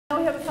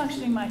we have a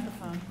functioning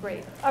microphone.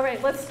 Great. All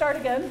right, let's start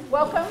again.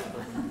 Welcome.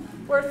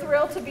 We're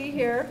thrilled to be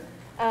here.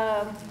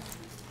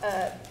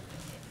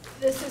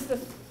 This is the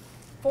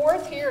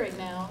fourth hearing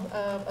now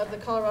of the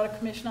Colorado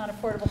Commission on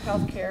Affordable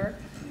Health Care.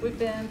 We've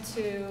been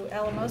to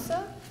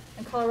Alamosa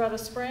and Colorado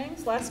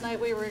Springs. Last night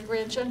we were in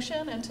Grand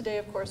Junction, and today,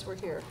 of course, we're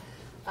here.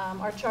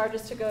 Our charge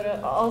is to go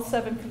to all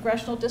 7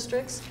 congressional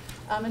districts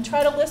and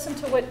try to listen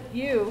to what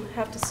you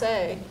have to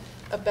say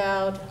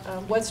about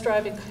what's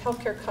driving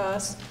healthcare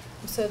costs,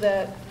 so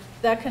that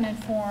can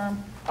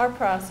inform our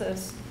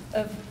process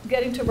of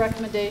getting to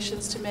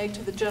recommendations to make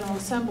to the General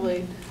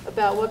Assembly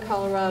about what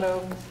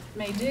Colorado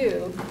may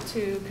do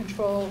to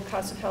control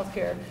costs of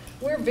healthcare.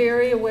 We're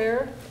very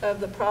aware of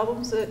the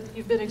problems that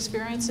you've been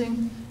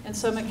experiencing in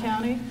Summit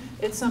County.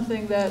 It's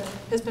something that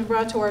has been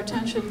brought to our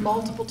attention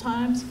multiple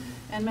times,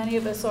 and many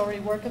of us already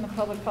work in the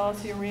public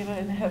policy arena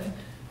and have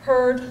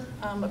heard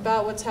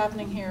about what's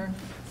happening here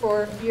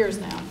for years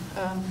now.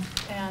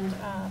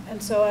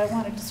 And so I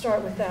wanted to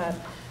start with that.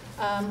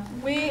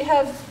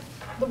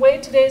 The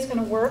way today is going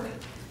to work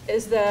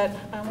is that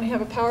we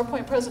have a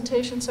PowerPoint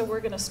presentation, so we're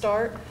going to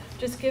start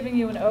just giving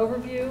you an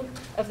overview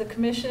of the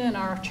commission and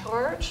our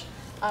charge,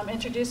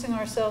 introducing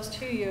ourselves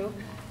to you.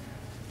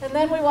 And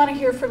then we want to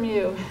hear from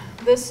you.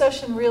 This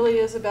session really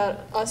is about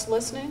us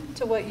listening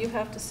to what you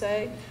have to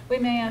say. We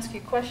may ask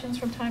you questions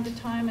from time to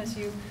time as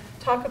you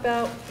talk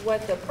about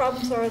what the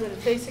problems are that are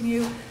facing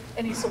you,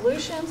 any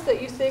solutions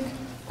that you think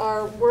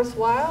are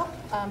worthwhile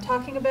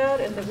talking about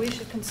and that we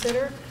should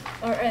consider,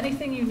 or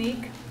anything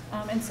unique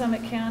in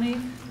Summit County,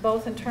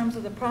 both in terms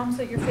of the problems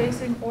that you're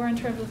facing or in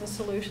terms of the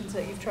solutions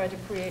that you've tried to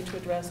create to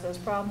address those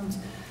problems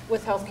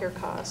with healthcare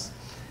costs.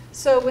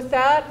 So with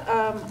that,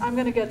 I'm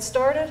going to get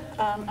started.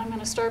 I'm going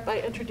to start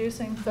by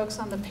introducing folks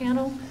on the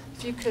panel.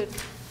 If you could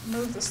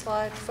move the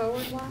slide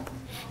forward one.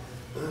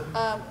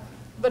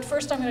 But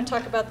first I'm going to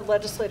talk about the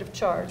legislative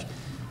charge.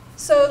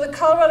 So the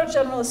Colorado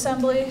General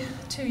Assembly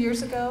 2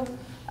 years ago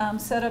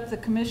set up the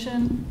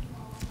commission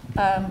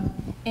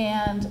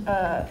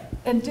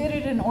and did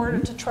it in order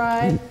to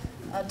try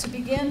to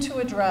begin to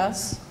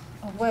address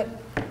what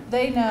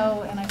they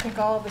know, and I think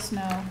all of us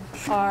know,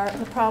 are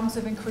the problems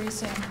of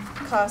increasing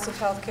costs of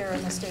healthcare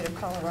in the state of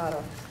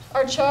Colorado.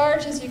 Our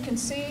charge, as you can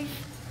see,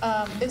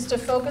 is to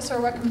focus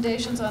our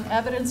recommendations on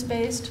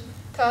evidence-based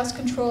cost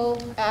control,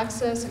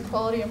 access, and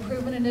quality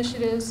improvement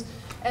initiatives,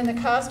 and the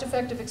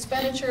cost-effective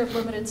expenditure of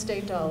limited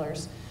state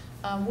dollars.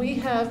 We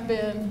have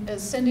been,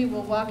 as Cindy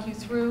will walk you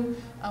through,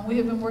 we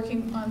have been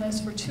working on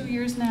this for 2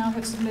 years now,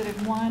 have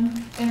submitted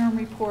 1 interim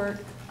report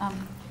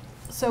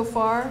so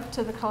far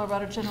to the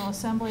Colorado General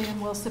Assembly,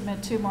 and we'll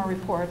submit 2 more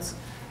reports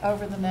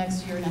over the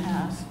next year and a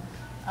half.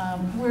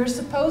 We're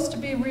supposed to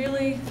be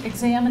really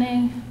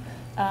examining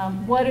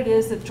what it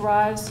is that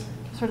drives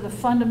sort of the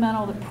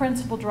fundamental, the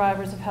principal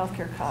drivers of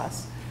healthcare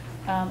costs.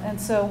 And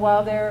so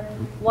while there are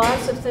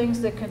lots of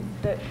things that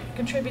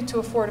contribute to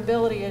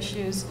affordability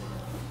issues,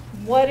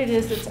 what it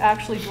is that's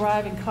actually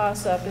driving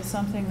costs up is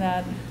something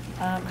that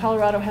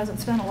Colorado hasn't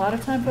spent a lot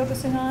of time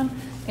focusing on,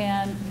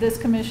 and this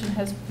commission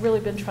has really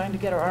been trying to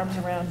get our arms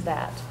around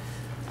that.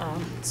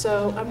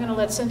 So I'm going to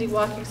let Cindy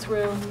walk you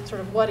through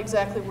sort of what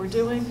exactly we're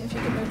doing. If you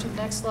can move to the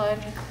next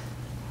slide.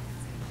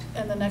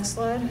 And the next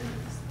slide.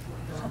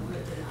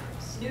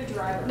 New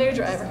driver. New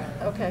driver,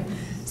 okay.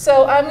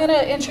 So I'm going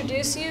to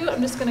introduce you.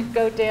 I'm just going to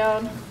go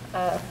down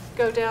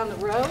the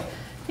row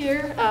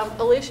here.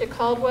 Alicia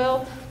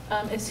Caldwell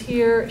is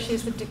here.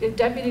 She's the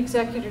Deputy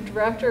Executive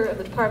Director of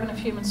the Department of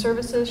Human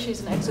Services.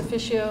 She's an ex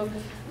officio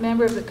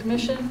member of the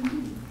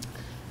Commission.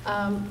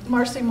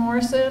 Marcy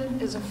Morrison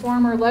is a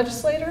former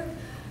legislator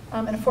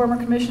and a former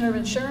Commissioner of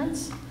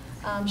Insurance.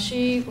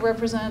 She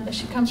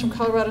comes from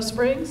Colorado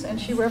Springs, and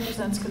she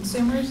represents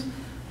consumers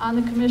on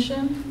the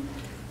Commission.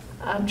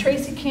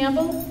 Tracy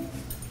Campbell,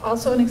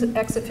 also an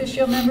ex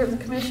officio member of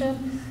the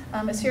Commission,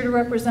 is here to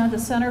represent the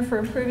Center for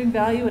Improving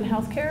Value in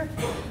Healthcare.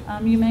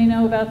 You may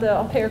know about the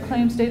All-Payer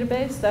Claims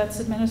Database. That's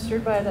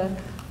administered by the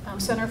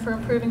Center for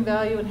Improving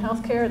Value in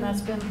Healthcare, and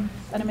that's been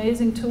an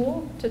amazing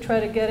tool to try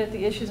to get at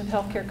the issues of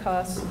healthcare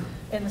costs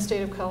in the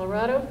state of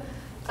Colorado.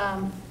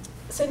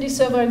 Cindy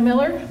Sovine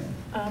Miller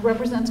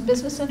represents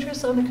business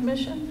interests on the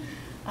Commission.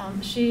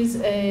 She's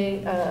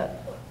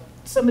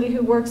somebody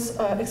who works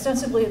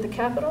extensively at the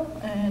Capitol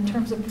in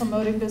terms of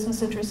promoting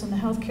business interests in the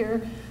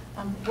healthcare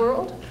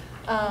world.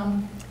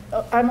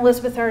 I'm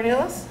Elizabeth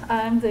Arnelis.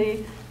 I'm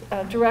the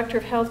Director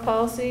of Health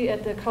Policy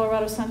at the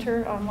Colorado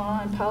Center on Law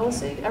and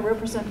Policy. I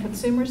represent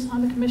consumers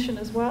on the Commission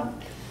as well.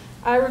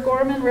 Ira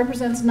Gorman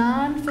represents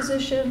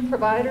non-physician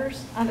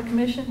providers on the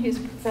Commission. He's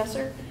a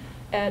professor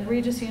at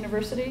Regis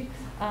University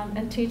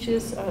and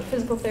teaches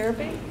physical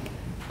therapy.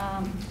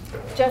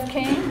 Jeff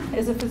Kane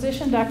is a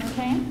physician, Dr.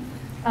 Kane.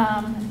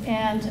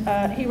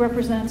 And he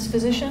represents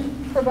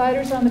physician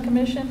providers on the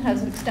Commission,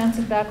 has an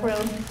extensive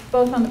background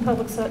both on the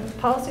public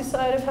policy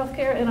side of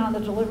healthcare and on the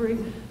delivery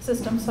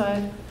system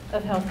side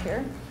of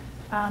healthcare.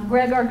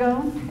 Greg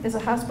Argone is a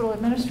hospital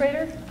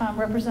administrator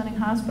representing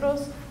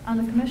hospitals on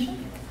the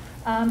Commission.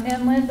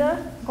 And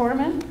Linda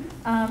Gorman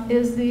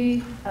is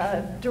the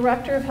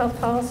Director of Health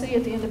Policy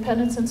at the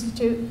Independence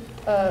Institute,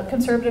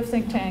 conservative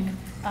think tank,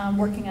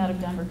 working out of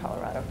Denver,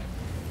 Colorado.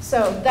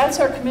 So that's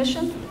our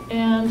commission,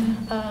 and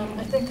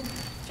I think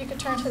if you could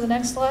turn to the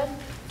next slide.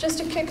 Just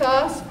to kick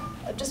off,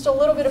 just a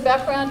little bit of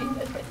background.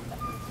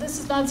 This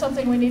is not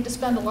something we need to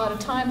spend a lot of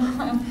time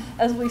on.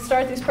 As we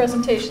start these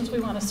presentations, we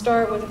want to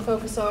start with a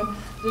focus on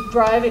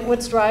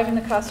what's driving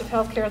the cost of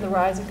healthcare and the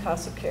rising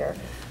cost of care.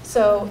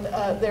 So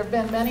there have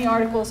been many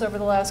articles over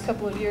the last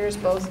couple of years,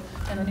 both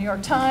in the New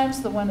York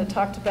Times, the one that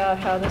talked about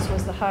how this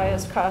was the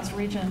highest cost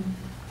region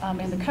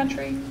in the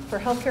country for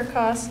healthcare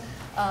costs.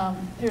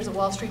 Here's a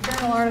Wall Street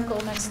Journal article,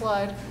 next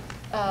slide.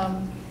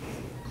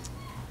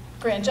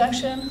 Grand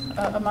Junction,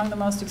 among the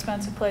most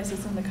expensive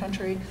places in the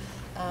country.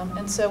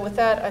 And so with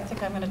that, I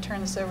think I'm going to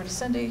turn this over to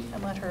Cindy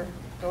and let her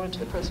go into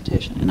the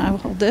presentation. And I will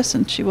hold this,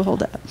 and she will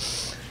hold that.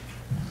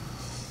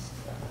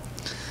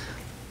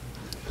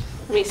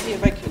 Let me see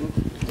if I can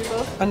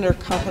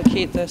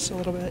undercomplicate this a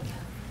little bit.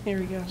 Here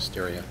we go.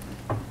 Stereo.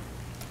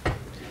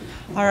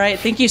 All right,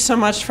 thank you so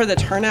much for the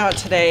turnout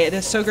today. It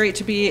is so great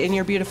to be in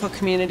your beautiful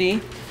community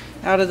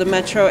out of the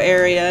metro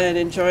area and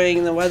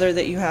enjoying the weather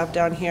that you have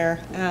down here.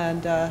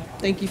 And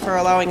thank you for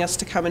allowing us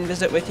to come and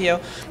visit with you.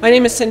 My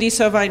name is Cindy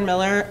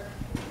Sovine-Miller.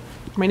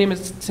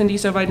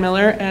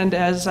 And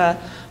as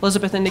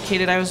Elizabeth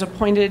indicated, I was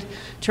appointed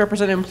to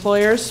represent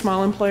employers,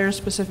 small employers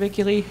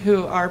specifically,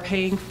 who are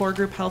paying for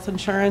group health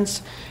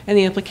insurance and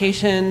the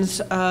implications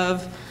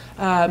of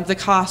the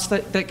costs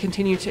that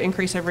continue to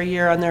increase every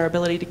year on their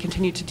ability to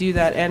continue to do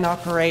that and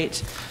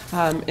operate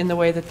in the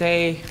way that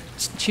they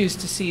choose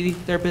to see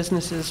their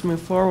businesses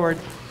move forward.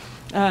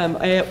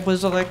 I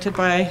was elected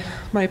by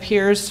my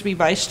peers to be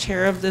vice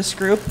chair of this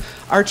group.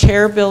 Our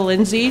chair, Bill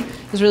Lindsay,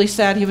 is really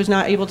sad he was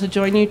not able to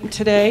join you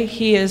today.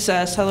 He is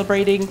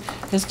celebrating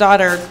his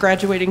daughter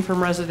graduating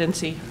from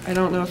residency. I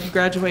don't know if you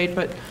graduate,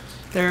 but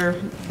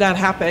that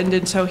happened,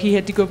 and so he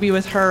had to go be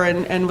with her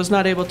and was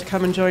not able to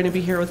come and join and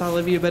be here with all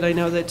of you, but I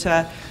know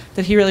that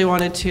he really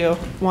wanted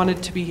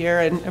to be here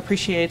and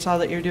appreciates all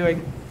that you're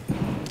doing.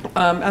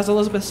 As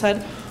Elizabeth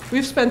said,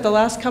 we've spent the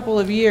last couple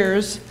of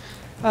years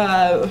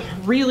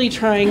really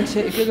trying to,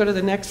 if you go to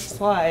the next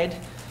slide,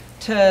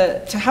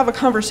 to have a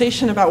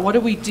conversation about what do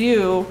we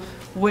do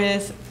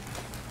with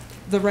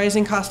the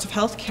rising cost of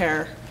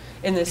healthcare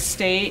in this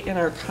state, in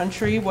our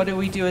country. What do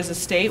we do as a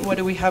state? What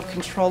do we have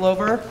control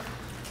over?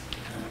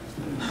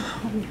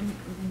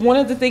 One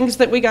of the things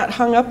that we got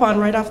hung up on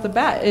right off the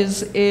bat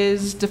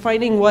is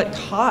defining what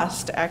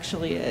cost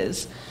actually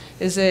is.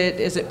 Is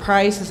it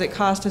price? Is it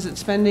cost? Is it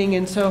spending?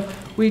 And so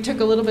we took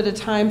a little bit of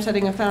time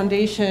setting a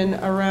foundation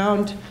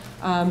around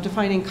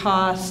defining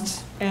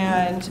costs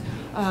and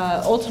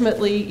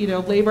ultimately,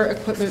 labor,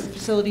 equipment,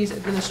 facilities,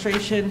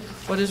 administration,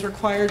 what is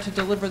required to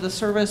deliver the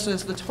service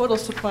is the total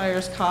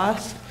supplier's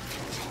cost.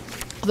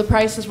 The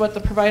price is what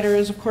the provider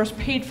is, of course,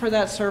 paid for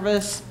that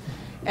service.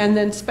 And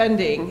then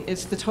spending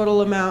is the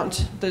total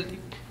amount, the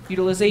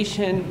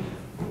utilization,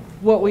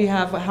 what we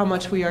have, how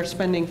much we are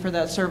spending for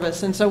that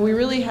service. And so we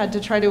really had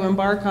to try to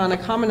embark on a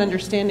common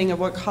understanding of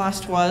what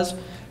cost was,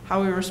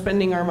 how we were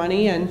spending our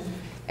money,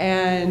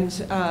 and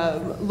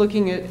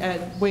looking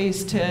at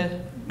ways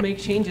to make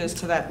changes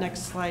to that.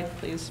 Next slide,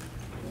 please.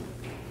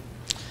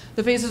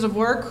 The phases of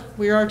work,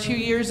 we are 2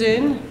 years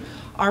in.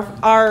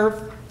 Our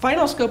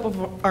final scope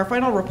of our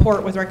final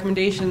report with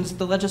recommendations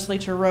the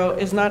legislature wrote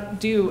is not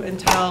due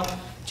until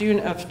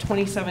June of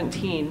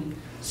 2017.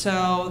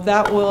 So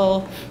that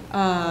will,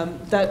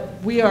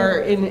 that we are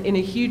in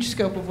a huge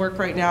scope of work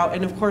right now,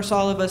 and of course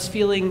all of us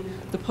feeling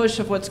the push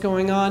of what's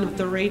going on,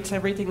 the rates,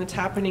 everything that's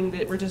happening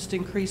that we're just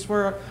increased,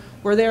 we're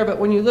there. But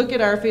when you look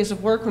at our phase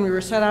of work, when we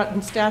were set out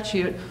in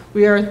statute,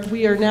 we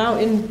are now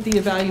in the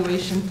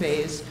evaluation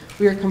phase.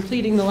 We are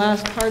completing the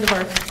last part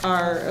of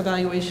our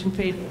evaluation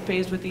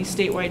phase with these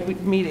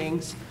statewide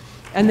meetings,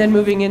 and then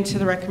moving into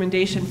the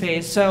recommendation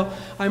phase. So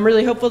I'm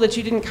really hopeful that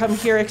you didn't come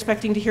here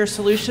expecting to hear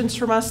solutions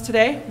from us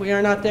today. We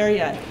are not there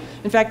yet.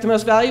 In fact, the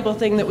most valuable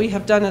thing that we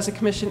have done as a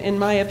commission, in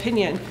my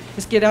opinion,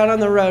 is get out on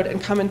the road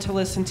and come in to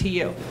listen to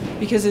you.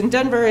 Because in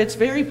Denver, it's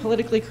very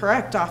politically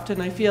correct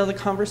often, I feel, the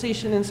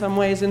conversation in some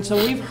ways. And so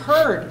we've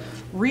heard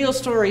real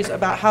stories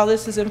about how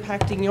this is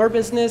impacting your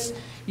business,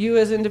 you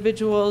as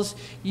individuals,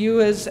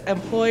 you as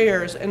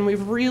employers, and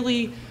we've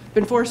really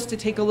been forced to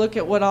take a look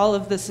at what all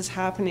of this is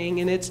happening,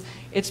 and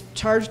it's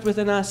charged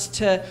within us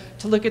to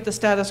look at the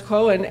status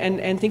quo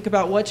and think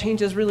about what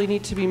changes really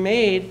need to be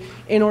made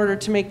in order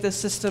to make this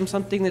system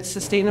something that's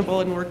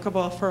sustainable and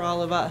workable for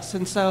all of us.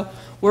 And so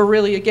we're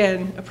really,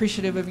 again,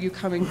 appreciative of you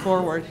coming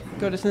forward.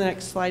 Go to the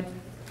next slide,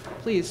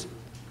 please.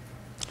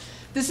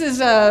 This is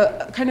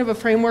a kind of a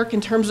framework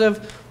in terms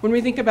of when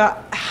we think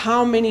about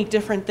how many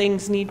different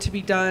things need to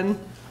be done.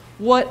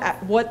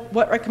 What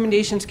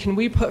recommendations can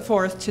we put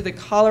forth to the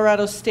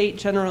Colorado State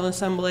General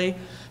Assembly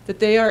that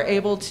they are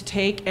able to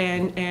take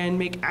and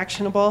make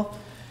actionable?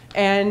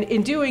 And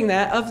in doing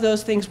that, of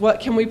those things,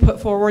 what can we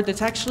put forward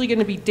that's actually going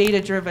to be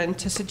data-driven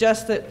to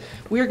suggest that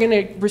we're going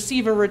to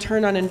receive a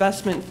return on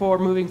investment for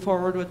moving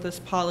forward with this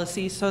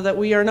policy, so that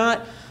we are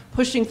not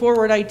pushing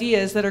forward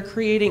ideas that are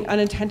creating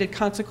unintended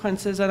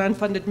consequences and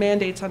unfunded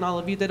mandates on all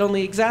of you that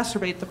only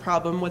exacerbate the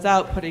problem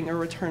without putting a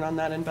return on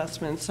that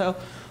investment. So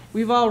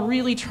we've all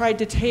really tried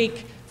to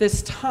take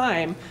this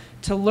time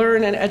to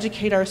learn and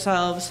educate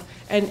ourselves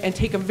and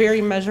take a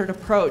very measured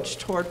approach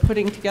toward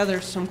putting together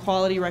some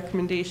quality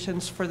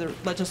recommendations for the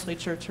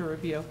legislature to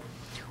review.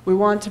 We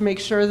want to make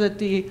sure that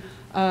the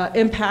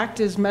impact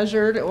is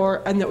measured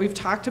and that we've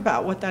talked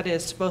about what that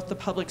is to both the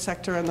public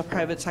sector and the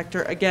private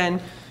sector. Again,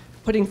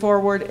 putting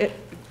forward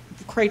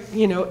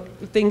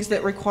things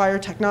that require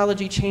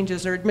technology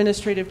changes or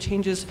administrative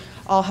changes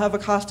all have a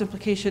cost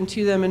implication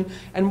to them,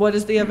 and what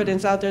is the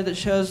evidence out there that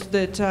shows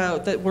that,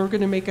 that we're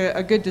going to make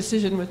a good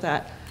decision with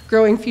that.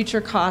 Growing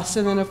future costs,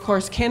 and then of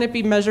course, can it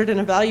be measured and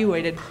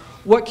evaluated?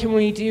 What can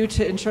we do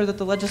to ensure that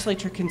the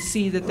legislature can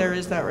see that there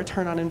is that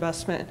return on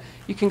investment?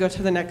 You can go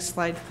to the next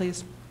slide,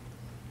 please.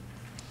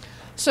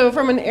 So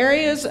from an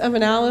areas of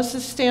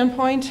analysis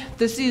standpoint,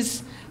 this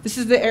is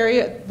the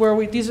area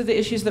where these are the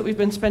issues that we've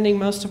been spending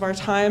most of our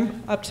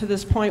time up to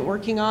this point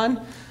working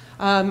on.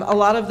 A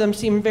lot of them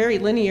seem very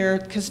linear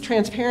because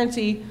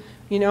transparency,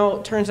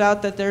 turns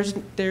out that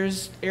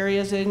there's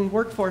areas in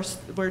workforce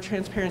where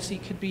transparency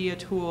could be a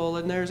tool,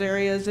 and there's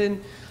areas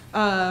in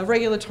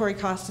regulatory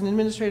costs and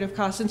administrative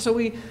costs. And so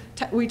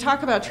we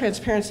talk about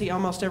transparency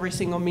almost every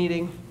single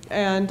meeting.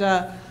 And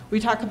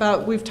we've talked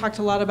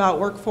a lot about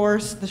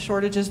workforce, the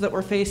shortages that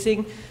we're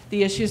facing,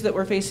 the issues that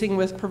we're facing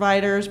with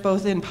providers,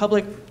 both in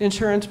public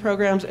insurance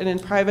programs and in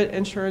private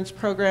insurance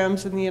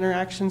programs and the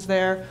interactions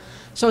there.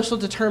 Social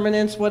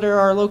determinants, what are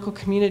our local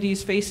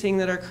communities facing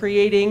that are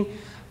creating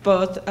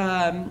both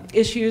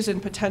issues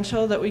and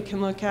potential that we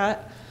can look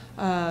at.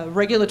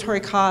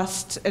 Regulatory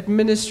costs,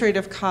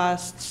 administrative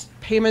costs,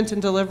 payment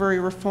and delivery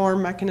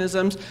reform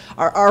mechanisms.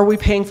 Are we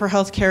paying for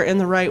health care in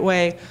the right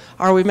way?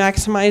 Are we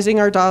maximizing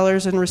our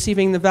dollars and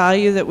receiving the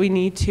value that we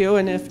need to?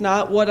 And if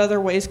not, what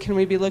other ways can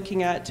we be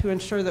looking at to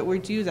ensure that we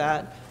do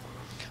that?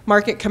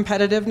 Market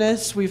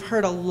competitiveness, we've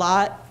heard a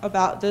lot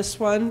about this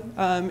one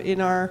in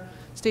our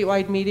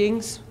statewide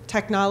meetings.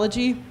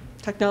 Technology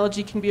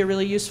can be a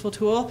really useful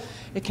tool.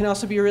 It can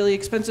also be a really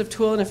expensive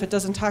tool, and if it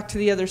doesn't talk to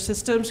the other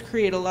systems,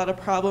 create a lot of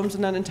problems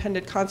and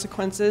unintended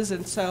consequences.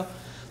 And so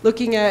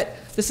looking at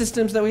the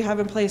systems that we have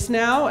in place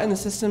now and the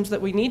systems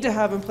that we need to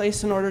have in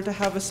place in order to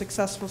have a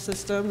successful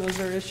system, those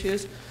are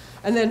issues.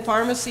 And then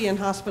pharmacy and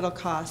hospital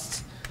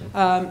costs.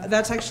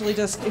 That's actually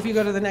just, if you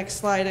go to the next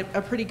slide,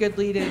 a pretty good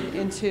lead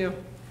into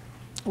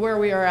where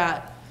we are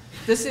at.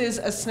 This is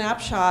a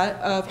snapshot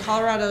of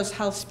Colorado's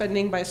health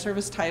spending by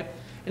service type.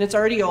 And it's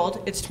already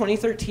old, it's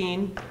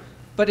 2013,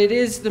 but it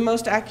is the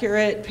most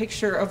accurate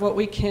picture of what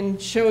we can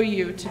show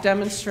you to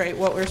demonstrate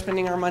what we're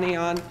spending our money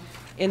on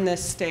in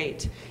this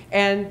state.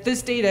 And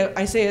this data,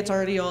 I say it's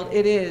already old,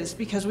 it is,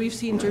 because we've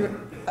seen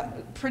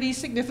pretty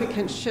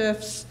significant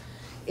shifts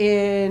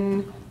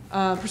in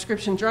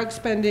prescription drug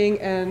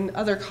spending and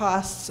other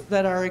costs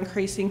that are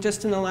increasing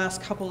just in the last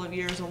couple of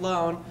years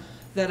alone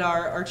that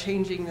are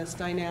changing this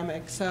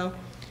dynamic. So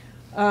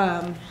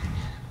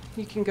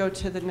you can go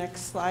to the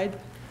next slide.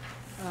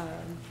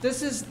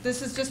 This is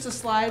just a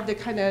slide that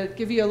kind of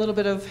give you a little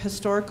bit of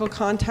historical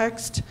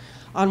context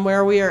on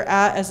where we are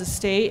at as a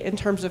state in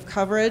terms of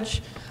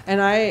coverage.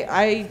 And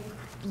I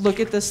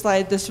look at this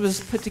slide, this was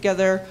put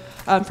together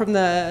from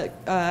the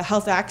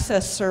Health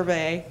Access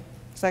Survey.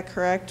 Is that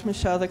correct,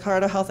 Michelle? The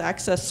Colorado Health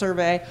Access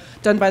Survey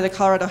done by the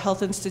Colorado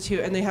Health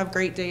Institute, and they have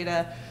great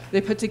data. They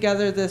put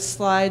together this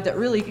slide that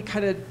really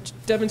kind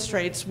of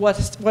demonstrates what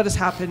has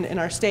happened in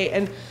our state.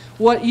 And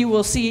what you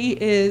will see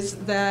is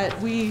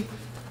that we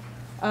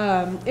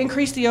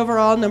increased the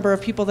overall number of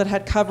people that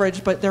had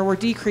coverage, but there were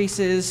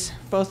decreases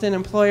both in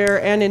employer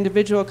and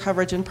individual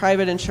coverage in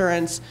private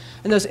insurance,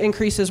 and those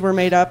increases were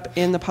made up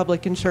in the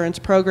public insurance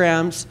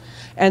programs.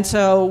 And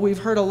so we've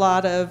heard a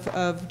lot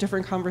of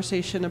different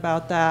conversation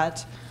about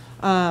that.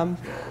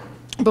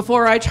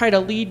 Before I try to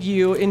lead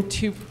you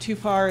too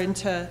far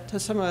into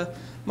some of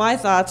my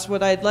thoughts,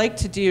 what I'd like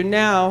to do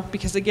now,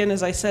 because again,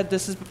 as I said,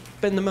 this has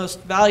been the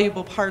most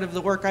valuable part of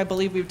the work I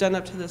believe we've done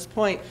up to this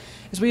point,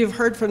 is we have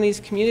heard from these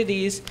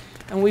communities,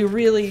 and we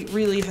really,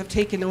 really have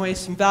taken away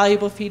some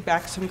valuable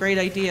feedback, some great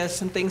ideas,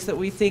 some things that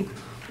we think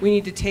we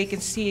need to take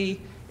and see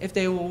if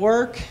they will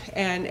work,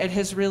 and it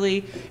has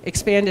really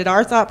expanded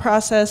our thought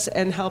process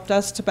and helped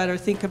us to better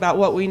think about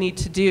what we need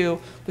to do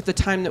with the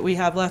time that we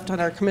have left on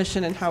our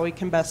commission and how we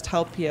can best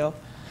help you.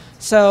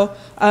 So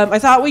I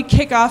thought we'd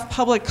kick off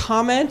public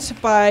comment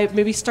by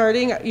maybe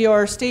starting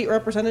your state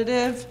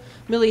representative,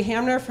 Millie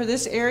Hamner, for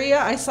this area.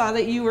 I saw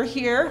that you were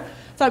here.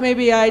 Thought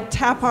maybe I'd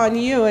tap on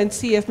you and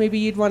see if maybe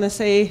you'd want to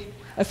say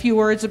a few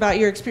words about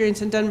your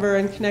experience in Denver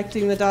and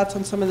connecting the dots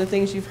on some of the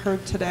things you've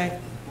heard today.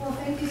 Well,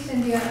 thank you,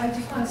 Cindy. I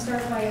just want to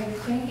start by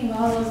thanking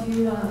all of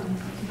you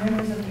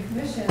members of the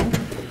commission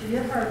for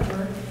your hard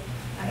work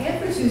and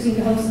for choosing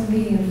to host the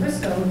meeting in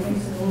Frisco, which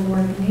makes it a little more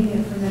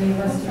convenient for many of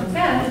us to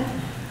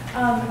attend.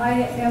 I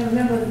am a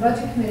member of the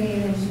Budget Committee,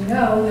 and as you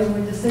know, there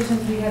were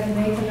decisions we had to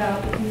make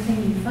about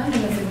continued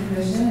funding of the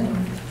commission,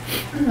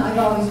 and I've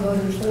always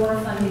voted for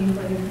funding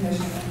for the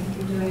commission. I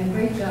think you're doing a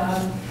great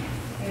job.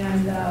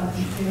 and the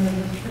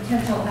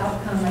potential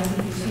outcome, I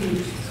think, is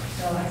huge.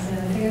 So I've been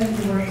a fan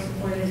of the work,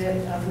 supported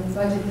it with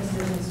budget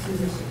decisions too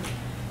this year.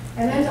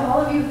 And then to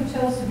all of you who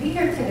chose to be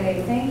here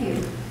today, thank you.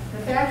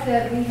 The fact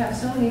that we have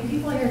so many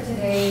people here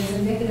today is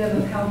indicative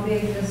of how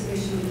big this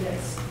issue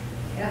is.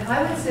 And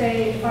I would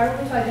say, if I were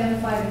to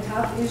identify the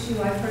top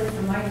issue I've heard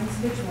from my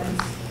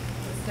constituents,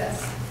 it's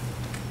this.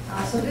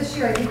 So this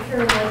year I did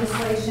carry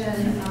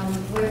legislation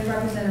with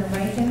Representative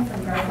Rankin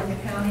from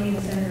Garfield County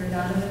and Senator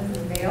Donovan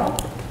from Vail.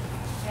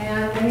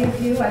 And many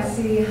of you, I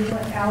see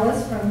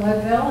Alice from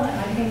Leadville.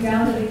 I came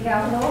down to the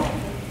Capitol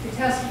to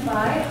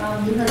testify.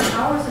 We heard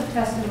hours of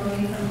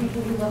testimony from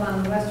people who live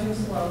on the western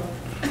slope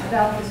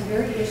about this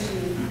very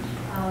issue,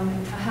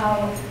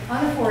 how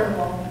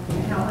unaffordable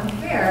and how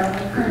unfair our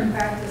current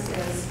practice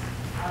is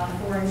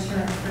for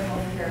insurance for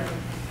health care.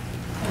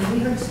 And we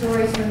heard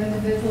stories from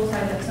individuals,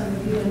 I bet some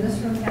of you in this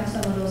room have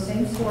some of those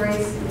same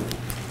stories,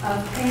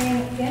 of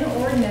paying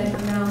inordinate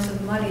amounts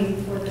of money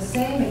for the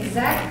same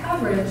exact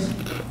coverage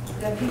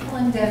that people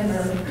in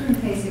Denver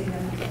pay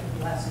significantly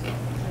less for.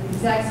 The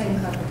exact same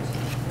coverage,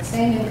 the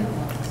same income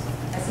levels.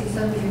 I see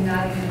some of you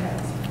nodding your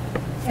heads.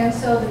 And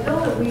so the bill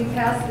that we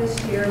passed this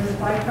year with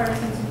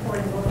bipartisan support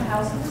in both the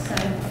House and the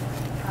Senate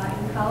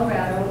in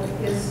Colorado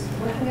is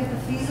looking at the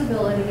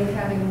feasibility of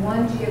having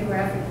one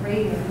geographic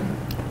rating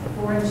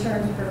for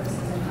insurance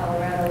purposes in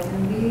Colorado.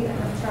 And we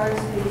have charged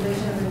the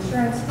Division of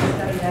Insurance to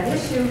study that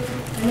issue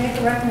and make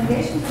a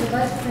recommendation to the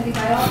Budget Committee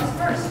by August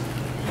 1st.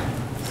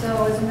 So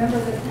as a member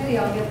of the committee,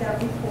 I'll get that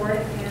report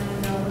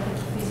and look at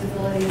the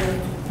feasibility of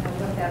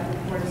what that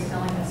report is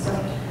telling us. So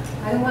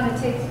I don't want to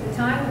take the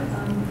time.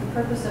 The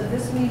purpose of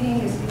this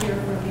meeting is to hear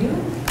from you.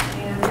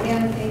 And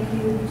again, thank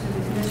you to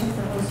the Commission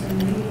for hosting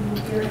the meeting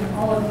here and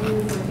all of you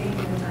for taking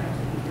the time to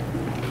be here.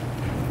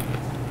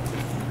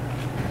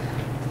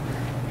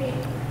 Great.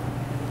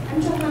 I'm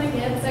Johanna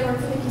Gibbs. I work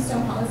for the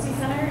Keystone Policy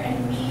Center,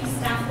 and we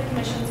staff the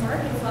Commission's work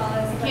as well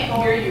as the Can't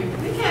hear you.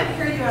 We can't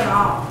hear you at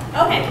all.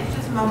 Okay.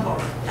 Just mumble.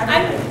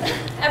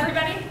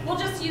 Everybody, we'll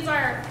just use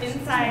our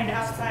inside,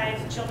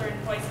 outside children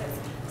voices.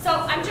 So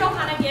I'm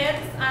Johanna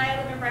Gibbs. I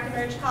live in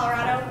Breckenridge,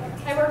 Colorado.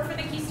 I work for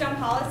the Keystone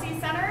Policy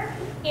Center,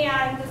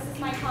 and this is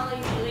my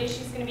colleague Julie.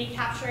 She's going to be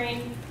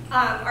capturing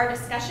our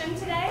discussion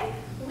today.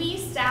 We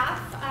staff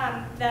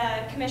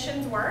the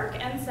Commission's work,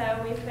 and so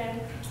we've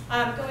been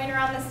going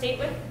around the state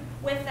with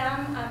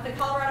them. The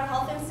Colorado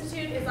Health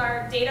Institute is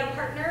our data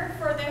partner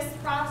for this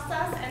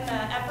process and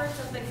the efforts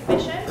of the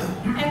Commission.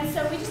 And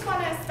so we just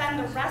want to spend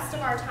the rest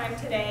of our time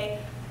today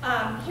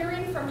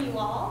hearing from you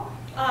all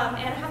and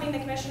having the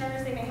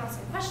commissioners, they may have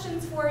some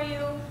questions for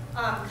you,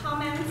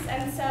 comments.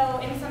 And so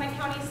in Summit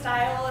County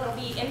style, it'll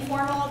be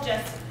informal,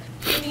 just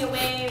give me a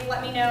wave,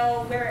 let me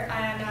know where,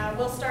 and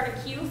we'll start a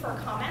queue for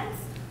comments.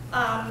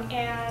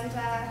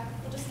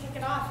 We'll just kick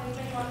it off.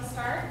 Anybody want to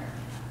start?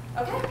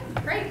 Okay,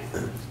 great.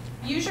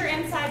 Use your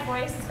inside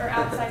voice or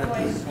outside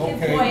voice, Okay.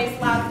 kid voice,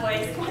 loud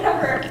voice,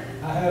 whatever.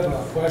 I have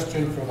a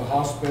question for the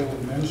hospital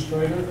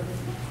administrator.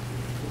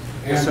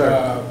 Yes, And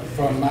sir.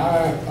 From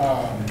my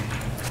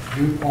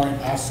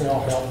viewpoint, I sell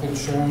health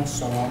insurance,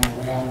 so I'm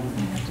around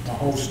the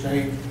whole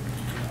state.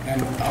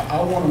 And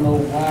I want to know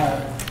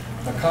why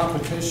the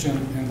competition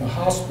in the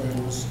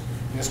hospitals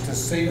is to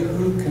see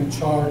who can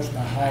charge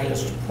the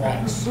highest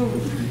price.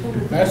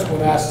 That's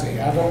what I see.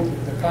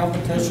 The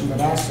competition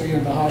that I see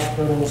in the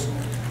hospitals,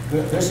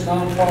 this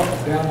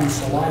nonprofit down in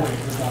Salida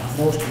is the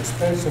most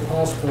expensive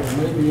hospital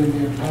maybe in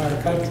the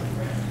entire country.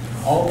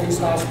 All these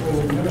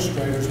hospital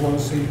administrators want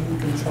to see who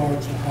can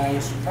charge the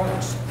highest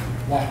price.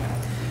 Why?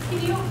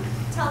 Can you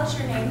tell us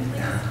your name,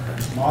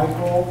 please?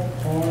 Michael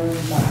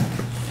Hornback.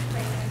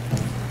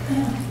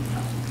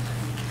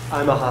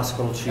 I'm a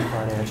hospital chief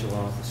financial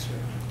officer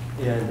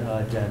in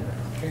Denver.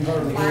 Can't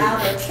hardly hear Wow,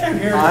 you. that's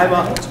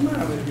What's the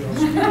matter with you?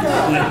 Speak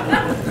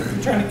up.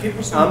 You're trying to keep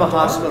us on I'm a the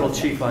hospital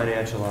chief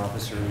financial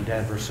officer in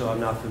Denver, so I'm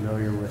not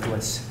familiar with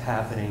what's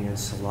happening in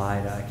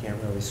Salida. I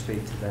can't really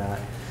speak to that.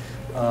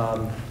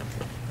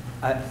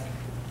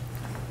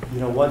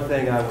 One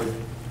thing I would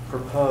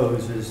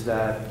propose is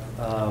that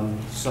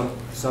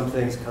some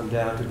things come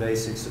down to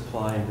basic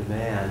supply and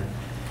demand.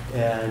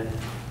 And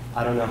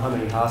I don't know how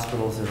many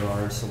hospitals there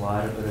are in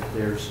Salida, but if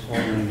there's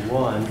only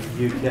one,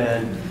 you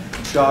can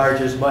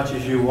charge as much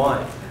as you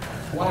want.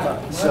 Wow.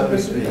 So to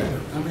speak.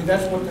 I mean,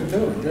 that's what they're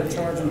doing. They're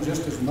charging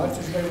just as much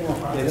as they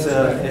want.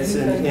 It's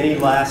an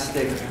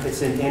inelastic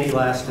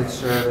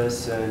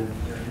service, and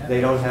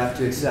they don't have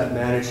to accept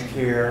managed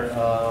care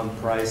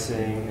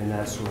pricing and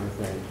that sort of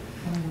thing.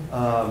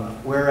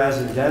 Whereas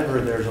in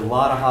Denver, there's a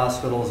lot of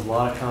hospitals, a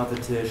lot of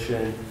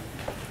competition.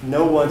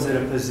 No one's in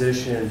a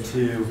position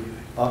to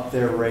up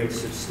their rates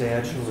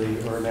substantially,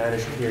 or a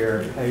managed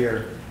care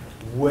payer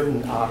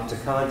wouldn't opt to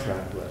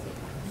contract with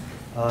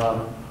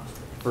them.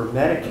 For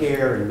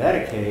Medicare and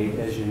Medicaid,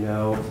 as you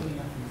know,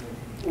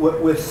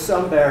 with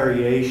some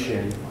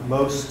variation,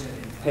 most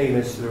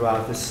payments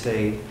throughout the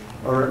state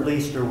or at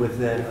least are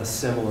within a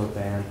similar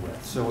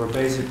bandwidth. So we're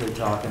basically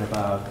talking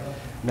about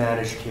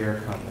managed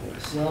care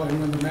companies. Well, and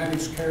when the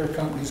managed care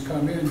companies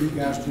come in, you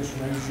guys just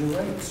raise your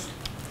rates.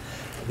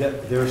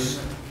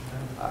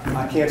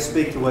 I can't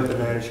speak to what the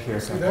managed care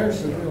See,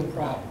 companies there's the do. real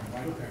problem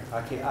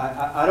right there.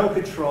 I don't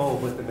control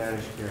what the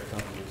managed care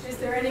companies do. Is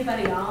there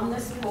anybody on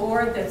this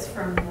board that's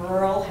from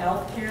rural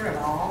healthcare at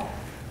all?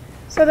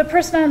 So the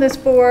person on this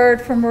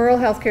board from Rural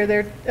Healthcare,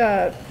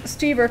 they're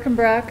Steve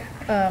Erkenbrock,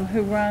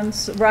 who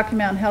runs Rocky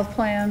Mountain Health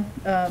Plan,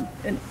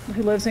 and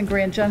who lives in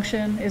Grand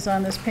Junction, is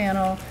on this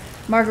panel.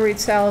 Marguerite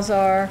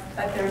Salazar,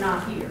 But they're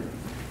not here.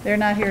 they're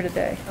not here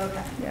today.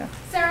 Okay. Yeah.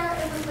 Sarah,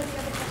 Elizabeth,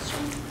 you have a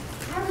question?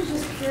 I was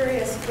just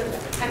curious,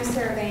 I'm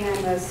Sarah Van,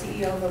 I'm the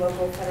CEO of the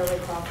local federally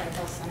qualified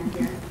health center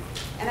here.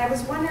 And I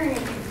was wondering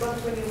if you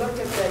looked, when you looked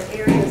at the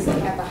areas that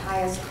have the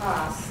highest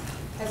costs,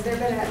 has there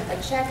been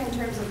a check in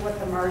terms of what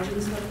the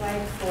margins look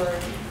like for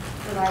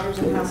providers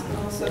and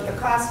hospitals? So if the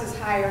cost is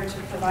higher to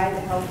provide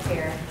the health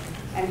care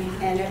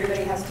and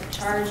everybody has to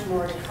charge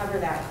more to cover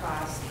that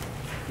cost,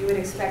 you would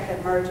expect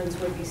that margins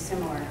would be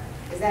similar.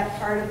 Is that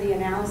part of the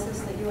analysis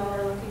that you all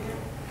are looking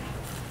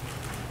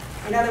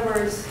at? In other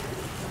words,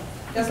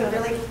 does it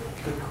really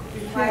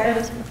require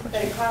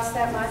that it costs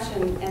that much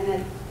and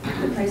that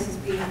the prices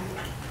be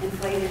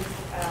inflated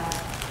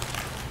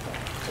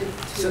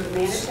to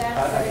manage that?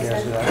 I can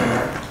answer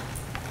that.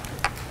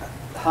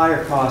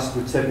 Higher cost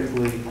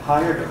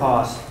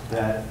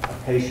that a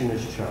patient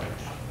is charged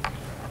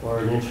or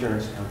an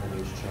insurance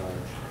company is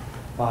charged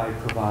by a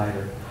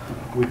provider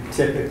would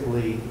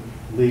typically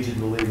lead you to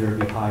believe there would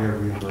be higher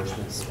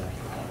reimbursement for that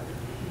provider.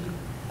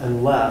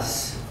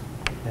 Unless,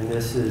 and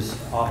this is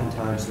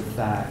oftentimes the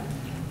fact,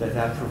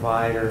 that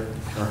provider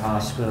or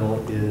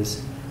hospital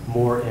is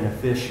more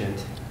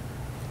inefficient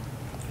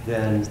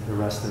than the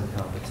rest of the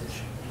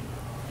competition.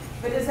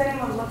 But does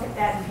anyone look at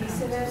that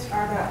piece of it?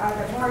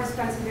 Are the more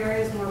expensive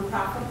areas more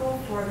profitable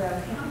for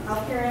the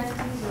healthcare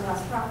entities or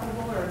less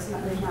profitable, or there's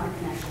not a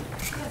connection?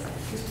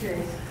 Just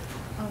curious.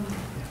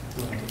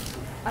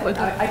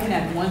 I can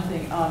add one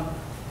thing.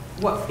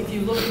 If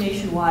you look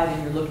nationwide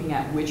and you're looking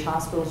at which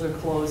hospitals are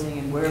closing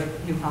and where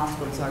new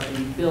hospitals are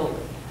being built,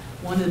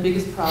 one of the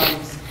biggest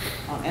problems,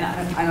 and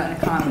I'm an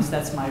economist,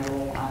 that's my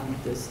role on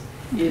this,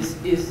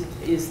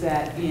 is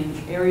that in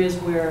areas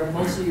where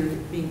mostly you're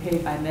being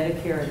paid by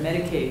Medicare and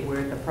Medicaid,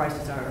 where the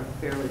prices are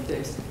fairly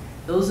fixed,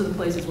 those are the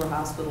places where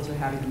hospitals are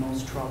having the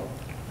most trouble.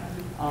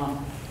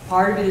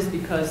 Part of it is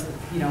because,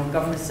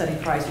 government's setting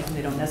prices and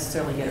they don't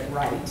necessarily get it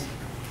right.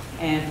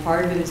 And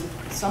part of it is,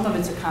 some of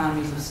it's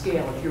economies of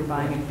scale. If you're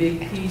buying a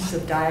big piece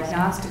of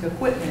diagnostic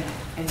equipment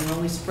and you're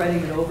only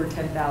spreading it over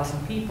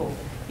 10,000 people,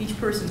 each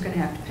person's going to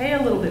have to pay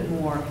a little bit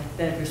more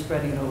than if you're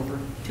spreading it over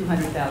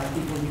 200,000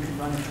 people and you can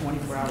run it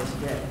 24 hours a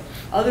day.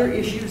 Other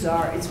issues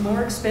are, it's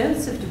more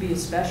expensive to be a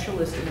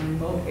specialist in a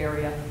remote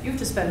area. You have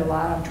to spend a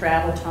lot on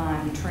travel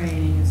time,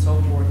 training, and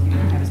so forth. You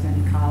don't have as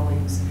many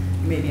colleagues.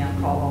 You may be on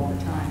call all the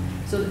time.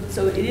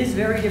 So it is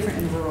very different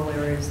in rural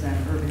areas than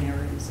urban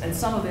areas. And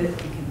some of it you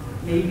can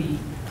maybe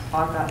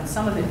talk about, and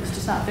some of it is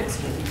just not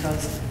fixable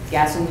because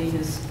gasoline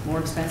is more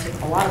expensive.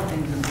 A lot of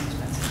things are more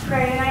expensive.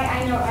 Right, and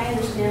I know, I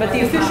understand. But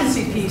the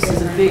efficiency piece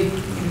is a big,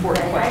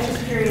 important I was question.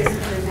 just curious if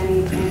there's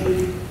any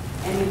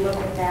look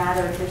at that,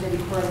 or if there's any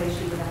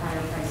correlation with the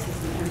higher prices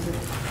in terms of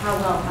how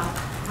well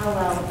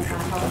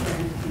healthcare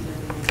entities are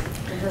doing.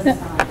 It doesn't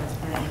sound like that's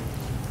right.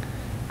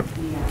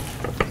 Yeah.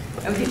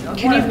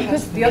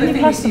 The other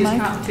thing we see is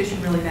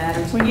competition really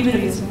matters. Even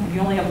if you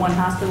only have one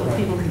hospital that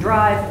people can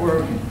drive,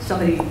 or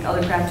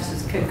other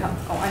practices can come,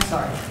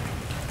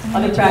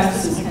 other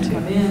practices can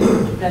come in,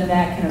 then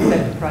that can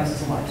affect the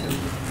prices a lot too.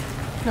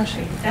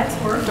 That's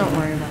work. Don't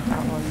worry about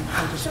that one.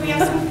 So we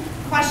have some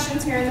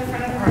questions here in the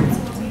front of the room, so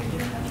we'll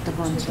take The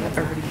ones that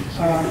everybody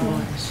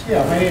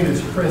Yeah, my name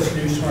is Chris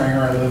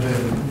Newswanger. I live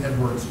in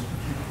Edwards.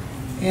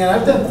 And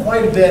I've done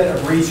quite a bit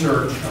of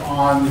research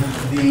on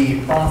the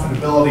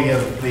profitability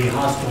of the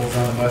hospitals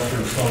on the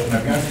western slope. And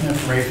I've got some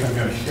information I'm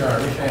going to share. I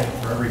wish I had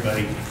it for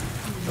everybody,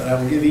 but I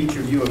will give each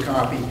of you a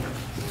copy.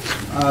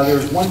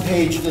 There's one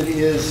page that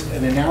is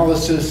an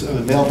analysis of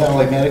the Bell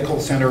Valley Medical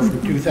Center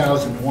from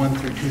 2001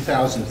 through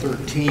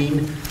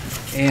 2013.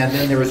 And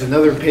then there was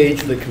another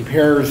page that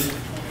compares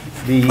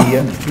the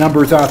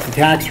numbers off the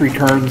tax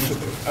returns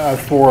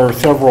for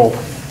several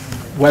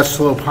West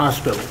Slope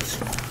hospitals.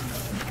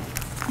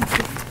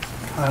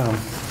 And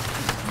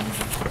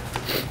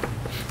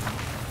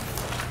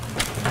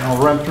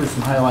I'll run through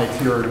some highlights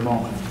here in a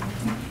moment.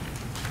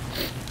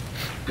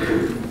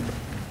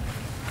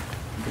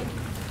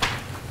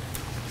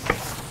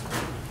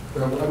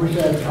 I wish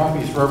I had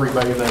copies for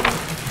everybody, but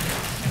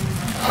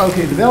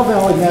okay, the Bell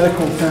Valley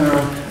Medical Center,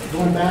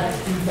 going back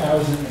to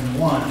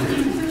 2001.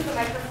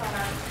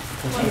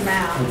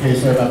 Okay,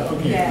 sorry about that.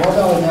 Okay, Bell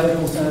Valley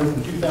Medical Center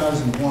from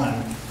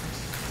 2001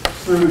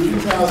 through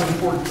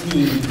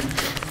 2014,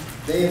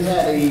 they have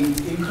had an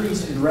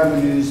increase in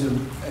revenues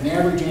an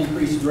average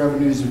increase in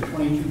revenues of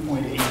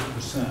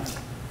 22.8%.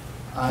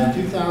 In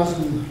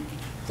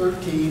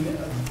 2013,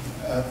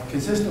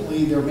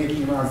 consistently, they're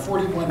making around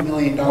 $41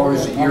 million a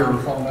year.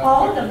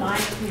 All the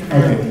mic.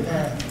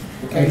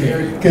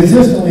 Okay.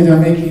 Consistently, they're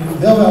making,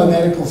 Bell Valley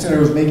Medical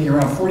Center is making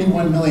around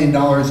 $41 million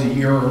a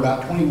year, or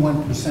about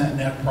 21%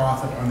 net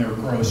profit on their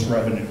gross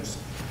revenues.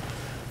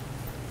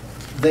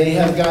 They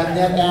have got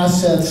net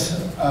assets,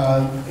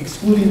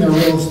 excluding their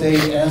real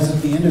estate, as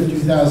of the end of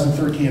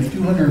 2013 of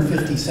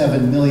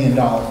 $257 million,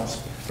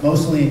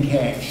 mostly in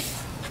cash.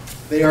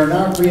 They are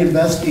not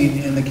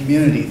reinvesting in the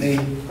community. They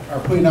are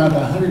putting out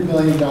a $100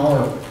 million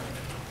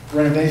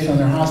renovation on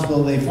their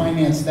hospital. They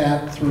financed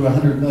that through a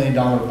 $100 million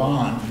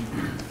bond.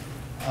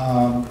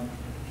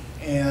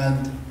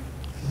 And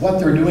what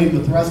they're doing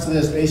with the rest of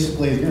this,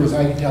 basically, as near as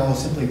I can tell, is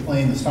simply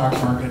playing the stock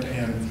market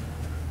and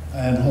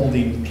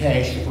holding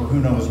cash for who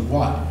knows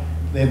what.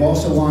 They've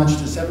also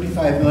launched a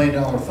 $75 million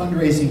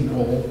fundraising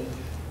goal,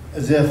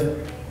 as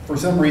if, for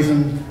some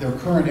reason, their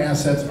current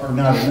assets are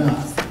not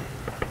enough.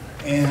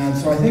 And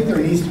so I think there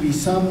needs to be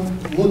some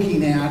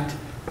looking at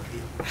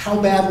how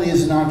badly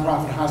is the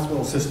nonprofit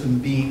hospital system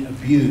being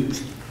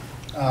abused.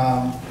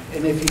 And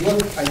if you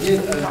look, I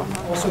did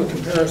also a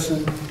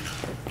comparison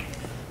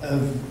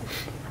of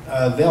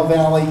Vail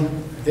Valley,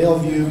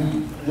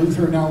 Valeview,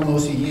 Lutheran,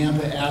 Alamosa,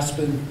 Yampa,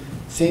 Aspen,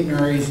 St.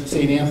 Mary's,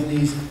 St.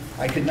 Anthony's.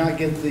 I could not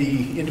get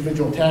the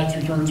individual tax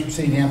returns for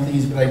St.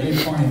 Anthony's, but I did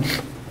find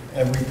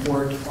a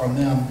report on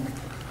them.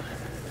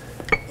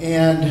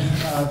 And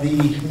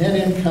the net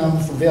income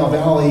for Vail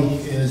Valley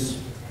is,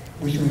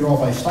 we should go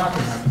by stock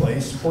in that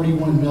place,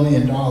 $41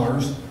 million.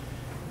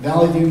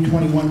 Valley View,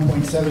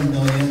 $21.7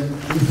 million.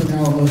 Lutheran,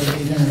 Alamosa,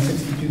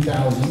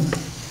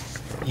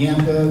 $862,000.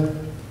 Yampa,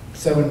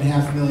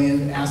 $7.5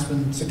 million.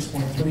 Aspen,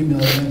 $6.3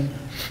 million.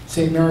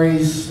 St.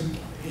 Mary's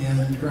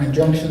in Grand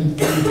Junction,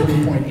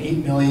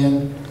 $33.8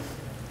 million.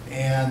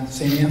 And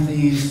St.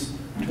 Anthony's,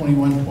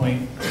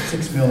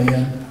 $21.6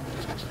 million.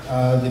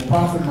 The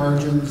profit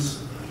margins,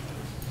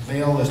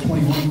 Vail is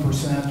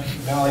 21%,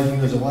 Valley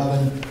View is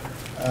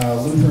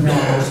 11%, Lutheran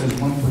Alamosa is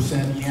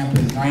 1%, Yampa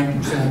is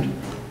 9%,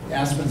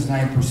 Aspen's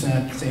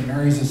 9%, St.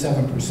 Mary's is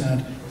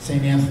 7%,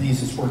 St.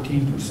 Anthony's is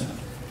 14%.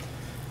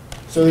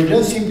 So there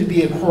does seem to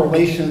be a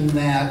correlation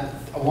that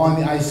along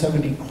the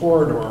I-70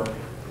 corridor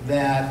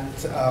that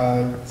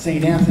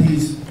St.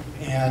 Anthony's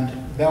and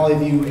Valley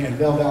View and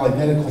Vail Valley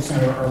Medical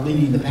Center are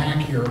leading the pack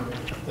here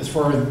as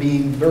far as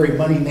being very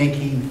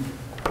money-making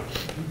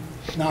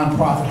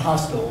nonprofit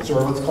hospitals,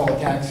 or let's call it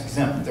tax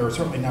exempt. They're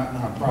certainly not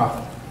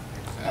nonprofit.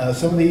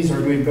 Some of these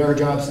are doing better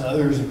jobs than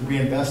others of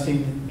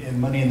reinvesting in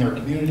money in their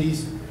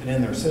communities and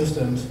in their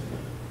systems.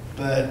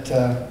 But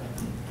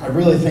I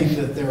really think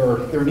that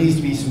there needs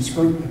to be some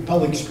scrutiny,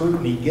 public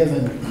scrutiny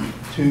given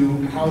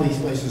to how these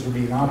places are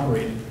being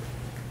operated.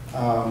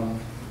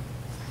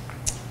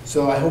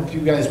 So I hope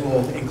you guys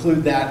will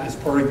include that as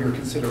part of your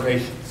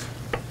considerations.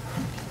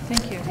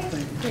 Thank you.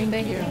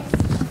 Thank you.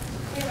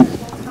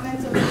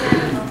 Comments over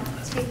there, and I'll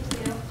take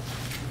you.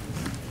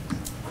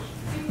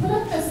 We put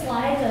up the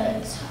slide, the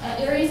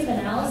areas of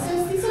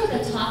analysis. These are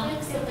the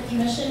topics that the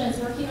commission is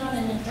working on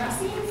and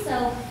addressing.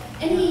 So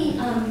any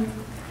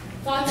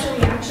thoughts or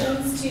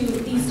reactions to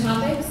these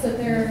topics that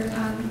they're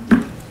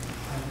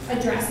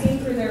addressing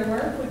through their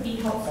work would be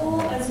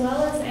helpful, as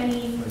well as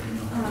any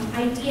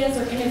ideas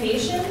or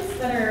innovations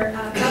that are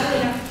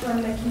bubbling up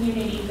from the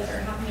community that are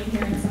happening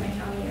here in Summit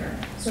County or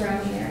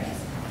surrounding areas.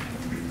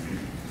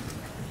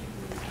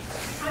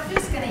 I'm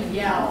just going to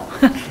yell.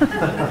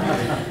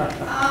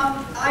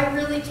 I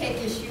really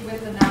take issue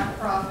with the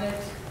nonprofit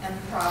and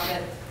the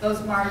profit.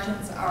 Those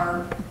margins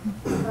are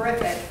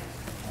horrific.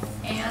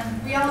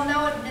 And we all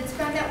know it, and it's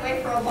been that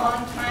way for a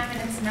long time,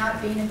 and it's not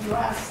being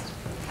addressed.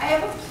 I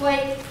have a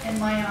plate in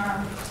my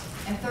arm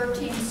and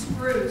 13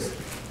 screws.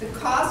 The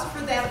cost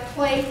for that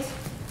plate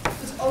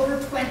was over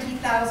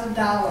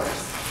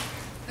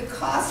 $20,000. The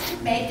cost to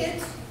make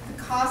it,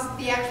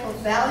 the actual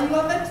value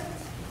of it,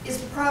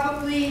 is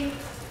probably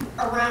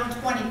around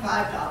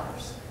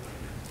 $25.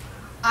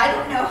 I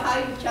don't know how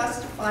you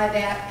justify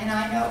that, and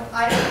I don't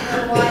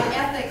know why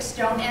ethics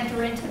don't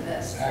enter into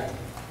this. Exactly.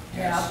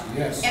 Yes,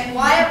 yes. And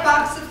why a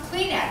box of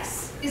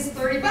Kleenex is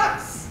 $30.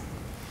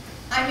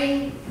 I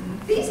mean,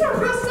 these are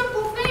real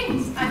simple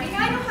things. I mean,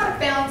 I know how to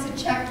balance a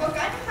checkbook.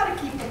 I know how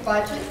to keep a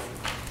budget.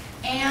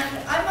 And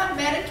I'm on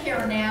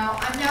Medicare now.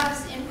 I'm not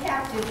as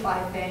impacted by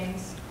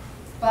things.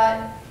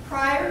 But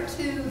prior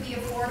to the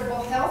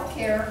affordable health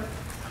care,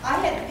 I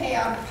had to pay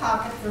out of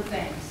pocket for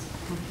things.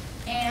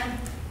 And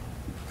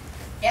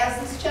as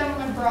this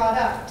gentleman brought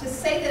up, to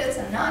say that it's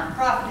a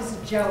nonprofit is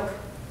a joke.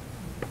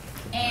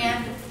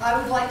 And I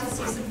would like to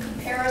see some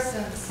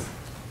comparisons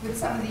with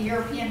some of the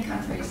European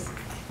countries.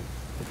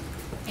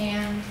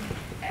 And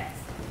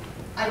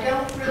I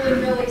don't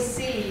really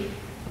see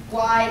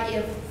why,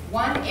 if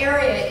one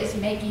area is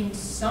making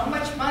so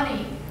much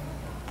money,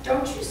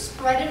 don't you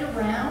spread it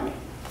around?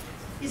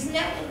 Isn't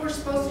that what we're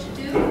supposed to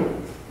do?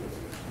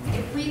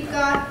 If we've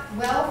got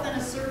wealth in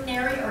a certain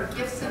area or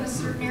gifts in a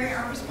certain area,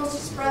 aren't we supposed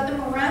to spread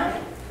them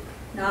around?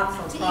 Not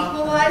for to profit.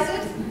 Equalize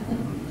it?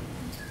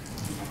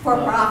 For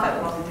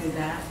profit won't do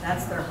that.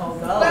 That's their whole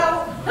goal.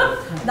 Well,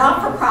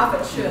 Not for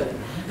profit should.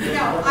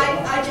 no,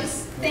 I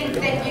just think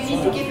that you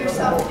need to give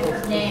yourself a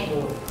different name.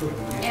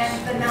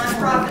 And the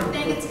nonprofit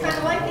thing, it's kind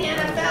of like the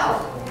NFL.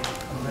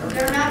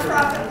 They're a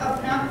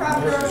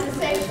nonprofit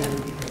organization.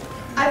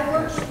 I've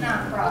worked with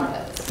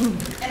nonprofits,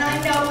 and I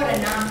know what a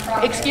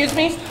nonprofit. Excuse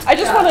me? I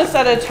just want to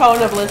set a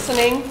tone of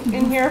listening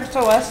in here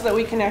so that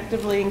we can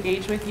actively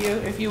engage with you.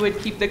 If you would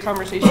keep the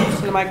conversations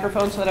to the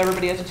microphone so that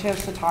everybody has a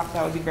chance to talk,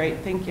 that would be great.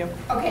 Thank you.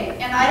 Okay,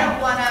 and I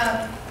don't want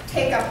to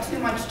take up too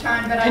much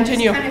time, but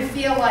Continue. I just kind of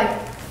feel like,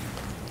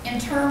 in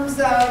terms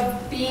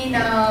of being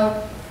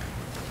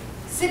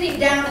sitting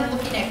down and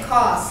looking at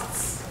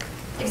costs,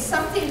 if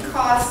something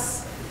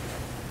costs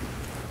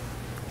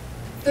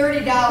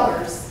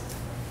 $30,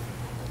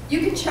 you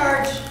can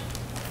charge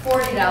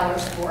 $40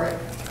 for it,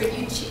 but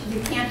you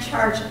can't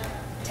charge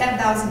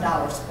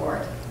 $10,000 for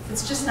it.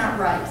 It's just not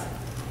right.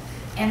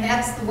 And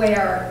that's the way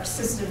our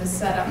system is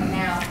set up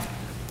now.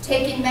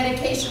 Taking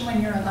medication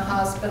when you're in the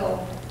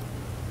hospital,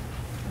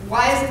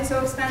 why is it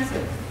so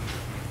expensive?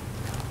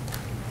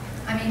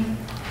 I mean,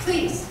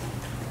 please.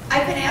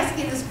 I've been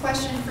asking this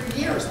question for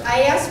years.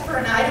 I asked for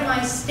an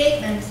itemized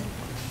statement,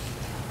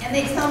 and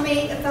they tell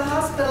me at the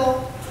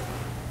hospital,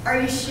 are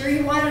you sure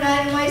you want an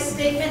itemized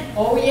statement?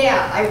 Oh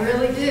yeah, I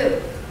really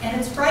do. And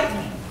it's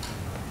frightening.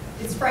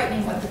 It's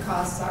frightening what the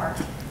costs are.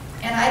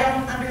 And I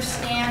don't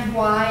understand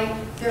why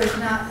there's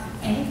not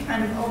any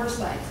kind of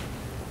oversight.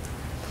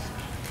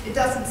 It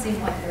doesn't seem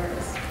like there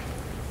is.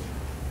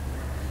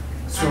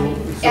 So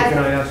can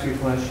I ask you a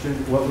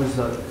question? What was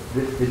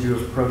did you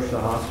approach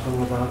the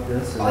hospital about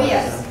this? Oh,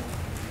 yes.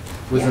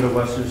 Was it a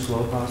Western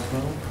Slope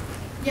hospital?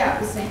 Yeah,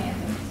 it was St.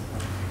 Anthony's.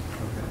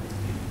 Okay.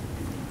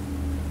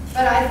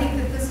 But I think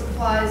that this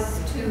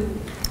applies to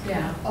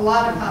a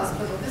lot of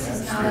hospitals. This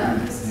is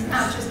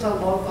not just a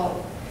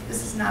local,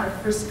 this is not a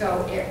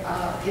Frisco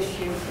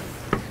issue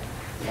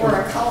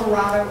or a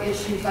Colorado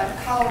issue, but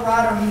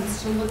Colorado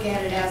needs to look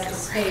at it as a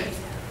state.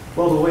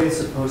 Well, the way it's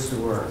supposed to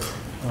work,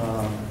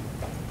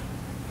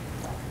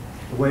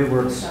 the way it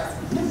works.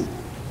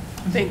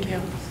 Thank you.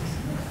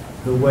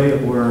 The way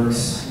it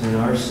works in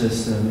our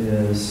system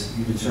is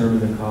you determine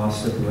the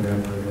cost of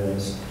whatever it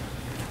is.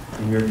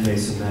 In your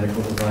case, a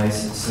medical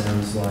device, it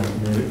sounds like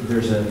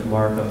there's a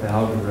markup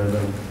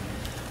algorithm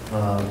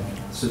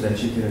so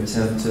that you can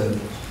attempt to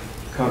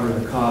cover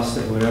the cost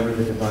of whatever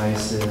the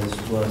device is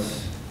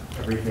plus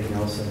everything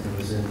else that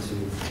goes into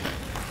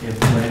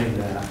implanting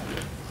that.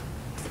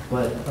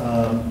 But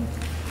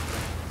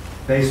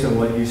based on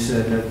what you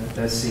said,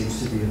 that seems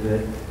to be a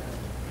bit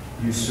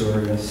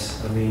usurious.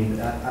 I mean,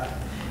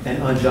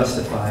 and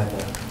unjustifiable,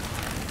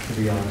 to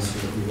be honest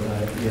with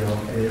you.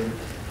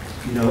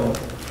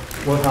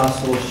 What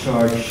hospitals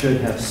charge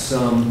should have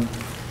some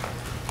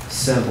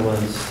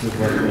semblance to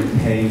what they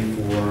pay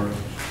for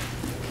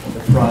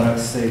the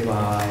products they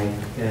buy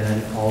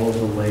and all of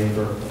the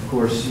labor. Of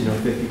course,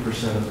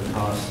 50% of the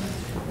cost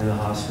in the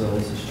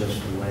hospitals is just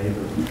for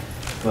labor.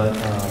 But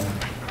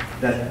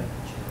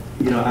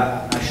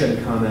I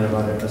shouldn't comment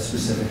about a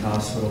specific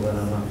hospital that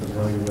I'm not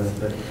familiar with,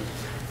 but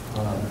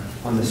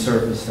on the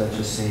surface, that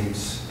just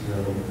seems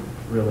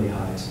really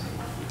high.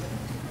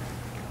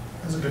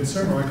 As a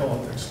consumer, I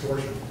call it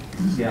extortion.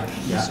 Yeah.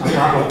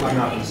 I'm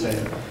not going to say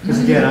it. Because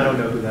again, I don't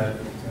know who that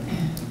is.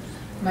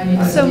 My name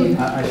is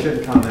I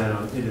shouldn't comment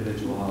on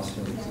individual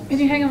hospitals. Can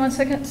you hang on 1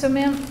 second? So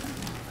ma'am,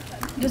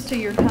 just to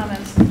your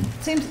comments,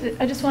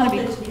 I just want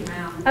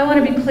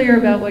to be clear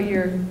about what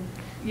you're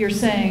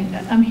saying.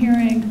 I'm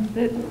hearing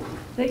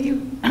that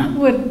you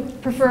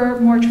would prefer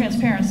more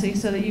transparency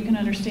so that you can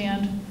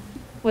understand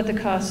what the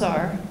costs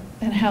are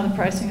and how the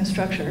pricing is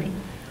structured,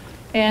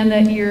 and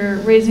that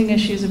you're raising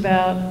issues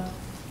about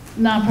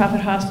nonprofit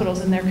hospitals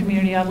and their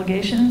community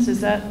obligations.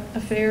 Is that a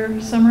fair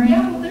summary?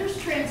 Yeah, well, there's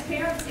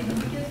transparency.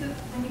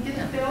 When you get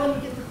the bill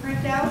and you get the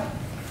printout,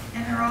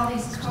 and there are all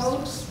these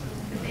codes,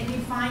 but then you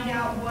find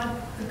out what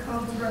the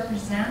codes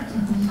represent.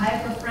 I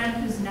have a friend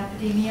who's an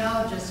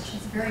epidemiologist.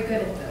 She's very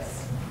good at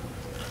this.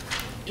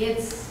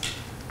 It's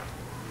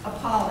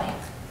appalling.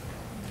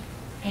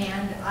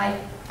 And I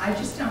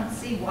just don't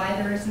see why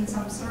there isn't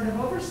some sort of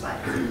oversight.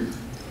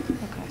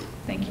 Okay,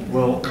 thank you.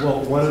 Well,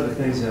 one of the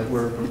things that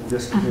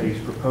this committee is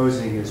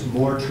proposing is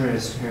more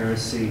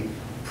transparency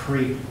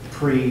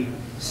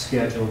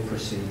pre-scheduled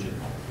procedure,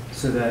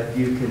 so that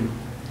you can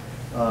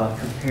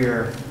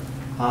compare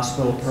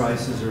hospital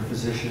prices or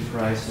physician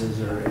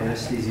prices or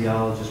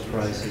anesthesiologist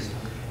prices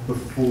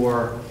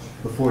before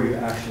you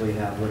actually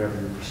have whatever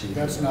your procedure.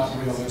 That's not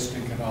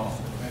realistic at all.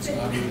 That's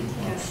not even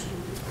close.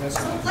 Let's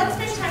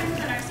make time for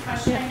the next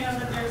question. I know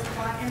that there's a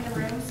lot in the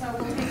room, so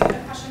we'll take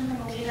a question from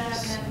Alita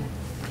and then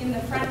in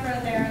the front row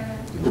there. And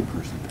then.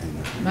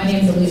 My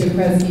name is Alita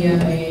Kresge.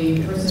 I'm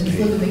a person who's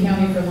lived in the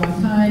county for a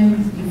long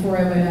time. Before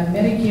I went on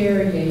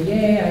Medicare,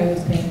 I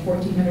was paying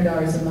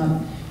 $1,400 a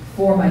month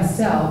for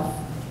myself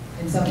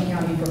in Suffolk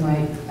County for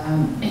my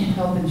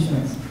health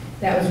insurance.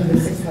 That was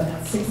with a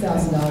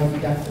 $6,000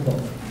 deductible,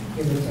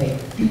 give or take.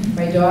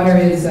 My daughter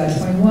is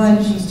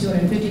 21. She's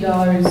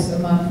 $250 a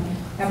month.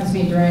 Happens to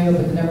be in Durango,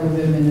 but the number would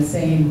have been the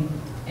same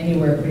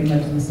anywhere pretty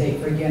much in the state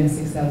for, again,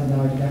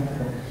 $6,000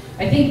 deductible.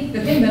 I think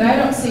the thing that I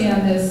don't see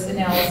on this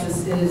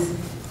analysis is,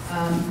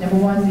 number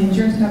one, the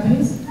insurance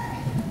companies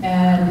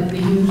and the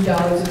huge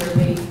dollars that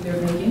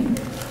they're making.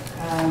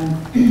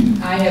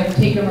 I have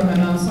taken over my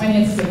mom's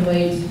finances of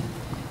late,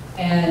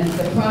 And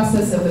the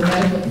process of the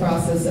medical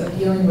process of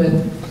dealing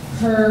with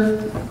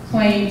her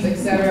claims, et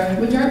cetera,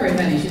 which aren't very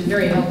many. She's a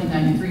very healthy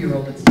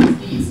 93-year-old that's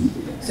diseased.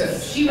 So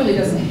she really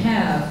doesn't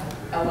have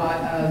a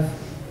lot of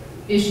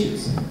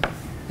issues.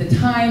 The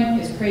time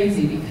is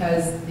crazy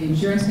because the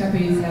insurance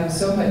companies have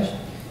so much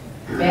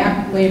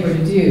back labor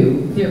to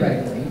do,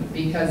 theoretically,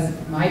 because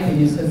my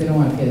opinion is because they don't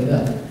want to pay the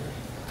bill.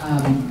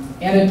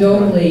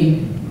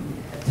 Anecdotally,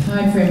 a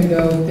time frame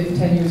ago,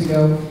 10 years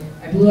ago,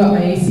 I blew out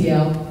my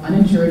ACL,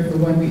 uninsured for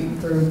 1 week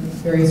for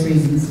various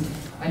reasons.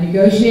 I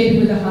negotiated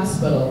with the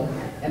hospital,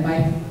 and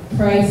my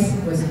price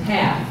was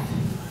half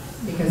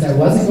because I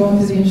wasn't going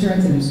to the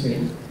insurance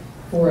industry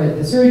for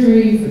the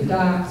surgery, for the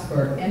docs,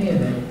 for any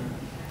of it.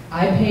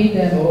 I paid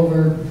them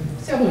over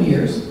several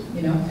years,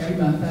 you know, every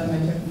month out of my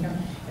checking account,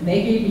 and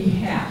they gave me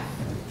half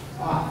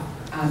off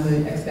on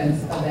the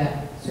expense of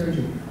that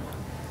surgery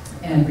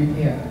and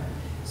repair.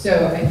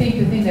 So I think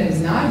the thing that is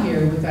not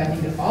here, which I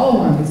think that all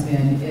along has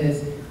been,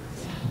 is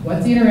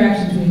what's the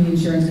interaction between the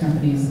insurance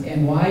companies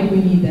and why do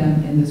we need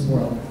them in this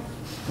world?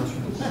 That's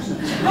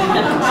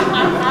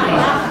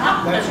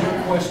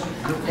your question.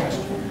 Your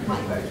question.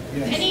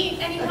 Yes.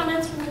 Any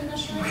comments from the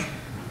commissioners?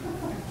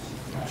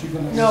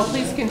 No,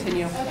 please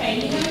continue.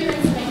 Okay, you know you're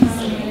in Spain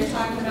County and you're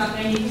talking about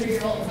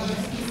 93-year-olds on the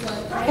ski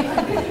slope, right?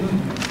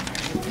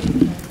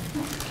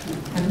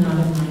 I'm not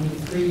a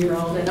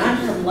 93-year-old, and I'm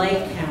from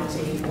Lake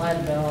County,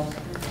 Leadville.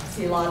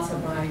 See lots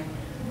of my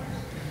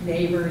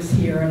neighbors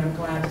here, and I'm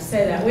glad to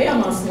say that. We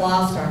almost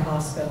lost our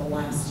hospital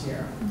last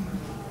year.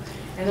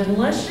 And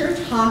unless you're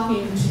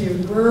talking to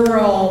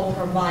rural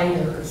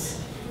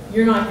providers,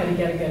 you're not going to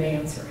get a good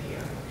answer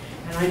here.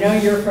 And I know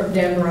you're from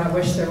Denver. I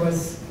wish there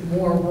was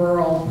more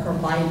rural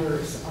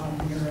providers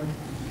on your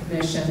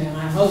commission, and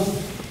I hope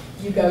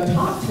you go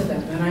talk to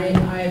them. And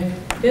I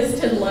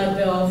visited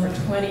Leadville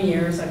for 20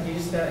 years. I've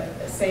used the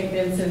St.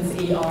 Vincent's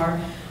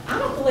ER. I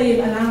don't believe,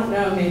 and I don't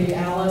know, maybe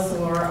Alice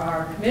or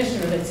our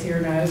commissioner that's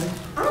here knows,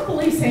 I don't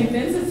believe St.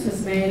 Vincent's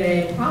has made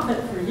a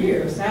profit for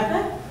years, have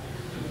they?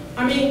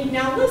 I mean,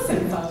 now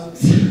listen,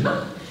 folks.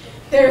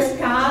 There's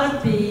got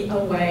to be a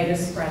way to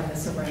spread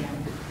this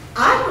around.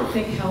 I don't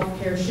think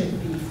healthcare should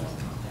be for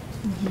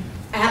profit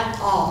at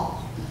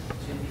all,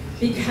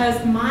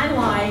 because my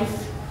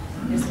life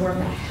is worth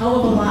a hell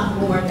of a lot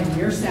more than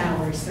your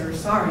salary, sir.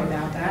 Sorry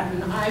about that.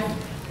 And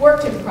I've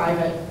worked in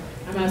private.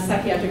 I'm a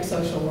psychiatric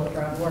social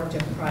worker. I've worked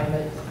in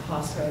private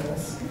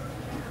hospitals.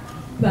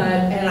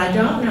 And I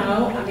don't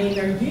know, I mean,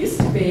 there used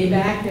to be,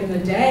 back in the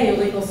day,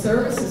 legal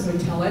services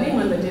would tell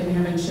anyone that didn't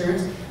have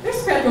insurance,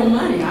 there's federal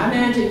money. I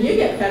imagine you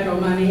get federal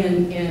money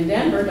in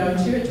Denver, don't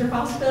you, at your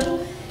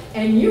hospital?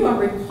 And you are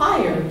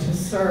required to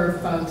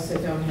serve folks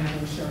that don't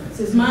have insurance,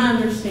 is my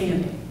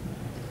understanding.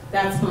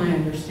 That's my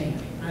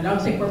understanding. I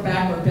don't think we're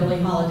back where Billie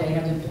Holiday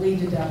had to bleed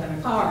to death in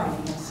a car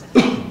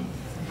anymore.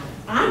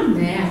 I'm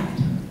mad.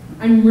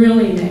 I'm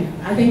really mad.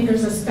 I think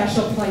there's a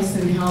special place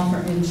in hell for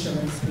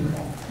insurance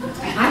people.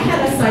 I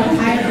had a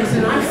psychiatrist,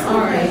 and I'm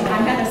sorry, I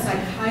had a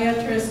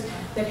psychiatrist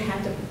that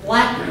had to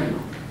blackmail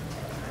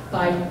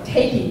by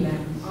taking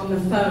them on the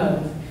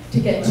phone to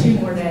get 2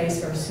 more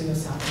days for a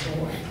suicide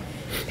boy.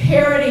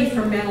 Parity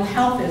for mental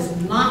health is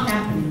not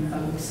happening,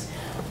 folks.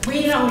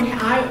 We don't,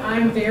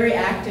 I'm very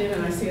active,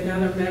 and I see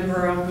another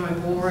member of my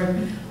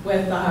board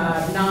with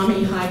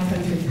NAMI High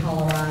Country,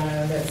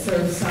 Colorado, that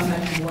serves Summit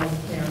and Lake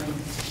County.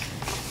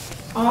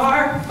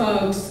 Our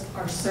folks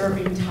are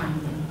serving time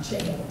in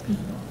jail.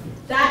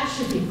 That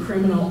should be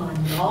criminal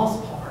on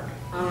y'all's part,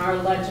 on our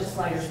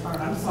legislators' part.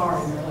 I'm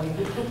sorry, really.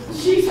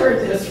 She's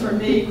heard this from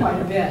me quite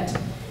a bit.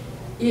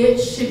 It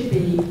should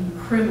be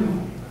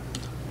criminal.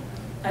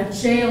 A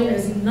jail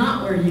is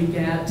not where you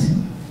get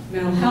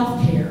mental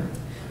health care.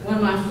 One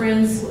of my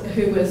friends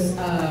who was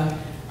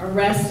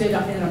arrested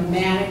in a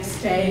manic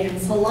state in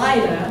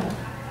Salida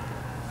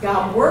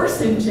got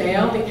worse in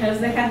jail because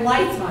they had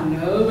lights on.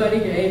 Nobody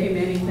gave him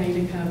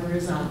anything to cover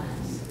his eyes.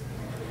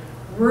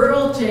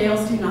 Rural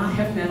jails do not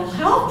have mental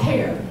health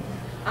care.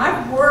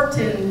 I've worked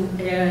in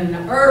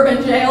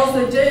urban jails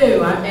that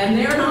do, and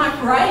they're not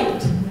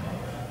great.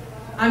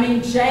 I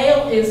mean,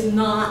 jail is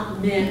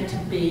not meant to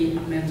be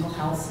a mental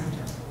health center.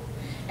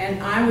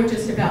 And I would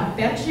just about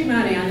bet you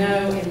money, I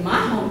know in my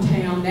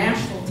hometown,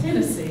 Nashville,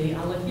 Tennessee,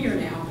 I live here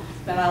now,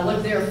 but I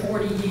lived there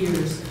 40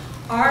 years,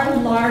 our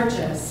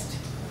largest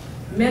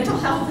mental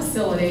health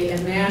facility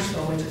in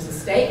Nashville, which is a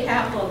state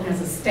capital and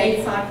has a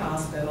stateside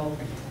hospital,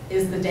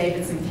 is the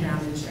Davidson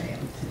County Jail.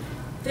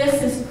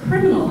 This is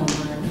criminal in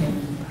my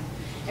opinion.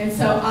 And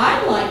so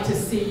I'd like to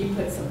see you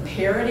put some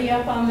parity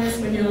up on this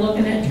when you're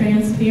looking at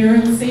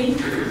transparency.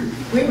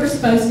 We were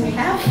supposed to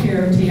have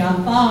parity, I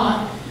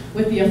thought,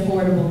 with the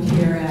Affordable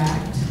Care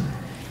Act.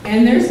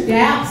 And there's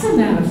gaps in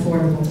that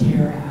Affordable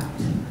Care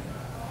Act.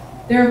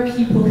 There are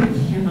people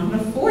who cannot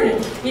afford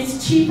it.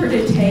 It's cheaper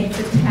to take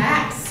the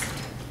tax,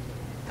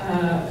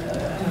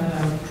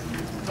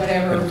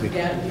 whatever,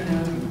 debt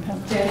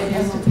it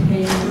is to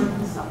pay.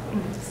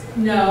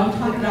 No, I'm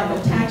talking about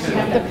the tax you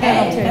have to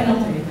pay,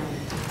 penalty,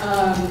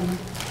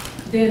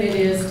 than it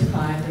is to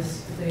buy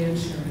the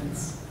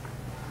insurance.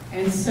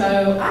 And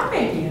so I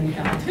may be in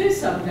hell too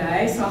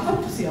someday, so I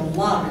hope to see a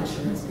lot of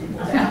insurance people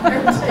down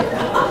there too.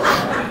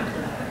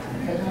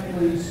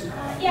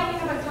 Yeah, we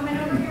have a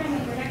comment over here, and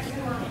then we're next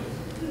in line.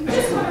 I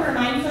just want to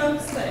remind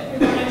folks that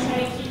we want to try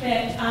to keep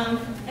it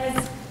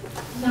as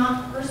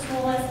not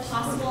personal as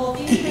possible.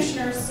 These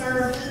commissioners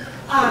serve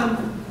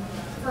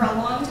for a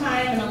long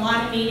time in a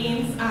lot of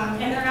meetings, and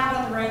they're out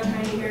on the road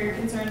trying to hear your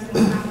concerns and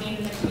what's happening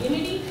in the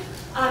community.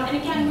 And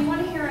again, we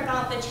want to hear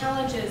about the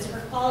challenges for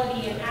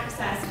quality and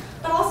access,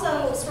 but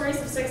also stories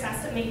of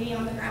success that may be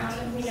on the ground.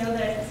 And we know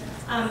that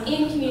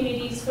in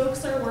communities,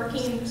 folks are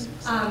working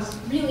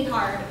really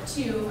hard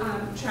to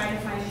try to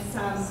find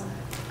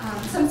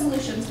some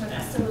solutions for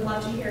this. So we'd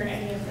love to hear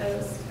any of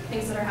those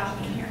things that are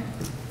happening here.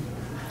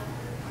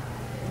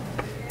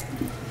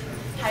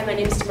 Hi, my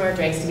name is Tamara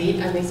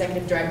Dragsmeet. I'm the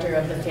Executive Director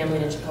of the Family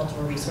and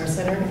Intercultural Resource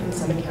Center in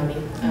Summit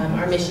County.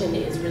 Our mission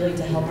is really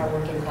to help our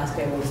working class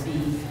families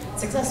be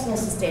successful,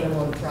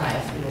 sustainable, and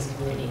thrive in this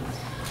community.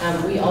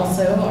 We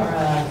also are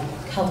a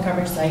health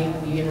coverage site.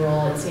 We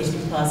enroll in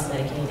CHP+,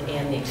 Medicaid,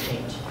 and the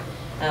exchange.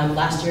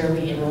 Last year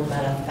we enrolled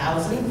about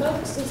 1,000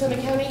 folks in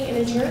Summit County in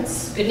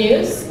insurance. Good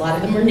news, a lot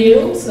of them were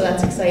new, so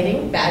that's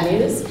exciting. Bad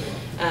news,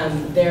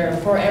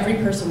 for every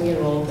person we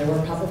enrolled, there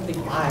were probably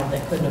 5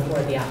 that couldn't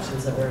afford the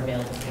options that were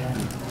available to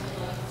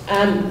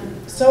them.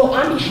 So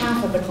on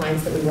behalf of the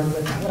clients that we work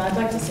with, what I'd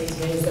like to say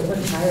today is that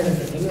we're tired of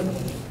the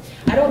finger-pointing.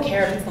 I don't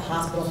care if it's the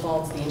hospital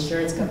fault, it's the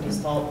insurance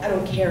company's fault, I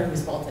don't care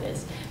whose fault it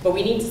is, but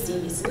we need to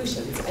see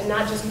solutions, and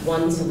not just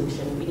one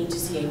solution, we need to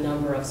see a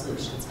number of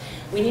solutions.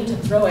 We need to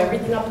throw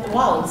everything up at the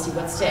wall and see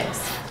what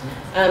sticks.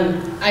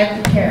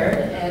 I've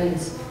prepared, and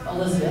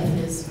Elizabeth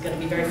is going to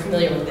be very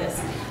familiar with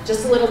this,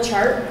 just a little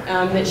chart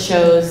that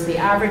shows the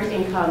average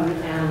income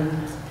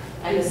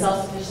and the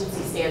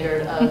self-sufficiency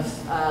standard of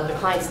the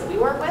clients that we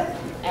work with,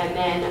 and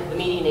then the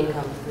median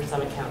income for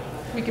Summit County.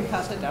 We can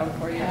pass it down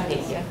for you.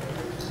 Thank you.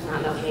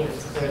 Not enough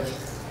hands, clearly.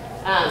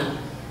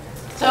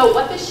 So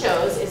what this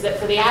shows is that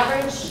for the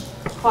average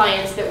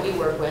clients that we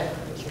work with,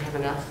 which you have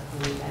enough,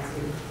 you guys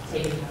can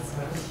take it.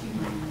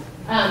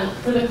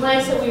 For the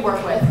clients that we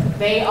work with,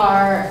 they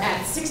are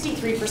at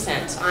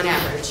 63% on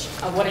average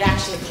of what it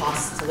actually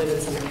costs to live in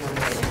Summit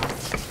County right now.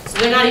 So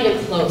they're not even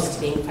close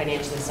to being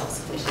financially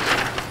self-sufficient.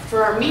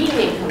 For our median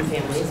income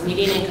families,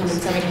 median income in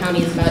Summit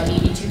County is about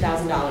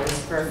 $82,000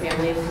 for a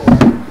family of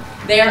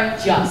 4. They're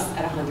just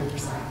at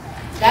 100%.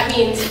 That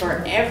means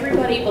for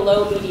everybody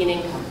below median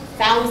income,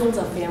 thousands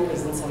of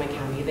families in Summit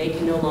County, they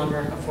can no longer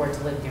afford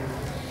to live here.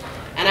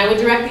 And I would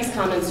direct these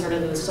comments sort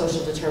of to the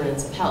social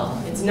determinants of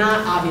health. It's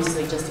not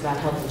obviously just about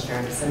health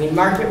insurance. I mean,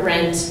 market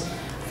rent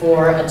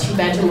for a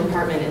 2-bedroom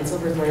apartment in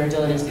Silverthorne or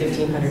Dillon is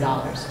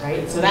 $1,500,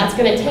 right? So that's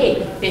going to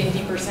take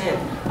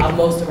 50% of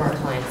most of our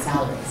clients'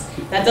 salaries.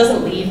 That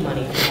doesn't leave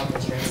money for health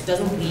insurance. It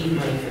doesn't leave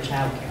money for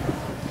childcare.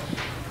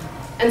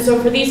 And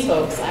so for these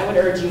folks, I would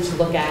urge you to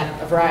look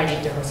at a variety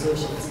of different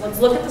solutions. Let's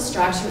look at the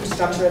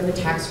structure of the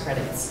tax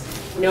credits.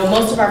 You know,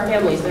 most of our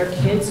families, their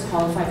kids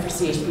qualify for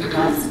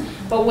CHP+,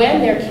 but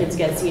when their kids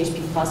get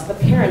CHP+, the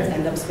parents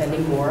end up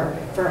spending more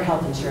for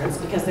health insurance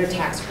because their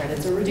tax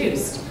credits are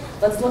reduced.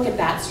 Let's look at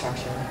that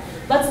structure.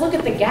 Let's look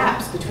at the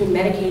gaps between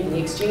Medicaid and the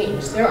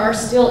exchange. There are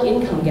still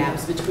income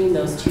gaps between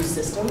those two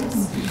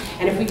systems,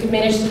 and if we could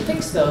manage to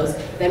fix those,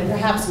 then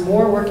perhaps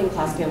more working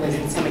class families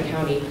in Summit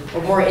County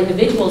or more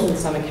individuals in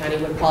Summit County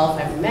would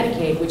qualify for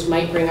Medicaid, which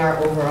might bring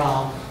our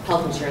overall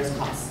health insurance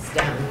costs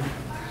down.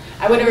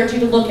 I would urge you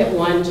to look at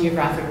one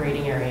geographic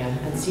rating area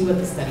and see what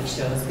the study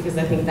shows, because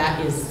I think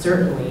that is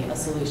certainly a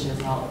solution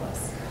for all of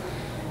us.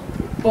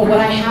 But what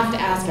I have to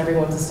ask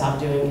everyone to stop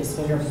doing is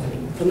finger pointing.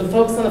 From the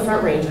folks on the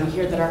Front Range, we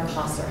hear that our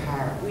costs are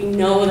higher. We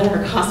know that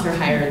our costs are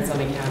higher in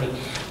Summit County.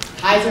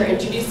 Kaiser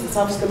introduced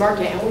itself to the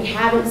market, and we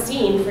haven't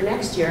seen for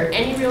next year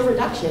any real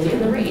reduction in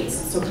the rates.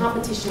 So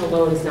competition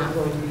alone is not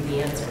going to be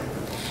the answer.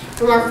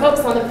 From our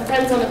folks on the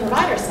friends on the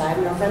provider side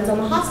and our friends on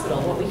the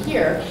hospital, what we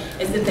hear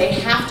is that they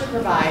have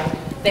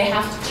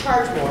to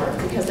charge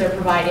more because they're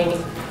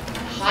providing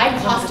high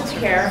cost of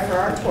care for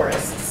our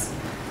tourists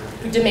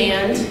who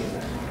demand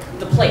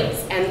the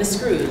plates and the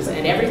screws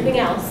and everything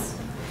else,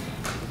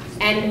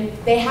 and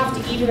they have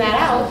to even that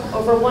out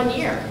over 1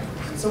 year.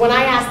 So when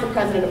I asked the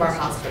president of our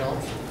hospital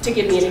to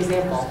give me an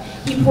example,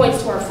 he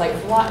points to our Flight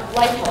for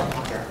Life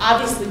helicopter.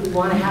 Obviously we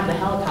want to have the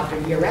helicopter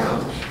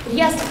year-round, but he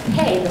has to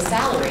pay the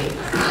salary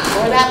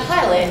for that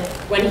pilot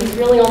when he's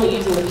really only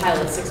using the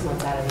pilot 6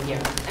 months out of the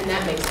year, and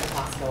that makes the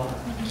cost go up.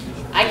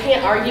 I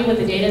can't argue with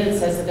the data that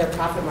says that their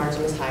profit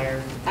margin is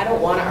higher. I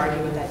don't want to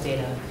argue with that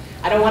data.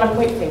 I don't want to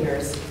point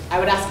fingers. I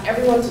would ask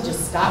everyone to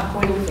just stop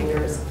pointing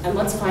fingers and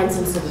let's find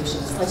some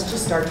solutions. Let's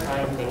just start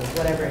trying things,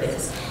 whatever it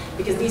is.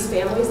 Because these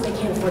families, they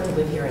can't afford to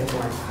live here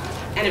anymore.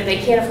 And if they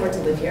can't afford to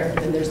live here,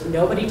 then there's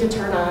nobody to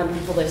turn on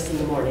the lifts in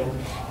the morning.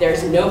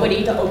 There's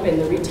nobody to open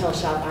the retail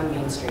shop on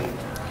Main Street.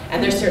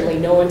 And there's certainly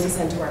no one to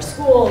send to our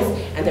schools,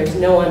 and there's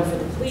no one for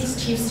the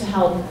police chiefs to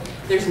help.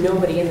 There's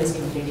nobody in this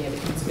community that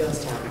becomes a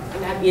ghost town.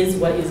 And that is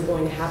what is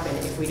going to happen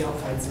if we don't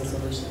find some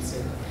solutions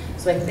soon.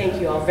 So I thank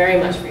you all very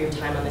much for your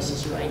time on this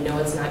issue. I know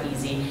it's not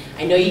easy.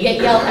 I know you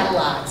get yelled at a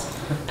lot.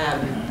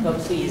 But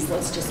please,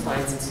 let's just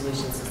find some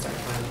solutions to start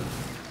finding.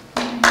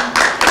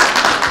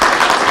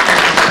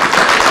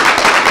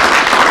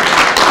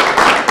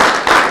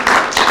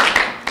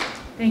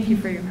 Thank you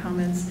for your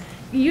comments.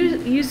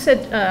 You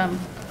said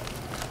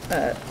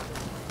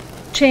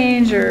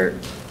change or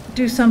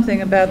do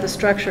something about the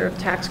structure of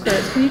tax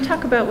credits. Can you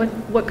talk about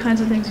what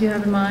kinds of things you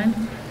have in mind?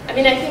 I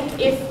mean, I think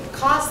if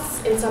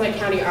costs in Summit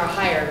County are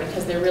higher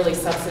because they're really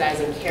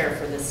subsidizing care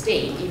for the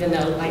state, even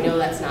though I know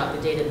that's not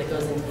the data that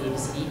goes into the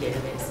ABCD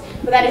database,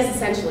 but that is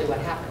essentially what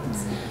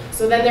happens.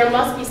 So then there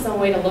must be some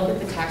way to look at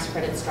the tax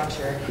credit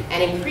structure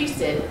and increase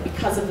it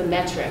because of the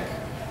metric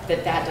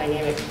that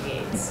dynamic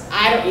creates.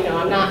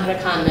 I'm not an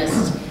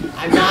economist,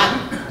 I'm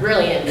not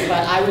brilliant,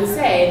 but I would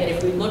say that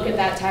if we look at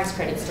that tax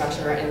credit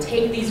structure and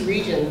take these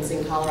regions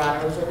in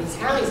Colorado or these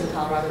counties in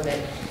Colorado that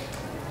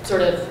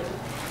sort of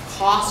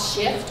cost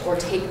shift or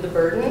take the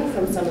burden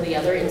from some of the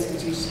other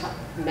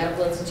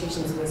medical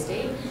institutions in the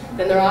state,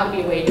 then there ought to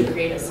be a way to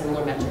create a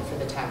similar metric for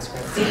the tax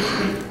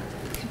credit.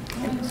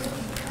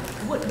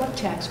 What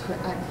tax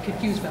credit? I'm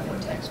confused about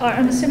what tax credit.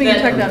 I'm assuming you're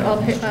talking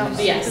about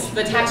yes,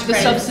 the tax the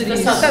credit.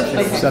 Subsidies.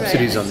 The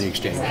Subsidies on the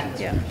exchange.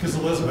 Exactly. Yeah. Because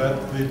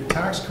Elizabeth, the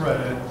tax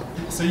credit,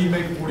 say you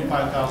make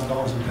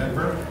 $45,000 in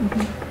Denver,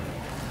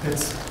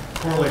 it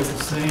correlates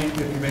the same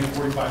if you make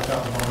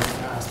 $45,000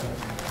 in Aspen.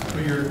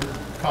 But your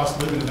cost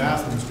of living in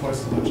Aspen is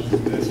twice as much as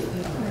it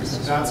is.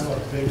 So that's a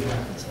big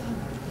gap. It's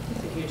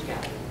a huge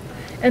gap.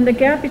 And the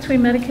gap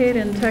between Medicaid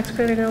and tax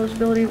credit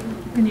eligibility,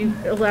 can you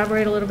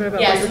elaborate a little bit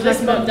about what so you're this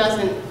talking vote about?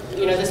 doesn't,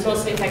 this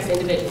mostly affects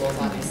individuals,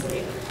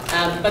 obviously.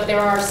 But there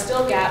are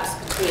still gaps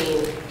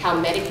between how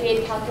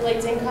Medicaid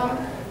calculates income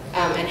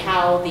and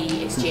how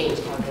the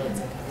exchange calculates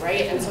income,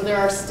 right? And so there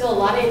are still a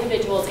lot of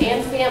individuals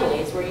and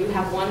families where you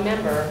have one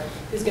member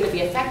who's going to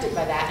be affected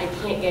by that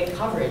and can't get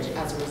coverage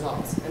as a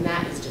result. And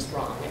that is just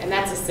wrong. And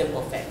that's a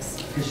simple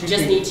fix. You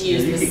just need to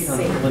use the same.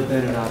 You can flip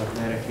in and out of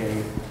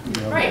Medicaid.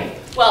 Right.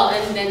 Well,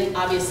 and then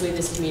obviously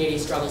this community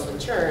struggles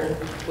with churn,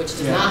 which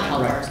does not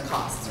help our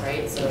costs,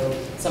 right? So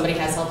somebody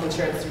has health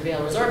insurance through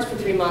Vail Resorts for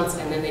 3 months,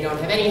 and then they don't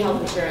have any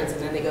health insurance,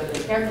 and then they go to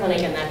the care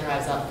clinic, and that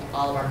drives up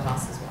all of our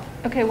costs as well.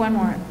 Okay, one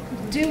more.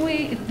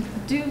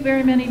 Do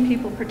very many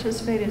people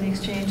participate in the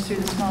exchange through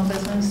the small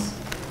business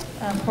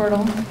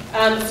portal?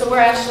 So we're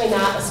actually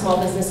not a small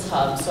business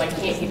hub, so I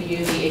can't give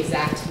you the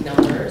exact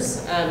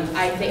numbers.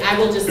 I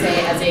will just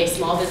say, as a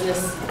small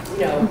business,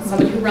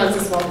 somebody who runs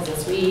a small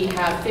business, we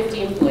have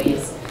 50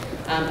 employees.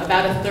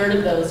 About a third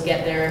of those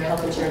get their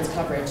health insurance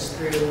coverage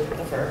through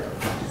the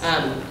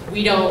FERC.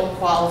 We don't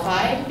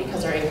qualify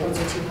because our incomes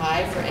are too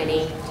high for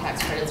any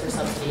tax credits or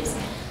subsidies.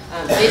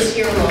 This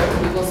year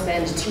alone, we will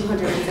spend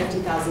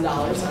 $250,000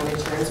 on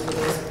insurance for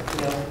those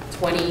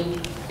 20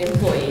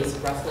 employees,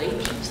 roughly.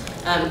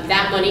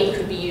 That money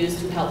could be used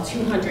to help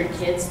 200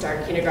 kids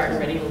start kindergarten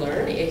ready to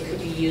learn. It could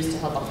be used to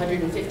help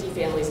 150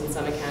 families in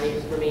Summit County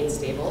remain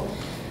stable.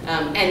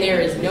 And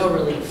there is no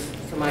relief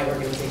for my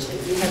organization.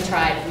 We have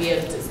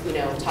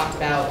talked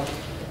about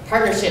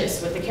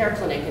partnerships with the care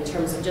clinic in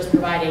terms of just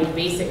providing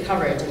basic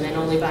coverage and then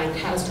only buying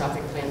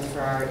catastrophic plans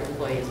for our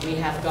employees. We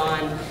have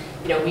gone,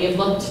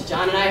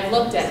 John and I have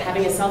looked at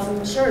having a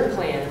self-insured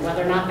plan and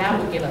whether or not that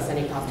would give us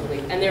any cost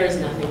relief. And there is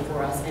nothing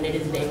for us, and it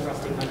is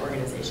bankrupting my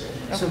organization.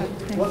 So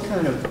what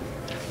kind of,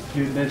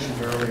 you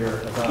mentioned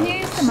earlier about Can you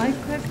use the mic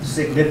quick?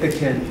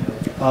 significant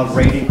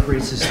rate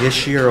increases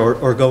this year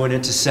or going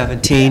into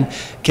 17.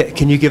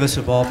 Can you give us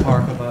a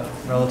ballpark about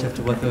relative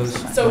to what those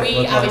So might we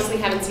look like? obviously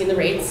haven't seen the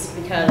rates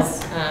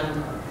because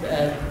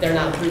they're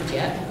not approved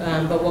yet.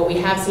 But what we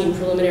have seen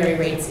preliminary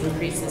rates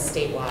increases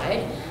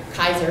statewide.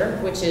 Kaiser,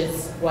 which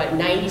is what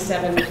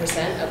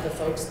 97% of the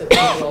folks that we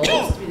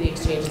enrolled through the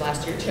exchange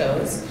last year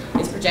chose,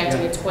 is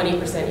projecting a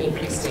 20%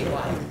 increase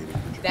statewide.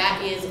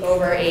 That is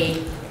over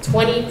a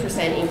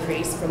 20%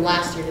 increase from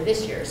last year to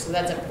this year. So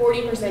that's a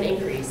 40%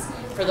 increase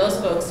for those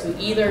folks who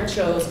either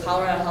chose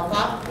Colorado Health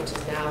Op, which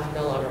is now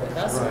no longer with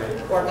us,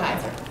 or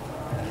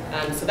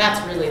Kaiser. So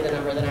that's really the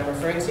number that I'm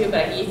referring to.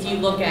 But if you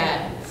look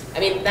at,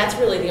 that's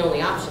really the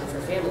only option for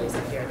families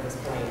up here at this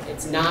point.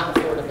 It's not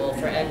affordable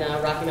for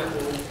Aetna. Rocky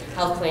Mountain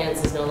Health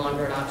Plans is no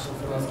longer an option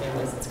for most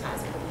families. It's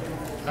Kaiser.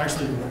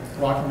 Actually,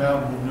 Rocky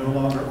Mountain will no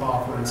longer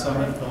offer in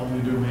Summit, they'll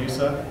only do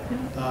Mesa.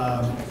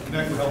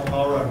 Connected Health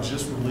Colorado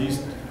just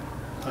released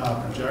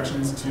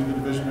projections to the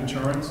Division of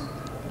Insurance.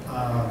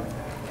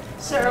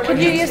 Sir, could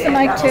you use the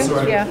mic too?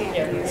 Sorry.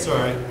 Yeah.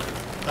 Sorry.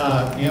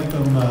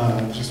 Anthem,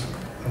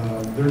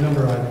 their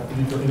number, I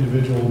believe, for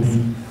individual will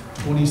be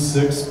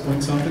 26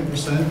 point something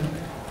 %.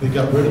 They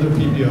got rid of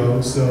their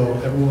PPO, so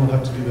everyone will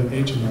have to do the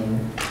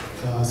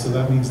HMO. So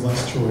that means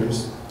less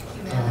choice.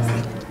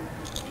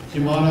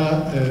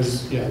 Humana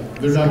is,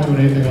 they're not doing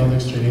anything on the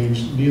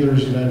exchange. Neither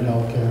is United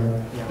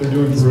Healthcare. They're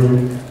doing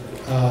Brew.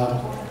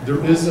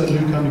 There is a new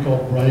company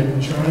called Bright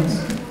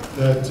Insurance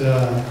that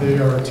they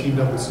are teamed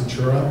up with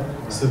Centura.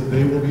 So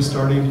they will be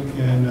starting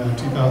in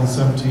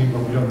 2017,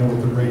 but we don't know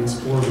what the rates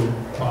for the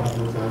product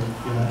look like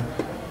yet.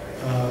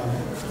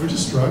 We're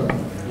just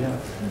struggling. Yeah.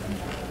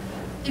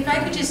 if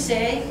I could just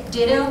say,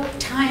 ditto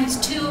times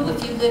 2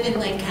 if you live in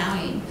Lake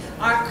County.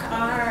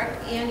 Our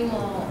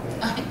annual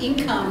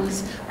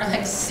incomes are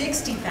like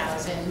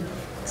 60,000.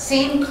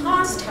 Same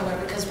cost,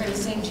 however, because we're in the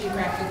same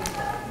geographic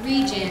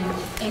region,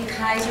 and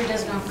Kaiser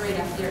doesn't operate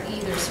up there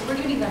either. So we're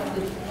going to be left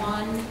with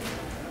one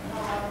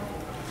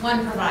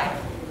provider.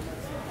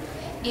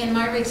 And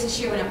my rates this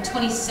year went up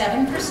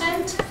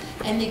 27%,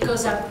 and it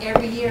goes up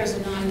every year as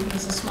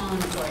a small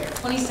employer.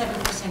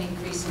 27%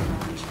 increase in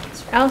non-insurance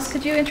rates. Alice,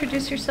 could you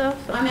introduce yourself?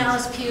 I'm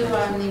Alice Pugh.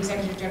 I'm the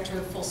executive director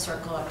of Full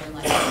Circle up in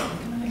Lake.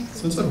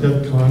 Since I've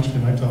got conch,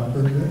 can I talk for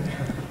a bit?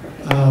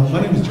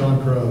 My name is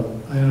John Crow.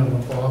 I am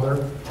a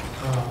father,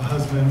 a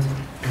husband,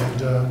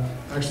 and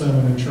actually I'm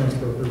an insurance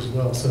broker as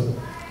well, so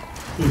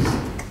please,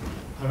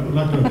 I'm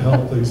not going to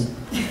help, please.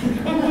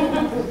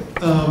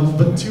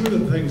 But two of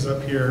the things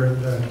up here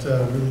that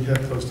really hit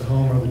close to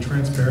home are the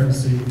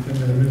transparency and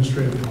the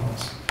administrative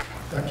costs.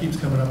 That keeps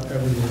coming up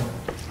everywhere.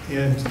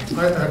 And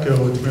I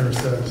echo what Tamara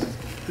says.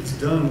 It's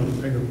done with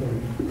a finger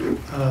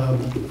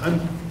pointing.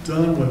 I'm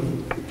done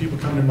with people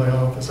coming in my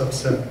office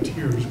upset,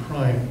 tears,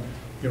 crying,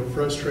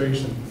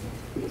 frustration.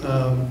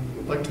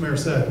 Like Tamara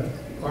said,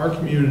 our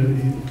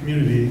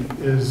community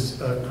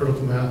is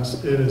critical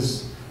mass. It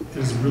is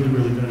really,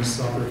 really going to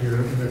suffer here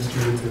in the next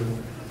year or two.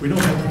 We don't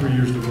have 3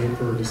 years to wait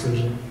for a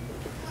decision.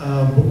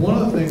 But one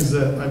of the things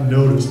that I've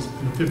noticed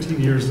in the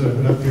 15 years that I've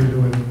been up here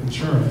doing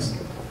insurance,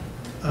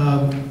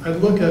 I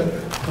look at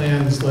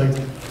plans like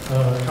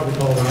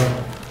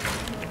Colorado,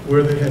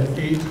 where they had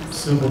 8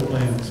 simple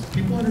plans.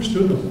 People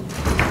understood them.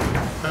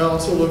 I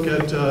also look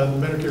at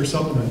Medicare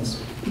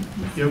supplements.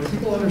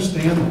 People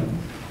understand them.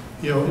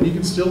 And you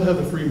can still have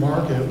the free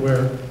market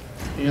where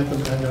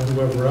Anthem and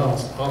whoever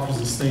else offers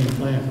the same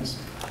plans.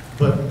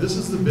 But this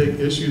is the big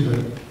issue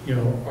that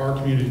our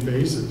community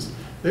faces.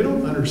 They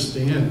don't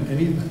understand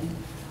anything.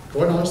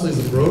 Quite honestly, as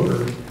a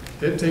broker,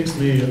 it takes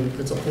me,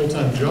 it's a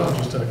full-time job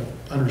just to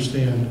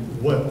understand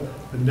what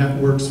the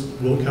networks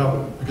will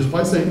cover. Because if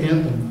I say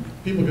Anthem,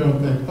 people go and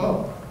think,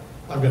 oh,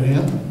 I've got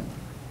Anthem.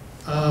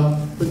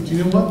 But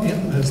you know what?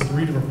 Anthem has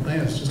 3 different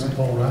plans just in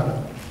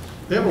Colorado.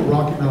 They have a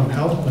Rocky Mountain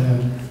Health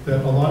plan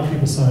that a lot of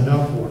people signed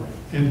up for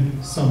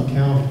in some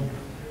county.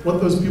 What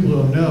those people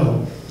don't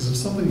know is if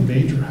something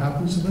major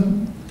happens to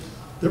them,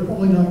 they're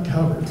probably not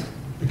covered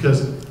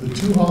because the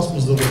 2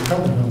 hospitals that will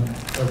cover them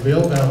are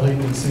Vail Valley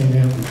and St.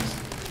 Anthony's.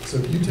 So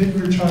if you take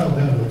your child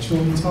down to a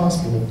children's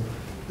hospital,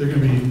 they're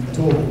going to be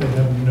told that they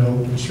have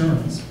no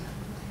insurance.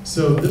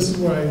 So this is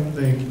where I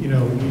think, we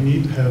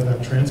need to have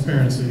that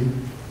transparency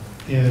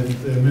and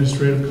the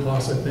administrative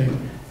costs. I think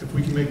if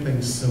we can make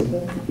things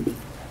simple,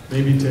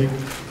 maybe take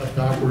a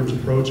backwards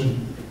approach and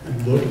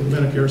look at the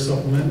Medicare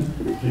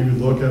supplement, maybe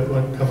look at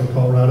what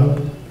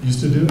Colorado used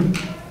to do,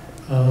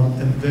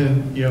 and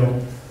then,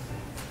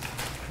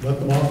 let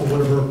them offer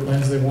whatever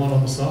plans they want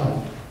on the side.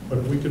 But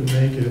if we could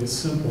make it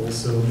simple,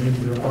 so maybe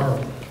there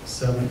are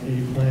 7,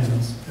 8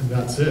 plans, and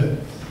that's it.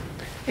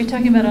 Are you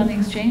talking about on the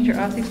exchange or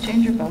off the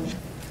exchange or both?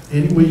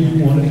 Any way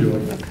you want to do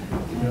it. Okay.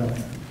 Yeah.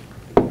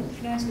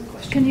 Can I ask a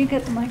question? Can you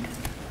get the mic?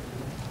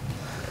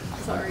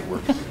 Sorry.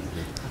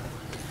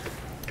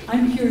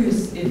 I'm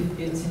curious if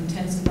it's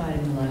intensified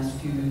in the last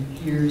few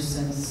years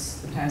since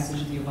the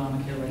passage of the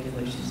Obamacare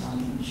regulations on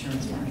the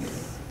insurance market.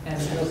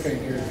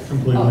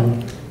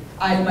 Completely.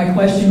 My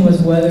question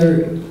was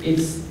whether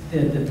it's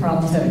the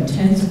problems have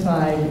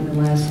intensified in the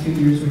last few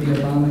years with the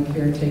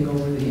Obamacare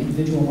takeover of the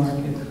individual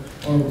market,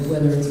 or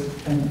whether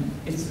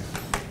it's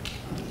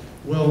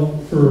Well,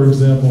 for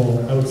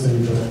example, I would say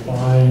about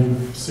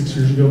 5, 6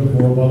 years ago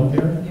before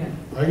Obamacare,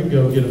 I could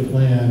go get a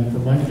plan for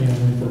my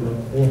family for about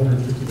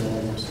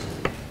 $450.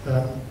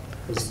 That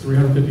was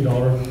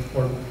 $350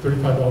 or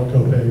 $35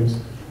 co-pays.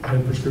 I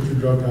had prescription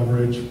drug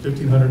coverage,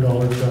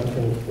 $1,500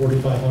 deductible,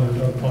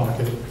 $4,500 out of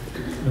pocket,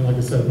 and like I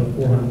said, about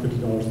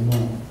 $450 a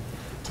month.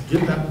 To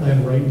get that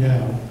plan right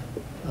now,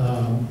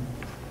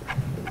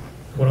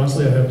 quite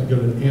honestly, I'd have to go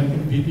to an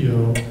Anthem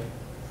PPO,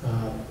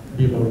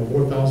 be about a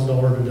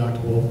 $4,000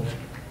 deductible,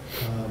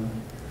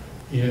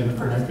 and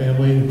for my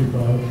family, it'd be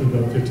about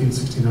 $1,500,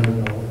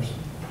 $1,600.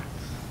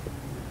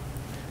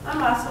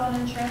 I'm also an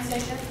insurance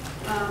agent.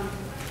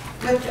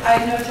 Which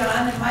I know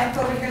John and Mike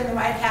over here in the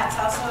white hat's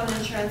also an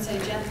insurance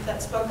agent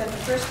that spoke at the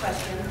first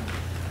question.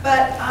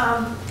 But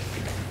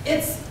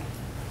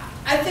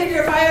I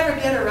figure if I ever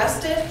get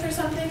arrested for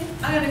something,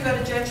 I'm going to go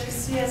to Judge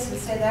Casillas and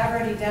say that I've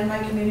already done my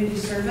community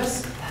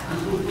service.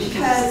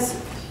 Because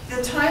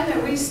the time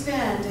that we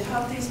spend to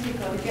help these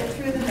people to get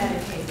through the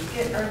Medicaid,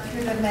 get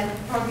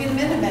them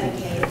into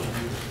Medicaid,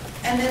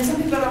 and then some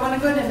people don't want to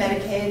go into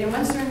Medicaid, and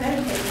once they're in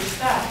Medicaid, they're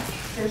stuck.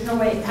 There's no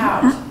way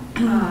out.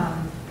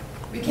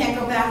 We can't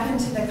go back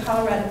into the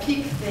Colorado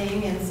Peak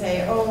thing and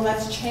say, oh,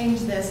 let's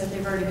change this if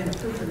they've already been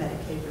approved for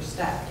Medicaid, we're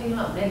stuck. Do you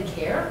want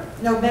Medicare?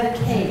 No,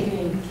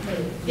 Medicaid.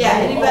 Yeah,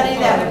 anybody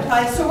that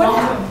applies. So what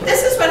happens?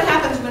 This is what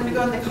happens when we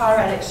go in the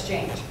Colorado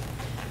Exchange.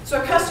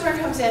 So a customer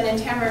comes in, and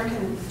Tamara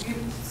can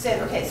say,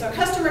 okay, so a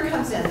customer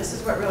comes in, this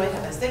is what really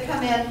happens. They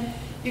come in,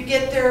 you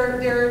get their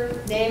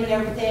name and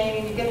everything,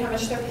 and you get how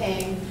much they're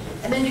paying,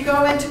 and then you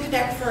go in to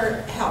connect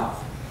for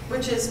health.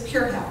 which is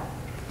Pure Health.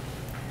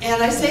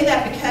 And I say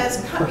that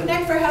because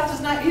Connect for Health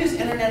does not use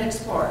Internet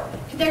Explorer.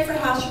 Connect for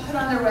Health should put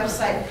on their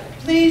website,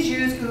 please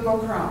use Google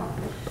Chrome.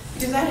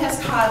 Because that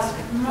has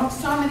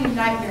caused so many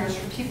nightmares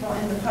for people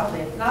in the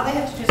public. Now they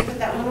have to just put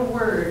that little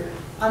word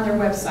on their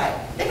website.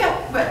 They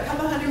got, what, a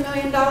couple $100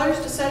 million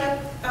to set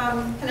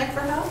up Connect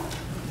for Health?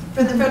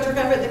 For the federal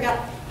government, they've got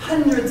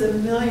hundreds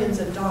of millions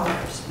of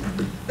dollars.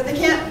 But they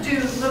can't do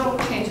little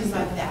changes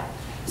like that.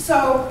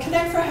 So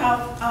Connect for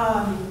Health,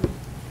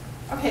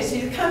 okay, so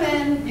you come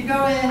in, you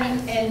go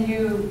in, and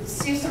you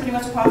see if somebody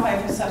wants to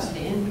qualify for a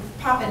subsidy, and you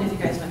pop in if you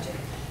guys want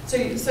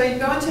to. So you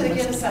go into the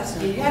get a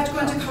subsidy. You have to go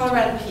into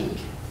Colorado Peak.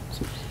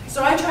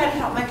 So I try to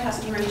help my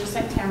customers, just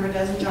like Tamara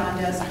does and John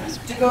does,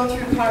 to go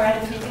through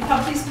Colorado Peak and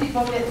help these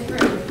people get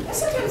through. And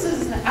sometimes this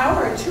is an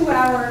hour or 2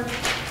 hour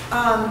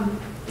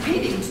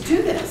meeting to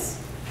do this.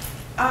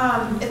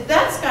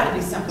 That's got to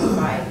be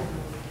simplified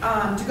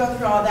to go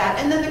through all that.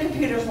 And then the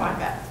computers lock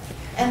up.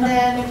 And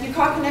then if you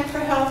call Connect for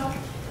Health,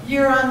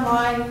 you're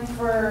online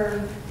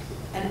for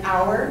an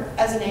hour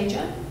as an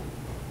agent.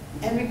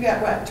 And we've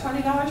got, what,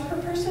 $20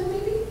 per person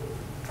maybe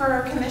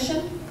for a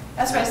commission?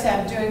 That's why I say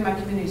I'm doing my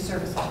community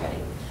service already.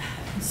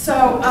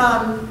 So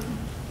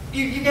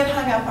you get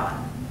hung up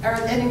on, or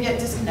then you get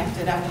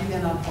disconnected after you've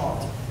been on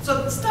hold.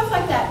 So stuff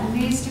like that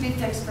needs to be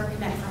fixed for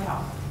Connect for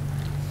Health.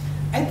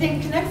 I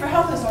think Connect for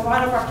Health is a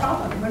lot of our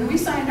problem. When we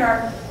signed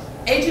our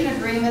agent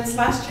agreements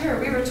last year,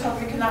 we were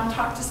told we could not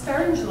talk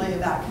disparagingly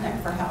about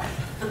Connect for Health.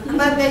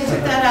 But they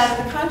took that out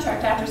of the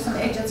contract after some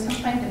agents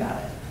complained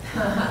about it.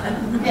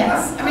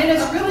 Yes, I mean,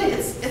 it's really,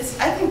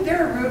 I think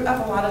they're a root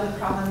of a lot of the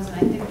problems, and I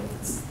think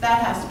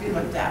that has to be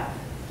looked at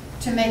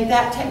to make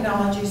that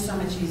technology so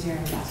much easier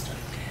and faster.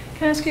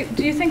 Can I ask you,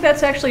 do you think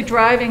that's actually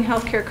driving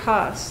healthcare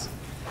costs?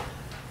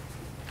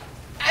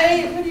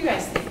 What do you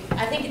guys think?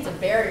 I think it's a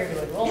barrier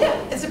to enrollment.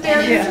 Yeah, it's a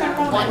barrier to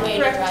enrollment. One way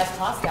Correct. to drive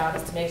costs down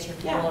is to make sure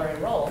people are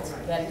enrolled.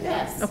 But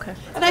yes. Okay.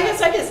 And I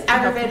guess I get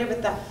aggravated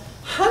with the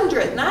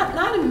hundred, not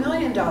 $1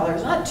 million,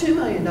 not $2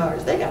 million.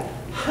 They got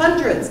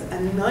hundreds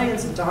and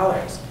millions of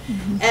dollars.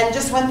 And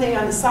just one thing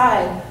on the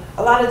side,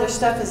 a lot of their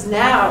stuff is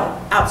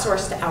now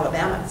outsourced to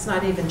Alabama. It's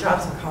not even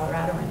jobs in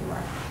Colorado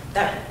anymore.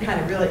 That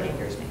kind of really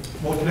angers me.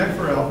 Well, Connect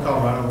for Health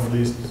Colorado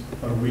released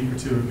about a week or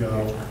two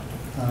ago.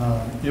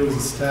 It was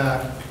a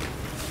stat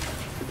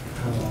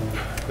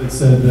that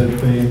said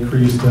that they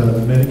increased the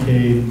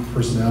Medicaid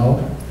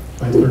personnel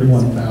by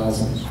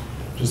 31,000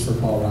 just for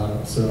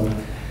Colorado. So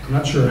I'm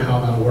not sure how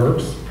that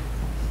works.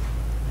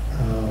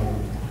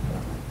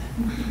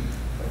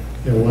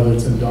 Whether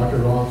it's in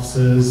doctor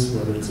offices,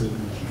 whether it's in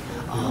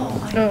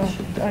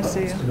I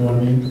see. you know what I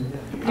mean?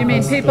 You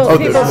mean people? Oh,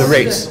 people the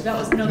rates, That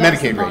was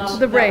Medicaid rates.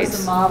 The That rates. was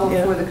the model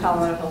Yeah. for the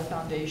Colorado Health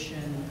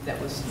Foundation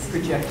that was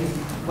projecting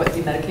what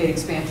the Medicaid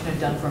expansion had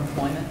done for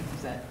employment.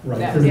 Is that? Right,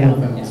 that-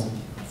 31,000.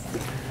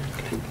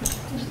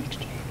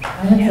 I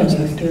have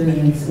some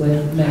experience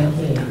with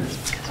Medicaid.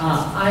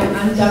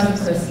 I'm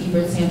Dr. Chris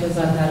Ebert-Santos.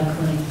 I've had a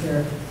clinic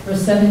here. For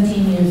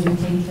 17 years, we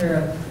take care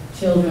of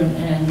children,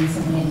 and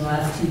recently in the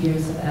last 2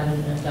 years have added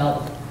an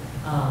adult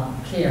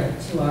care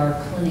to our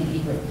clinic,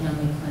 Ebert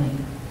Family Clinic.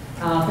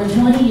 For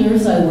 20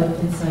 years, I worked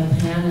in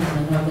Saipan in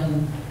the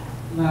Northern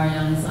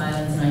Marianas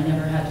Islands, and I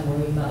never had to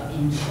worry about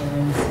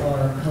insurance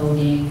or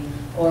coding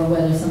or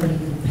whether somebody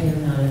could pay or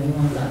not.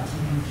 Everyone got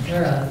taken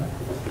care of.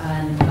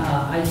 And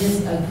I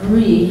just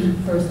agree,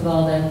 first of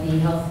all, that the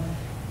health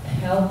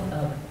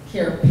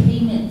care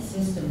payment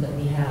system that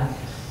we have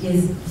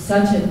is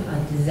such a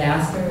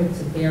disaster.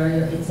 It's a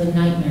barrier. It's a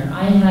nightmare.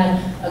 I had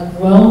a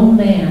grown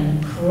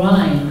man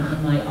crying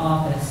in my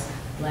office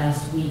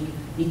last week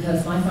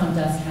because my front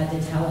desk had to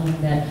tell him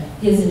that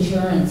his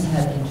insurance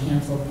had been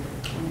canceled.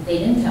 They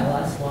didn't tell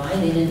us why.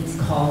 They didn't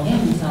call him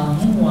and tell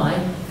him why.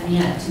 And he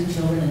had 2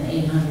 children and an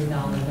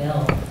 $800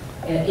 bill.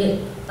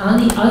 On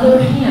the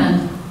other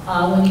hand,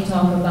 when you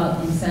talk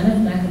about incentive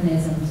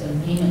mechanisms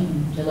and payment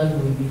and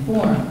delivery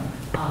reform,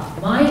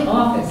 my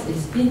office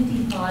is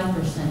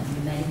 55%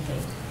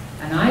 Medicaid.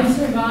 And I've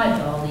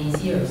survived all these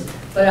years,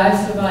 but I've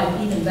survived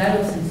even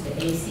better since the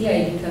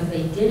ACA because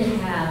they did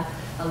have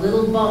a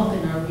little bump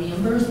in our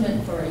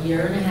reimbursement for a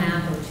year and a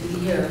half or 2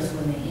 years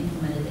when they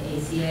implemented the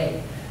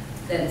ACA.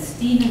 Then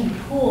Stephen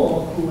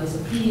Poole, who was a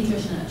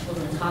pediatrician at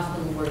Children's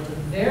Hospital, worked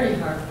very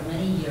hard for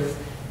many years,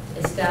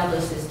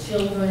 established this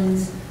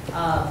children's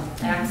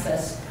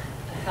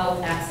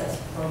health access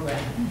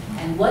program.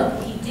 And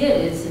what he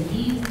did is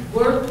he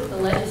worked with the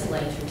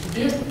legislature to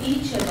give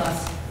each of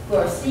us who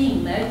are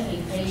seeing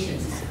Medicaid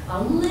patients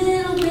a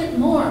little bit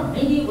more.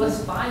 Maybe it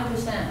was 5%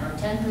 or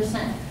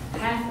 10%,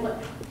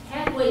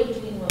 halfway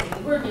between what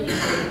we were getting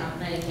on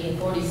Medicaid,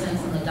 40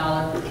 cents on the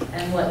dollar,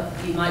 and what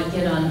you might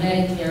get on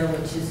Medicare,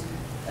 which is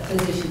a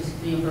physician's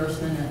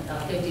reimbursement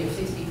at 50 or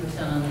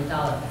 60% on the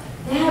dollar.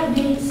 That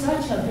made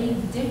such a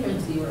big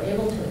difference. We were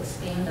able to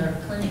expand our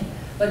clinic.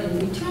 But in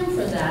return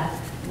for that,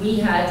 we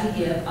had to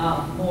give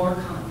more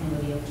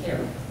continuity of care.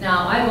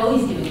 Now, I've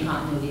always given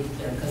continuity of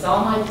care because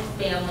all my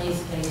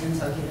family's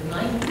patients are given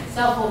my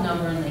cell phone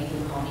number and they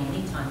can call me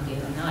anytime, day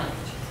or night.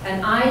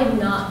 And I am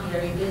not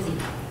very busy.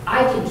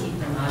 I can keep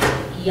them come out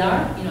of the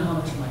ER, you know how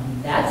much money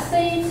that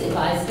saves if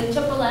I stitch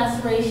up a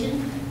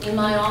laceration in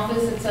my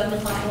office at 7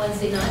 o'clock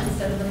Wednesday night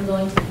instead of them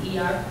going to the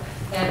ER.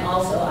 And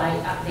also,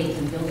 they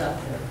can build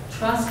up their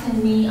trust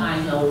in me. I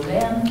know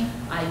them.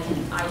 I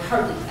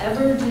hardly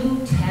ever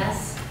do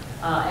tests,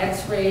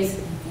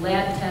 X-rays,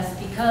 lab tests,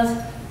 because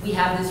we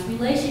have this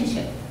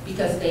relationship.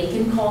 Because they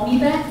can call me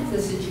back if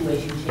the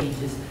situation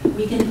changes.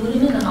 We can put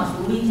them in the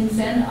hospital. We can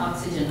send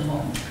oxygen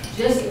home.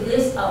 Just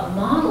this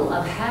model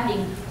of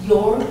having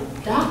your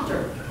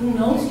doctor who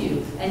knows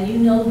you and you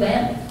know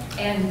them.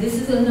 And this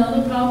is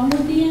another problem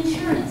with the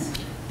insurance,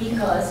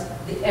 because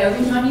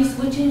every time you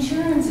switch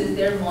insurances,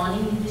 they're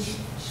wanting you to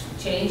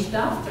change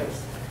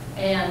doctors.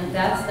 And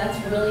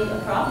that's really a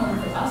problem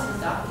for us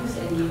as doctors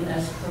and you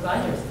as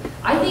providers.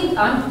 I think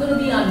I'm going to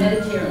be on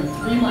Medicare in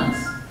 3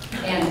 months.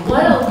 And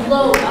what a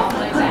load off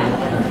my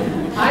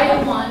back.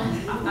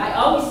 I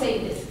always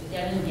say this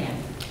again and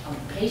again.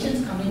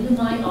 Patients come into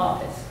my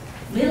office,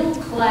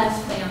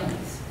 middle-class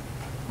families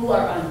who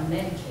are on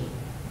Medicaid.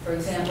 For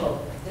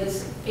example,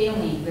 this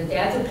family, the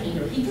dad's a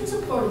painter. He can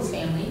support his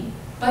family,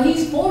 but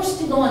he's forced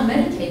to go on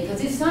Medicaid because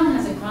his son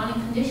has a chronic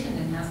condition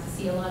and has to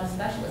see a lot of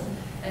specialists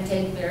and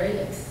take very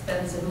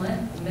expensive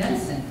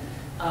medicine.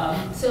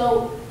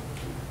 So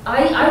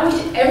I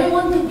wish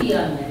everyone could be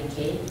on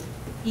Medicaid,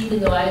 even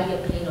though I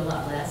get paid a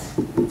lot less.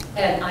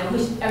 And I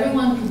wish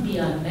everyone could be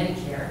on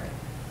Medicare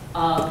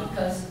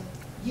because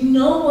you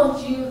know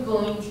what you're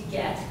going to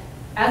get.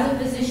 As a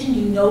physician,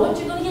 you know what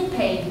you're going to get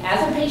paid.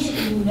 As a patient,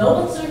 you know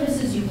what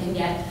services you can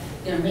get.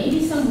 There may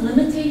be some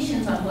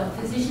limitations on what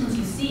physicians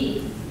you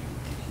see,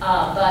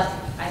 but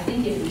I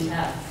think if we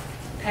have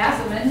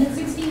passed Amendment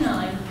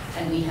 69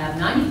 and we have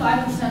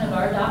 95% of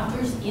our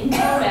doctors in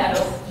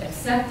Colorado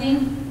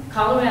accepting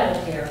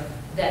Colorado care,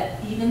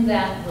 that even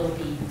that will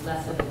be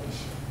less of an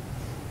issue.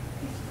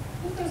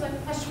 I think there's a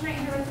question right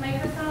here with the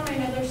microphone. I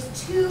know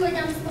there's 2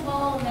 against the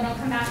wall, and then I'll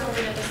come back over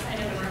to this side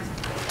of the room.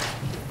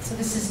 So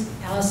this is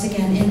Alice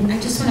again, and I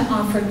just want to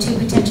offer 2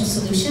 potential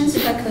solutions,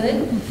 if I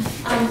could.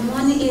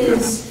 One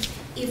is,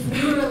 if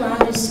we were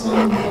allowed as small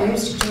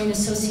employers to join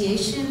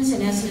associations,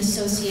 and as an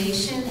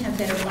association have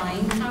better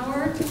buying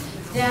power,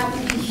 that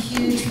would be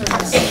huge for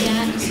us, and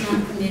that is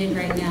not permitted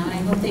right now, and I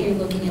hope that you're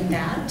looking at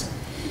that.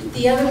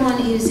 The other one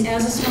is,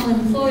 as a small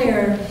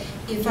employer,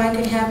 if I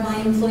could have my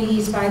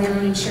employees buy their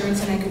own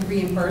insurance and I could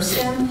reimburse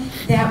them,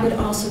 that would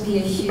also be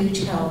a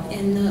huge help.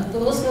 And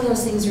both of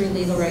those things are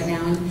illegal right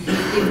now. And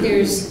if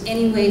there's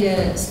any way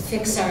to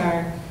fix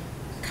our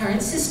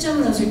current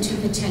system, those are 2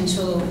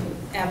 potential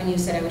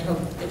avenues that I would hope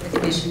that the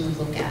commission would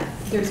look at.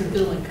 There's a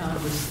bill in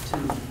Congress to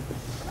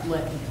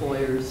let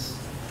employers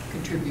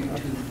contribute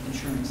to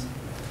insurance.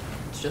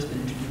 It's just been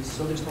introduced,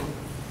 so there's hope.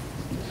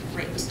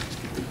 Great.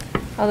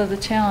 Although the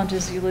challenge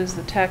is you lose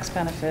the tax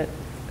benefit.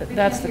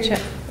 That's the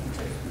challenge.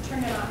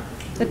 Turn it on.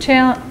 The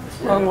challenge.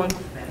 Wrong one.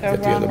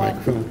 At the other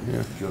microphone,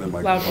 yeah. The other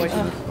Loud voice.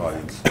 microphone in the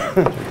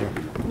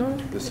audience. No.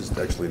 This is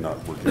actually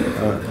not working.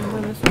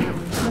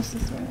 This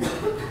is right.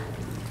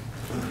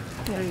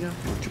 There you go.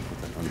 Why don't you put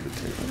that under the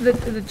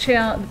table? The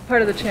challenge,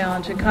 part of the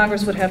challenge, and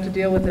Congress would have to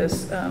deal with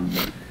this,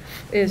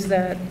 is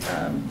that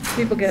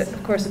people get,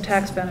 of course, a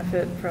tax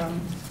benefit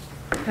from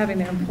having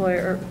their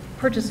employer, or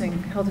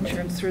purchasing health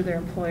insurance through their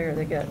employer.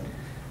 They get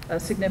a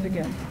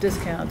significant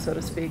discount, so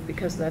to speak,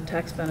 because of that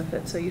tax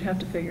benefit. So you'd have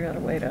to figure out a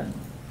way to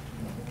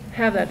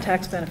have that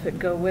tax benefit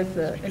go with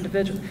the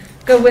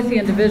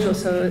individual,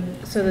 so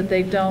that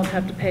they don't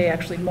have to pay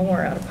actually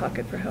more out of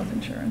pocket for health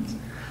insurance.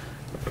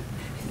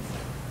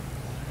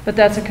 But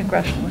that's a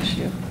congressional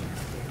issue.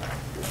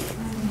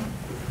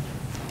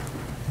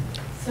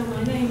 So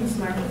my name is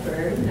Martha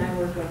Bird, and I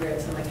work over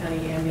at Summit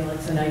County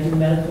Ambulance, and I do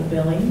medical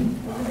billing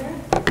over there.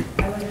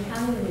 I would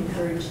highly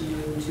encourage you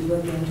to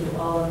look into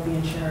all of the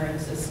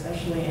insurance,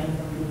 especially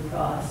Anthem Blue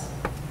Cross.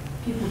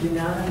 People do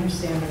not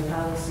understand their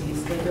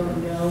policies. They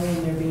don't know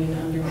when they're being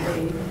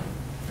underpaid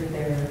for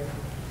their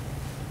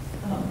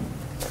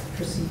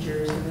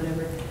procedures or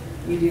whatever.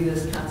 We do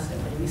this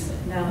constantly. We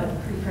now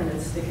have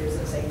pre-printed stickers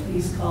that say,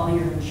 please call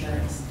your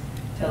insurance.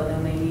 Tell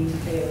them they need to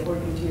pay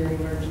according to your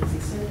emergency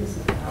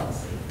services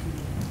policy.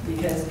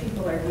 Because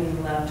people are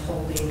being left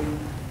holding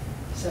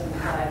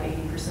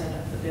 75–80%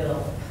 of the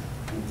bill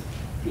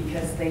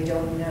because they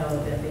don't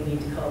know that they need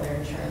to call their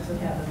insurance and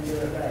have them do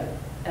it right.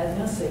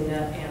 Aetna,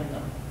 Cigna,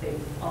 Anthem, they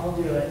all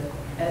do it.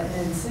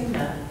 Aetna and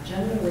Cigna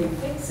generally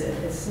fix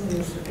it as soon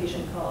as the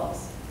patient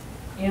calls.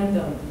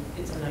 Anthem,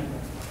 it's a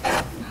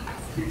nightmare.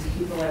 These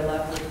people are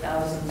left with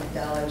thousands of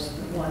dollars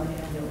for one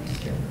ambulance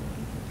trip.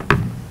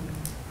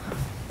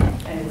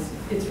 And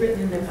it's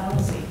written in their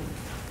policy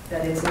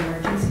that it's an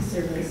emergency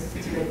service.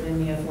 It's written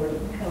in the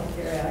Affordable Health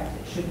Care Act.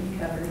 It should be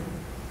covered.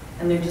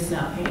 And they're just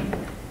not paying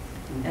it.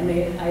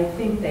 And I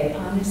think they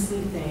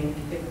honestly think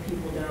if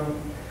people don't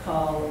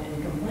call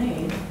and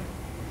complain,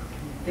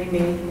 they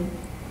make an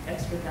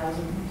extra $1,000,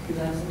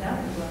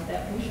 $2,000 off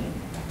that patient.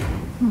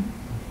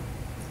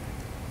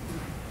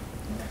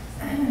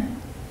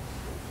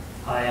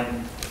 Hi,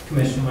 I'm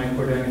Commissioner Mike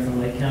Cordoni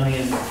from Lake County,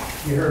 and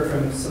you heard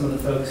from some of the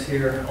folks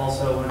here.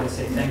 Also, I wanted to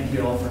say thank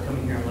you all for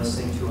coming here and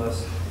listening to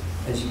us.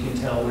 as you can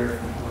tell, we're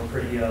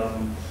pretty,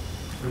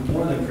 we're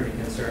more than pretty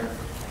concerned.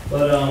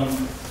 But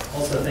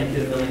also thank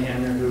you to Billy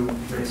Hamner, who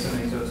raised so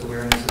many folks'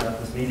 awareness about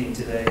this meeting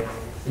today.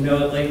 You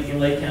know, in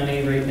Lake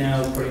County right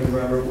now, according to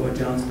Robert Wood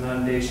Johnson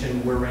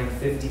Foundation, we're ranked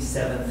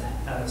 57th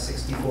out of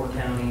 64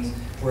 counties.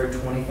 We're at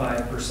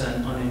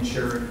 25%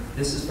 uninsured.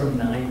 This is from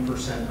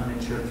 9%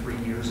 uninsured 3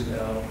 years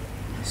ago.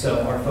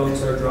 So our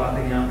folks are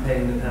dropping out,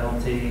 paying the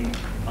penalty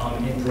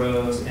in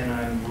droves, and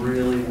I'm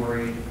really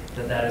worried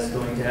that that is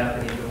going to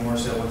happen even more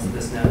so once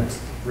this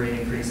next rate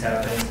increase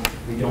happens.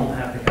 We don't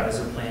have the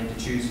Kaiser plan to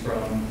choose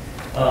from.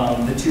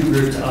 The two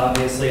groups,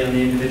 obviously, on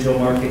the individual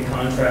market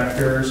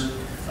contractors,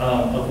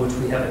 of which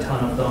we have a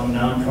ton of them,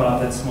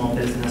 nonprofits, small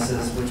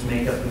businesses, which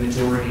make up the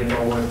majority of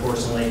our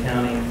workforce in Lake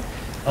County,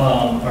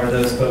 are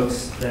those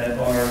folks that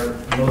are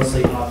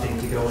mostly opting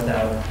to go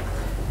without.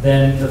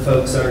 Then the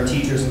folks are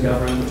teachers and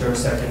government, which are our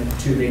second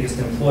two biggest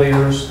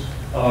employers,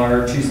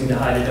 are choosing to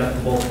high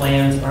deductible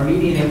plans. Our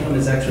median income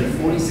is actually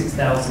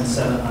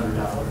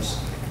 $46,700.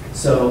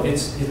 So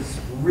it's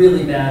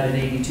really bad at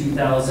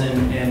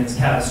 $82,000, and it's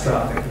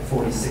catastrophic at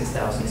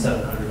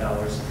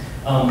 $46,700.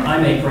 I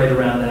make right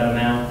around that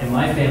amount, and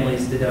my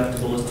family's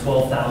deductible is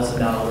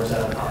 $12,000 out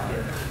of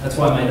pocket. That's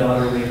why my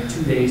daughter waited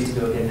 2 days to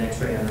go get an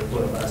X-ray on her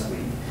foot last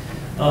week.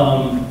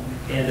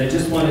 And I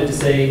just wanted to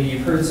say,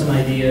 you've heard some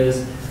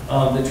ideas.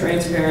 The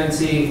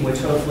transparency, which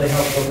hopefully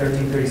House Bill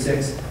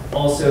 1336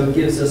 also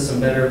gives us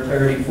some better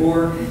clarity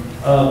for,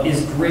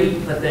 is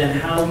great, but then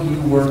how you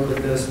work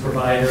with those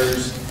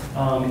providers.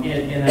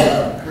 And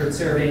I heard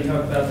Sarah Bain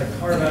talk about the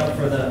carve-out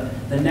for the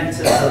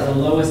nexus of the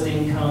lowest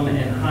income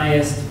and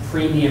highest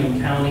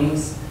premium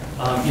counties.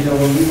 You know,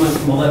 when we went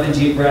from 11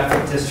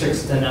 geographic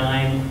districts to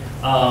 9,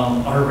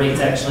 our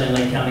rates actually in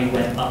Lake County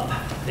went up.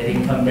 They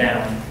didn't come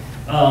down.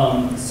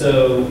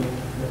 So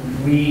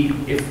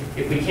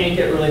if we can't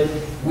get really,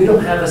 we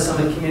don't have a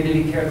Summit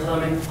Community Care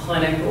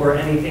Clinic or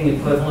anything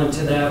equivalent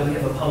to that. We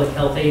have a public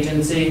health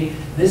agency.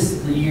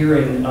 This year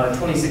in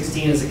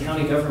 2016, as a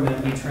county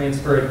government, we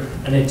transferred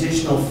an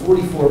additional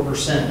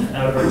 44%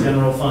 out of our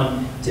general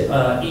fund to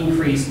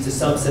increase to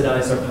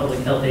subsidize our public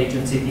health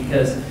agency,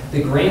 because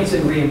the grants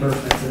and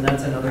reimbursements, and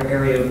that's another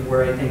area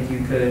where I think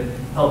you could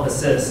help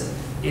assist,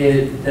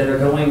 that are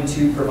going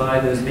to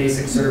provide those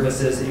basic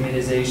services,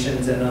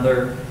 immunizations, and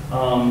other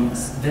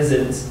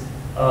visits,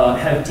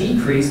 have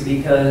decreased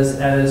because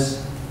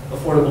as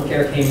affordable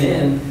care came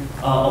in,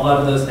 a lot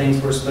of those things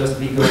were supposed to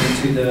be going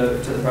to the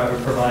private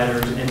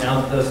providers, and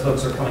now that those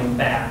folks are coming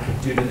back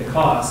due to the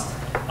cost,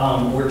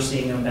 we're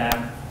seeing them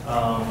back.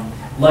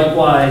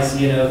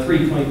 Likewise, you know,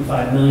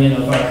 $3.5 million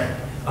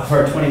of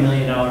our $20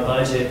 million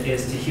budget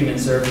is to human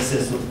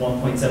services, with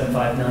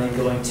 $1.75 million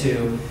going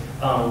to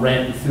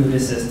rent and food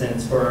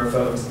assistance for our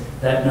folks.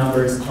 That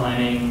number is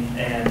climbing,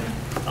 and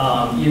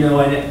you know,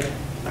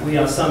 we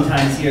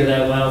sometimes hear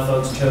that, well,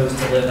 folks chose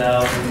to live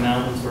out in the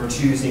mountains, we're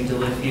choosing to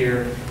live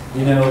here,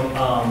 you know,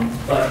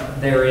 but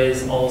there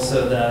is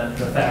also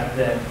the fact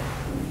that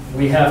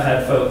we have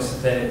had folks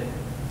that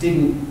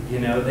didn't, you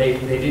know, they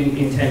didn't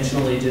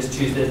intentionally just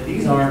choose this.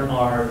 These aren't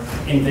our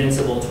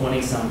invincible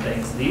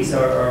 20-somethings. These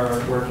are our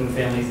working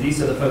families.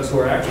 These are the folks who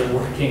are actually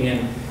working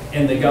in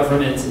the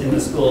governments, in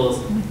the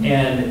schools,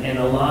 and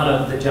a lot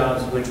of the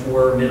jobs which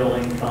were middle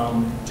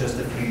income just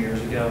a few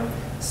years ago.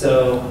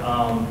 So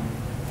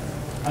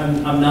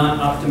I'm not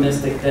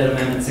optimistic that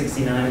Amendment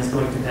 69 is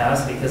going to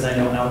pass, because I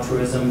know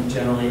altruism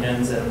generally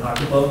ends at a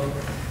pocketbook.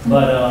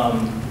 But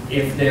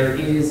if there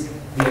is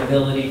the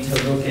ability to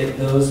look at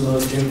those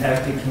most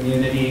impacted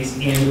communities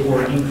and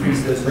or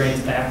increase those grants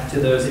back to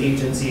those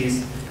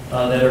agencies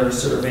that are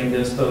serving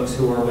those folks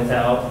who are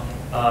without,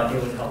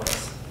 it would help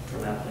us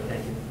dramatically.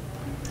 Thank you.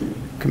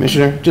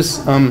 Commissioner,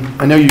 just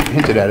I know you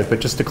hinted at it, but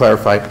just to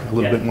clarify a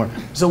little bit more.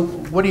 So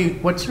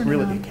what's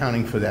really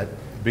accounting for that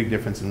big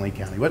difference in Lake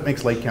County? What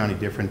makes Lake County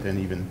different than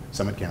even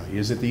Summit County?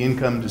 Is it the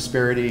income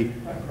disparity?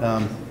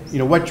 You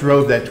know, what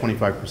drove that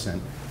 25%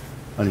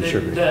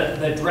 uninsured rate?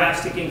 The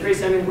drastic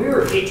increase. I mean, we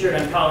were featured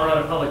on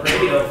Colorado Public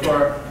Radio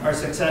for our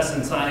success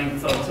in signing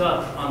folks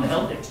up on the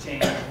health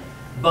exchange.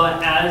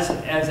 But as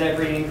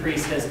every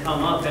increase has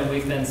come up, and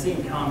we've been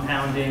seeing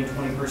compounding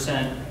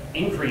 20%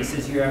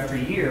 increases year after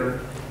year,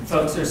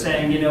 folks are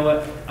saying, you know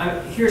what,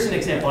 here's an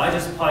example. I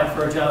just applied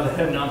for a job at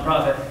a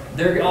nonprofit.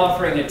 They're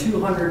offering a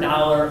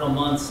 $200 a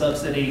month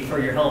subsidy for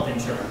your health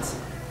insurance.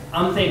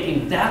 I'm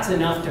thinking that's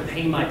enough to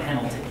pay my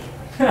penalty.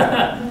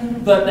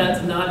 But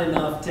that's not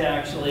enough to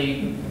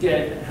actually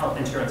get health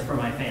insurance for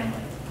my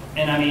family.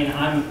 And I mean,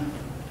 I'm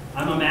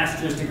a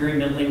master's degree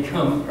middle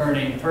income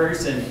earning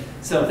person,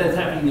 so if that's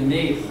happening to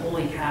me,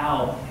 holy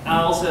cow.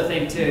 I also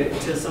think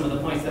to some of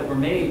the points that were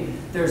made,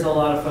 there's a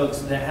lot of folks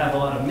that have a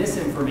lot of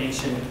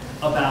misinformation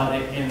about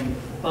it,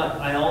 but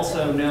I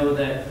also know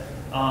that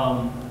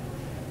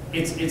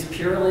it's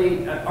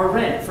purely, our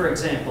rent, for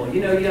example.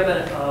 You know, you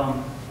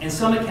have in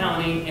Summit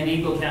County and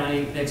Eagle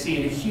County, they've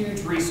seen a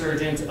huge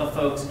resurgence of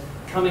folks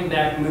coming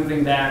back,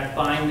 moving back,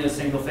 buying those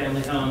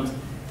single-family homes.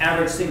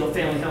 Average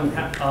single-family home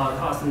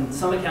cost in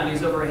Summit County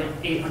is over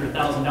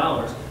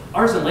 $800,000.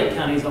 Ours in Lake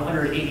County is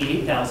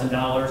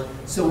 $188,000,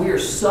 so we are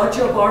such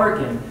a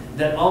bargain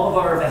that all of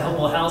our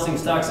available housing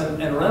stocks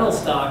and rental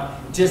stock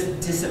just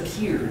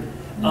disappeared.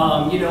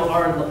 You know,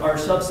 our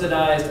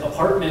subsidized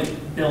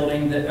apartment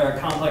building, our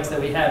complex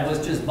that we had,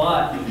 was just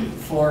bought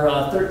for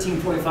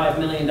 $13.5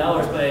 million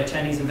by a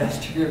Chinese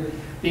investor group.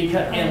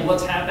 And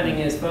what's happening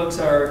is folks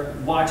are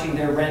watching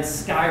their rents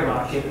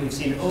skyrocket. We've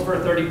seen over a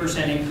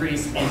 30%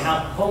 increase in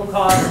home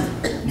costs,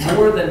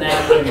 more than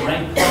that in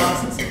rent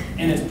costs,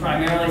 and it's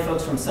primarily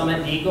folks from Summit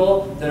and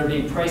Eagle that are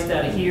being priced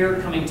out of here,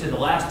 coming to the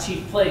last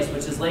cheap place,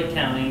 which is Lake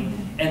County.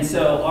 And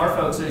so our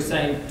folks are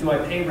saying, do I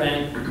pay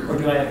rent, or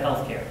do I have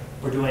health care,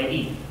 or do I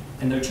eat?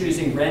 And they're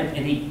choosing rent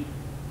and eat.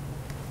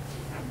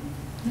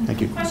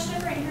 Thank you.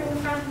 Question right here in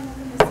the front, and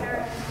then Ms.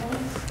 Sarah.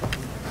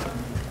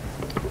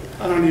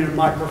 I don't need a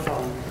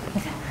microphone,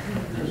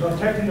 because I'm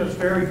taking this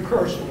very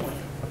personally,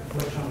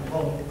 which I'm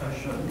told I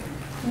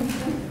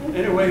shouldn't.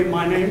 Anyway,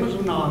 my name is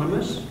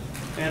Anonymous,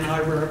 and I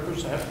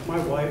represent my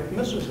wife,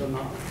 Mrs.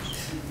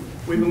 Anonymous.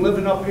 We've been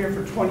living up here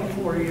for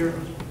 24 years.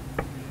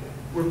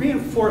 We're being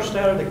forced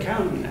out of the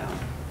county now.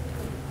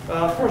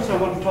 First, I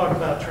want to talk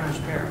about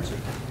transparency.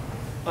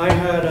 I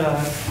had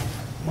a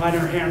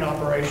minor hand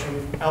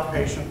operation,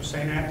 outpatient at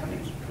St.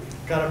 Anthony's.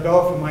 Got a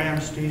bill from my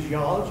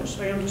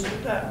anesthesiologist, I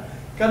understood that.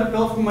 Got a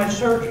bill from my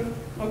surgeon,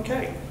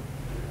 okay.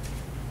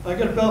 I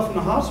get a bill from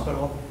the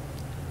hospital,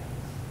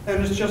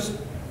 and it's just,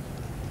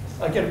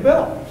 I get a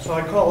bill. So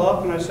I call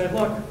up and I say,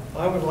 look,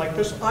 I would like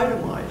this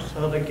itemized.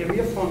 So they give me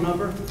a phone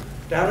number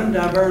down in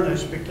Denver, and I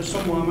speak to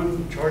some woman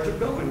in charge of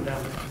billing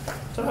down there.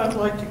 So I'd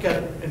like to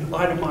get an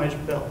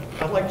itemized bill.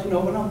 I'd like to know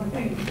what I'm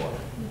paying for.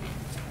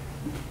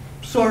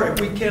 Sorry,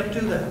 we can't do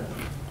that.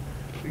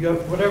 You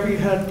got whatever you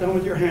had done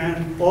with your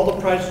hand, all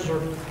the prices are,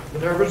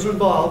 whatever's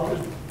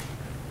involved,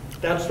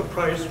 that's the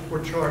price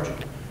we're charging.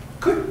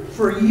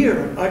 For a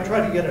year, I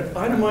tried to get an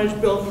itemized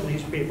bill from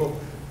these people,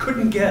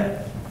 couldn't get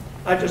it.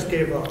 I just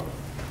gave up.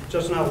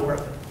 Just not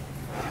worth it.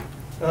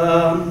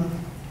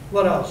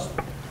 What else?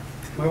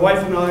 My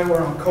wife and I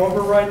are on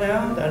COBRA right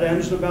now. That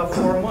ends in about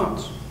 4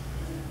 months.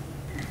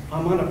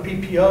 I'm on a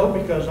PPO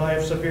because I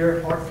have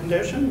severe heart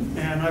condition,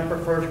 and I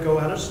prefer to go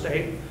out of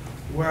state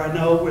where I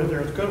know where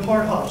there's good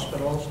heart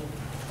hospitals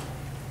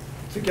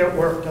to get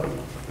work done,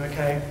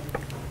 okay?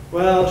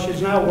 Well,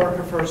 she's now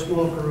working for a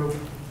small group,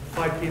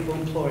 5 people,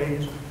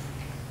 employees.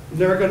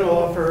 They're going to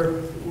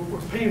offer,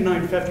 we're paying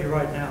 $950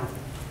 right now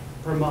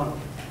per month.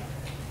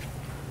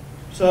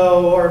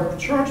 So our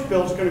insurance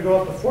bill is going to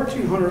go up to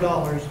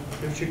 $1,400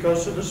 if she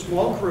goes to the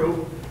small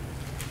group,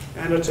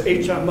 and it's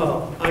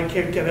HMO. I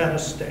can't get out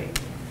of state,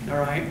 all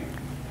right?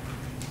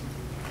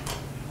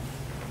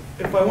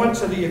 If I went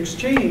to the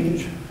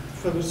exchange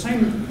for the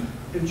same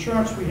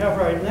insurance we have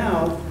right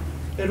now,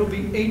 it'll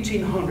be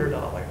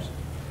 $1,800.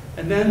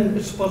 And then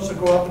it's supposed to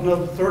go up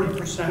another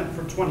 30%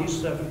 for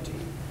 2017.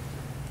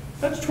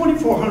 That's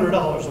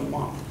 $2,400 a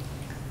month,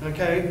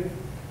 okay?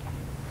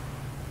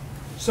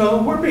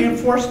 So we're being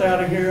forced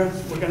out of here.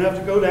 We're going to have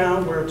to go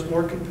down where it's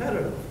more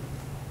competitive.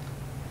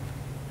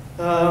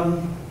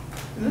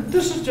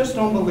 This is just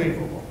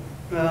unbelievable.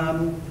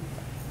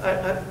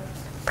 I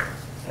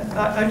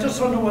just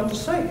don't know what to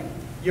say.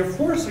 You're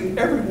forcing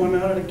everyone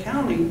out of the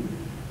county,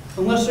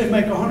 unless they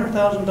make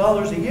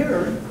 $100,000 a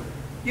year.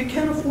 You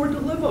can't afford to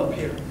live up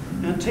here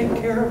and take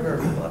care of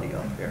everybody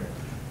up here.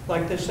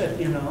 Like they said,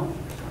 you know,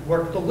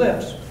 work the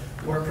lifts,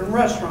 work in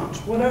restaurants,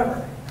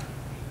 whatever.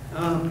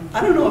 I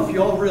don't know if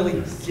y'all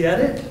really get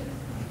it.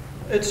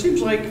 It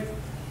seems like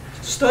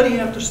study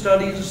after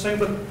study is the same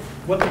with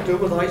what they do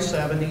with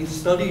I-70,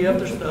 study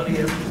after study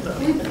after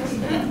study. You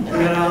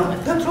know,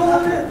 that's all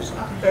it is.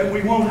 And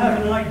we won't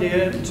have an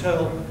idea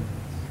until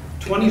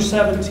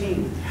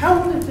 2017.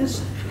 How did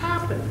this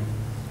happen?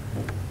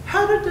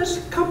 How did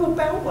this come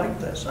about like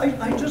this?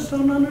 I just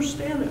don't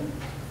understand it.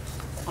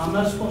 I'm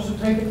not supposed to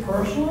take it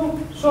personal?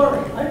 Sorry,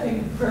 I take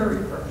it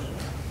very personal.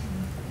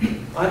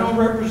 I don't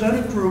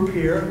represent a group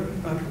here.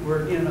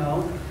 Where, you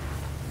know,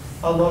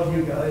 I love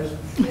you guys.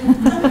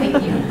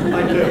 Thank you.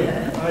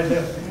 I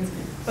do.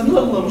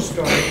 Another little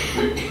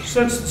story.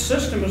 Since the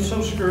system is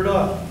so screwed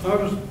up, I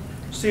was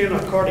seeing a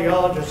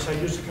cardiologist. I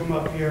used to come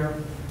up here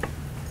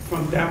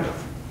from Denver.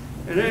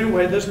 And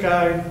anyway, this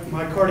guy,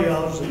 my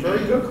cardiologist, a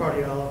very good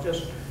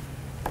cardiologist,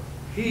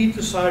 he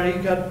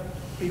decided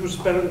he was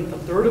spending a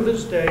third of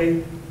his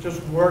day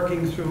just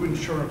working through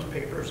insurance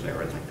papers and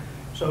everything.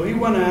 So he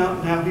went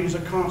out, now he's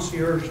a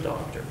concierge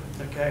doctor,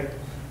 okay?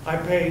 I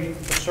pay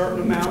a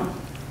certain amount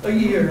a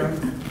year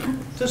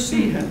to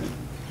see him.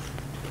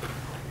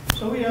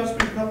 So he asked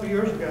me a couple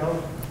years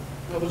ago,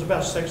 I was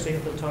about 60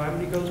 at the time,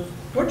 and he goes,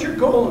 what's your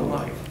goal in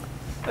life?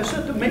 I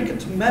said, to make it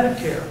to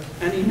Medicare,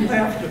 and he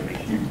laughed at me.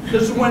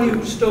 This is when he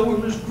was still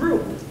in this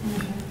group.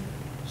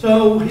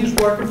 So he's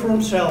working for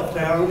himself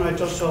now, and I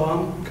just saw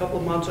him a couple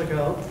of months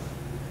ago.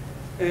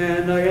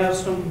 And I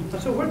asked him, I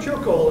said, what's your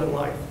goal in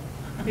life?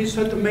 He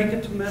said, to make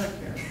it to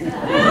Medicare.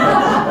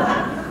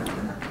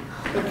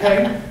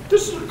 Okay,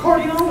 this is a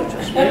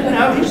cardiologist, and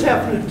now he's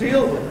having to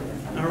deal with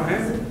it, all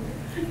right?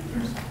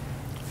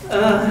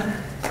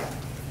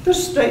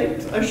 This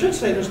state, I should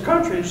say this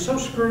country is so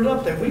screwed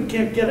up that we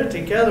can't get it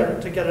together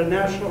to get a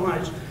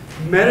nationalized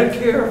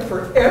Medicare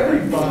for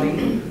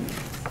everybody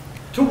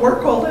to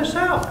work all this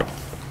out.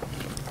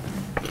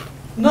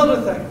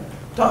 Another thing,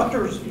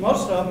 doctors,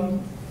 most of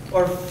them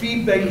are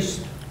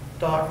fee-based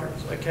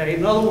doctors, okay?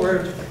 In other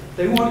words,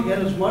 they want to get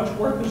as much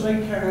work as they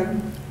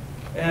can,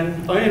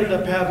 and I ended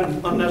up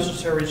having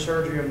unnecessary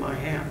surgery in my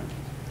hand.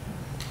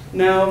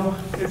 Now,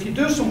 if you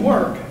do some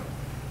work,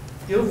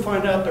 you'll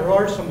find out there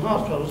are some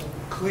hospitals,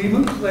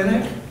 Cleveland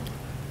Clinic,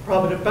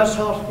 probably the best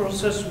hospital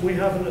system we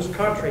have in this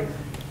country,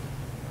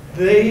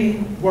 they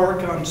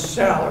work on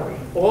salary.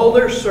 All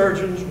their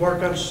surgeons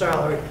work on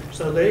salary,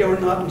 so they are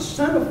not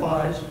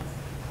incentivized,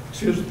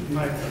 excuse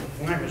my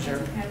language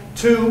here,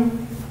 to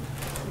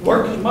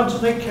work as much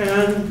as they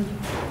can.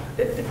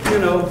 You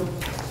know,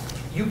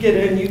 you get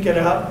in, you get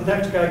out, the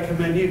next guy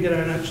come in, you get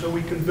in, so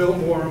we can build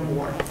more and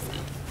more.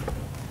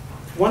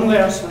 One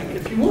last thing,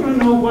 if you want to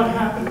know what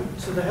happened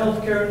to the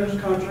healthcare in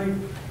this country,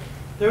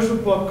 there's a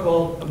book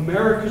called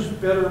America's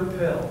Bitter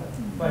Pill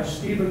by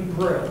Stephen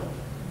Brill,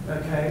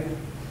 okay?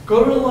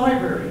 Go to the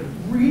library,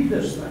 read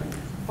this thing,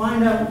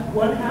 find out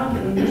what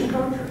happened in this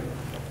country,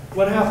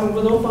 what happened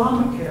with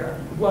Obamacare,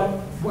 what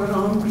went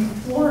on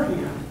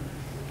beforehand.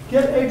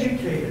 Get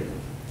educated,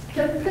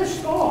 get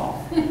pissed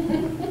off,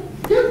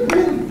 get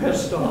really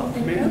pissed off,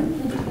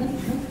 man.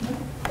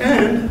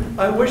 And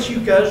I wish you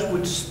guys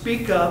would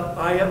speak up.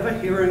 I have a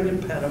hearing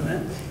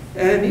impediment.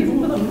 And even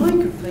with a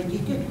microphone, you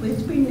get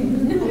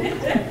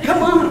whispering.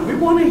 Come on, we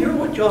want to hear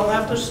what y'all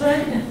have to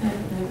say.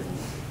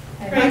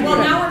 Right, well,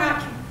 now we're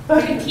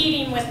not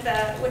competing with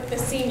the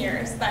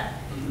seniors, but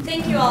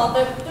thank you all.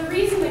 The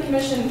reason the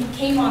commission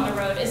came on the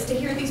road is to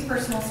hear these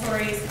personal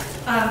stories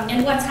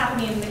and what's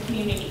happening in the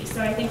community.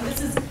 So I think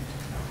this is,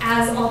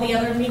 as all the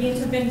other meetings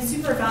have been,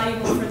 super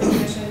valuable for the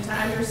commission to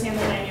understand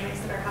the dynamics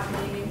that are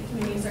happening in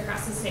communities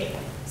across the state.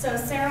 So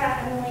Sarah,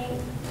 Emily,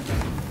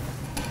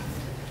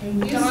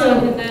 thank you.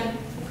 Dawn,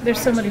 There's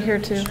somebody here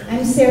too.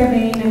 I'm Sarah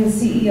Bain. I'm the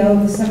CEO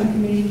of the Summit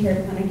Community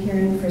Care Clinic here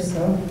in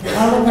Frisco.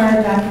 All of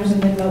our doctors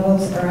and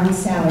mid-levels are on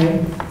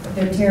salary, but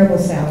they're terrible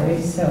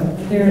salaries, so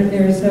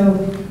there is no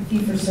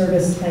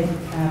fee-for-service type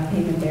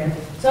payment there.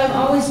 So I'm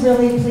always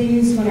really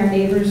pleased when our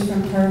neighbors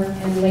from Park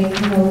and Lake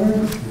come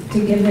over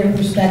to give their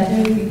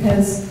perspective,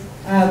 because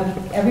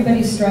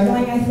everybody's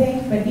struggling, I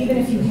think, but even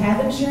if you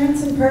have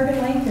insurance in Park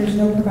and Lake, there's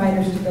no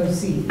providers to go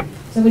see.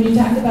 So when you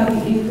talk about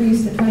the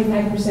increase, the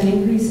 25%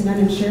 increase in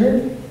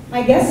uninsured,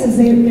 my guess is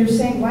they're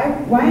saying,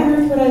 why on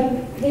earth would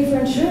I pay for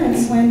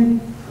insurance when,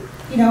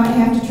 you know, I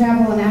have to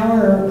travel an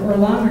hour or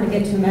longer to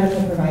get to a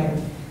medical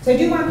provider? So I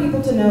do want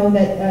people to know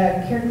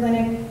that Care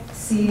Clinic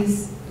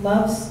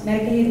loves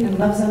Medicaid and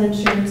loves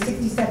uninsured.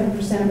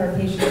 67% of our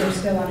patients are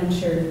still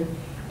uninsured.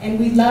 And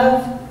we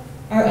love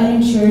our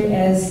uninsured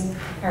as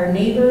our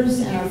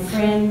neighbors and our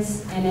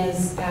friends and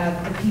as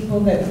the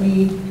people that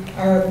we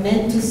are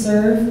meant to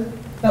serve,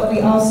 but we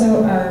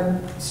also are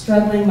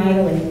struggling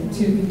mightily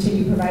to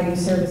continue providing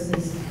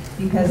services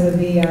because of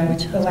the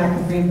lack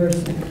of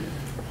reimbursement.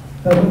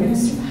 But we're going to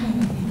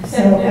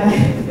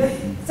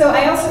survive. So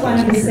I also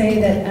wanted to say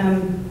that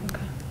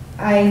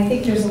I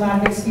think there's a lot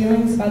of mixed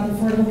feelings about the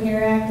Affordable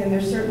Care Act, and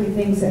there's certainly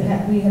things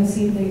that we have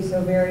seen things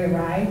go very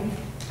awry.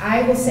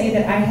 I will say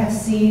that I have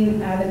seen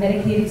the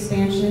Medicaid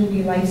expansion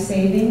be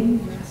life-saving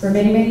for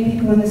many, many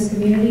people in this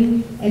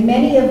community, and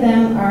many of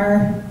them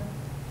are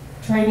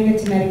trying to get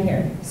to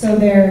Medicare. So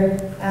they're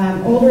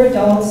older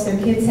adults, their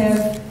kids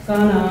have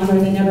gone on, or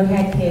they never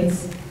had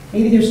kids.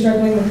 Maybe they're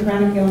struggling with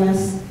chronic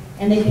illness,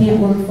 and they can't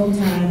work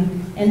full-time.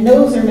 And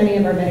those are many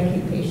of our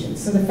Medicaid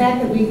patients. So the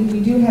fact that we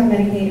do have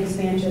Medicaid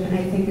expansion,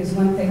 I think, is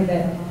one thing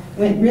that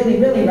went really,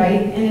 really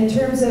right. And in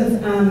terms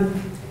of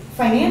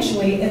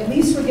financially, at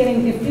least we're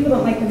getting, if people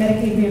don't like the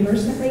Medicaid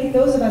reimbursement rate,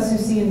 those of us who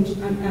see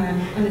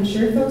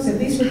uninsured folks, at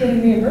least we're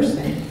getting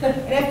reimbursement.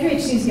 And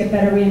FQHCs get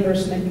better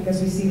reimbursement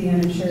because we see the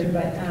uninsured.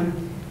 But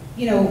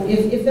you know,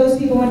 if those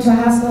people went to a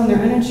hospital and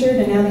they're uninsured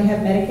and now they have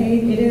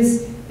Medicaid, it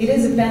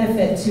is a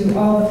benefit to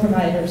all the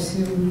providers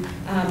who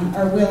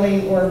are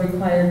willing or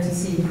required to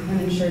see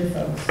uninsured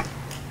folks.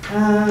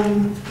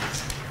 And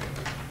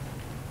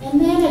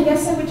then I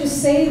guess I would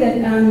just say that,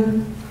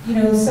 you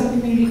know, Summit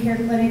Community Care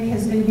Clinic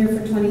has been here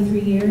for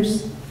 23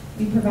 years.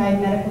 We provide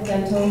medical,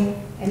 dental,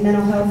 and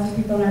mental health to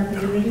people in our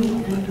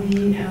community, and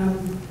we,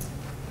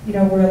 you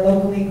know, we're a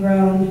locally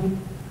grown,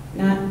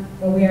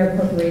 well, we are a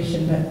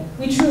corporation, but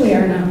we truly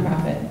are a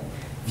nonprofit.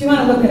 If you want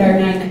to look at our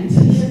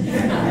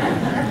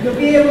 990, you'll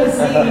be able to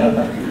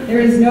see there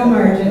is no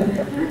margin,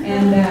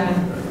 and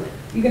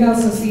you can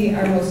also see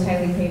our most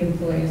highly paid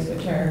employees,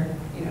 which are,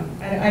 you know,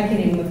 I can't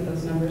even look at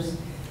those numbers.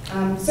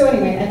 So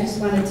anyway, I just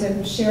wanted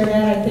to share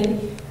that. I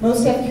think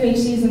most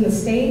FQHCs in the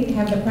state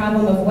have the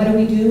problem of what do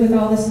we do with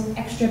all this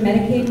extra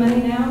Medicaid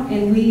money now,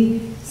 and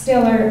we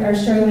still are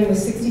struggling with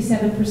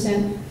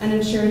 67%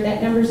 uninsured.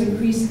 That number's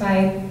increased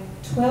by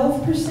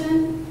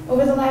 12%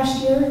 over the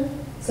last year.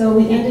 So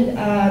we ended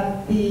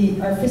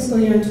our fiscal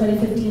year in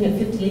 2015 at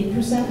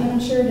 58%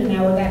 uninsured, and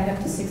now we're back up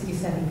to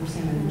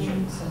 67%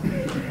 uninsured. So.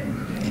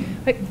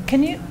 Wait,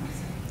 can you?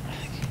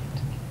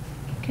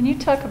 can you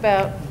talk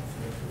about,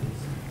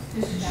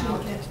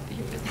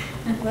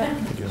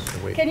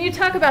 can you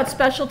talk about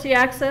specialty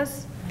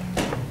access?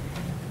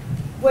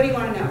 What do you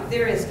want to know?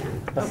 There is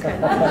none. Okay.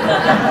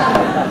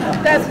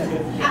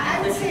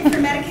 I would say for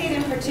Medicaid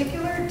in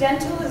particular,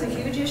 dental is a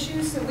huge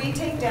issue, so we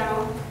take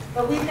dental,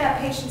 but we've got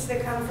patients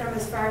that come from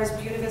as far as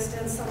Buena Vista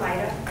and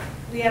Salida.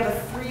 We have a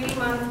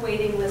 3-month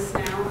waiting list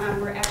now.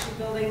 We're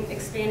actually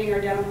expanding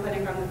our dental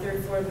clinic on the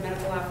 3rd floor of the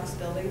medical office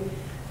building.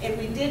 And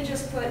we did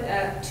just put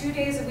 2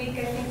 days a week,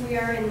 I think we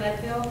are in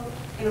Leadville,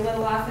 in a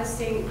little office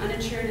seeing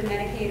uninsured and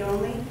Medicaid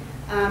only.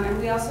 And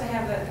we also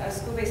have a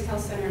school-based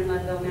health center in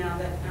Leadville now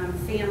that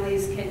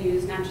families can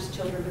use, not just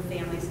children, but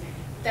families.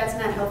 That's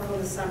not helpful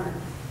this summer.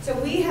 So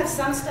we have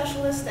some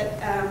specialists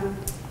that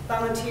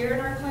volunteer in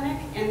our clinic,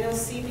 and they'll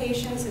see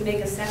patients and make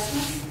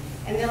assessments,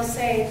 and they'll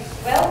say,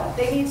 well,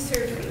 they need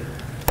surgery.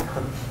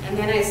 And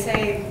then I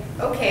say,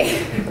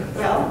 okay,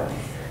 well,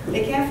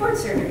 they can't afford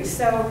surgery.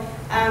 So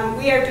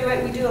we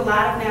do a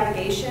lot of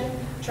navigation,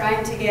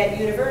 trying to get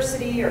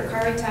university or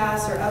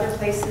Caritas or other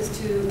places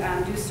to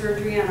do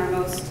surgery on our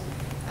most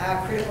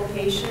critical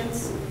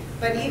patients.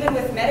 But even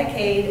with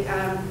Medicaid,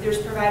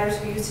 there's providers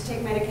who used to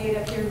take Medicaid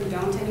up here who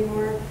don't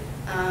anymore.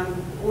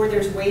 Or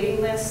there's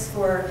waiting lists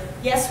for,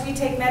 yes, we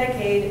take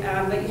Medicaid,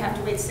 but you have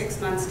to wait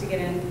 6 months to get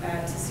in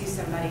to see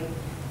somebody.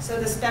 So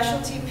the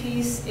specialty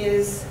piece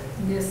is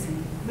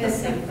missing.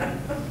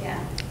 Yeah.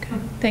 Okay.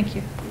 Thank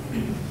you.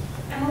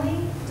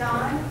 Emily,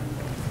 Dawn,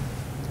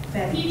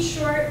 Pete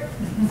Short,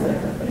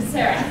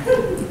 Sarah.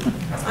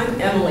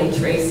 I'm Emily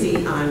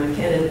Tracy. I'm a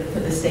candidate for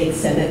the state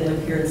senate,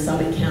 live here in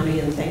Summit County,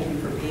 and thank you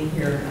for being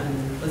here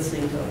and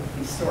listening to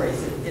these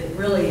stories. It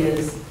really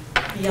is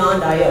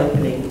beyond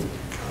eye-opening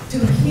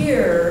to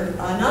hear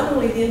not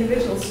only the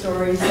individual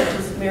stories such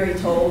as Mary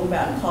told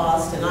about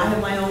cost, and I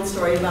have my own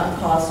story about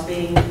cost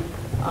being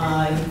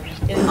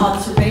in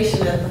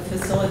observation at the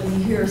facility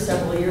here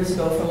several years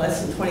ago for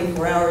less than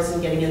 24 hours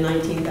and getting a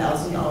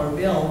 $19,000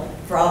 bill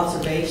for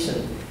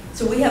observation.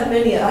 So we have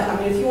many, I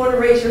mean, if you want to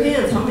raise your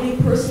hands, how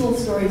many personal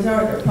stories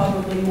are there?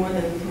 Probably more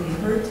than can be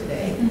heard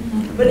today.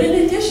 But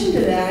in addition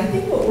to that, I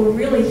think what we're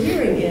really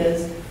hearing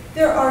is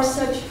there are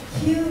such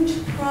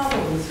huge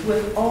problems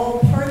with all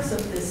parts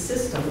of this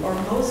system, or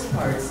most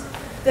parts,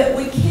 that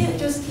we can't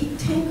just keep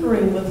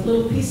tinkering with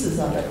little pieces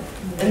of it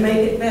and make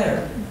it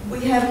better. We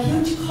have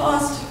huge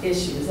cost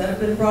issues that have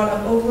been brought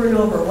up over and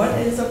over. What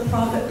is a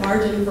profit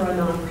margin for a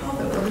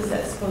nonprofit? What is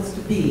that supposed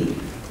to be?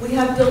 We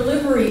have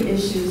delivery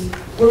issues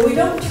where we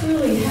don't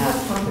truly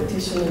have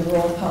competition in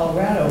rural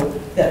Colorado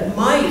that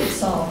might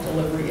solve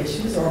delivery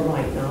issues or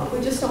might not.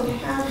 We just don't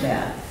have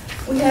that.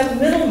 We have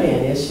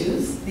middleman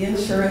issues, the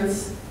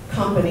insurance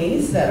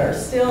companies that are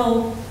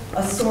still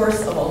a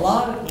source of a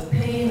lot of the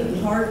pain and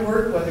hard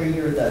work, whether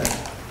you're the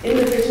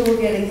individual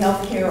getting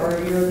health care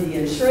or you're the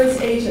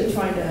insurance agent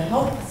trying to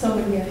help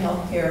someone get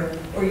health care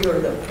or you're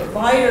the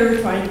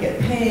provider trying to get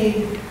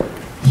paid.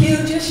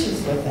 Huge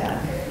issues with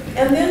that.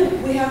 And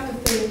then we have to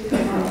think,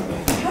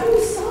 how do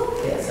we solve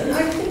this? And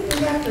I think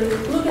we have to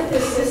look at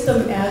this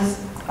system as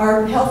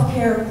our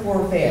healthcare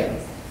corvair.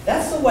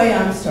 That's the way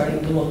I'm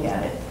starting to look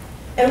at it.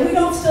 And we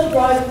don't still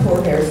drive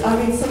corvairs. I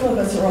mean, some of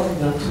us are old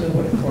enough to know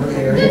what a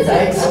corvair is.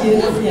 I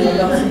excuse, those of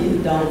you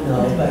who don't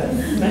know, but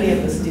many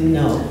of us do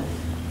know.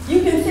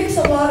 You can fix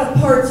a lot of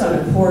parts on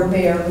a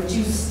corvair, but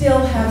you still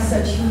have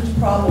such huge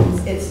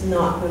problems, it's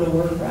not going to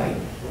work right.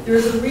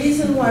 There's a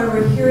reason why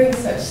we're hearing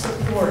such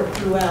support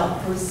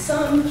throughout for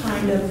some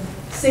kind of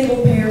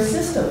single-payer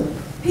system.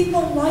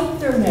 People like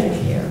their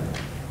Medicare.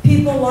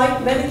 People like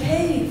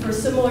Medicaid for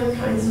similar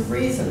kinds of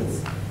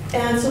reasons.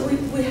 And so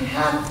we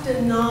have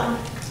to not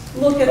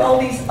look at all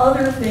these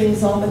other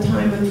things all the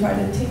time and try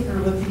to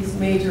tinker with these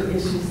major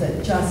issues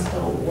that just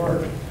don't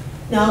work.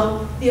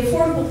 Now, the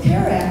Affordable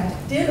Care Act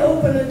did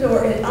open a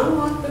door. It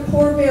unlocked the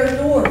corvair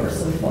door for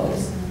some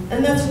folks,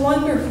 and that's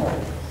wonderful.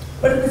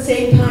 But at the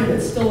same time,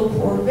 it's still a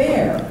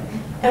corvair.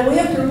 And we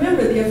have to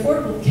remember the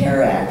Affordable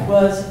Care Act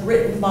was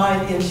written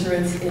by the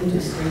insurance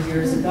industry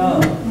years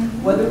ago.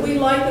 Whether we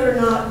like it or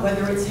not,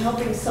 whether it's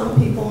helping some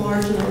people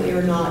marginally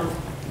or not,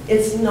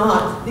 it's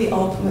not the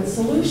ultimate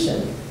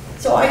solution.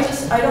 So I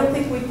don't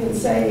think we can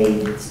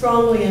say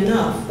strongly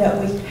enough that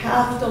we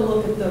have to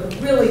look at the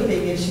really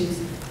big issues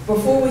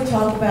before we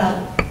talk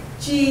about,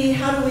 gee,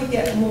 how do we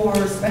get more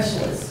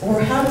specialists?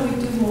 Or how do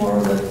we do more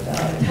with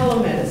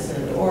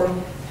telemedicine? Or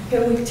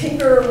can we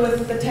tinker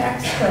with the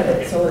tax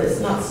credit so it's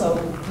not so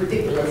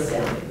ridiculous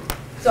sounding?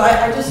 So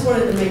I just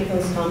wanted to make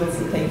those comments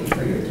and thank you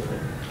for your time.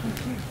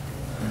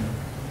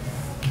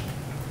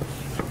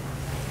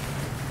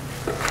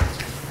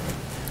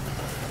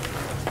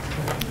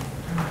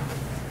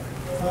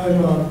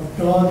 I'm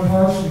Don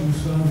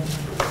Parsons,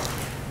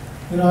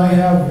 and I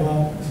have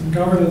some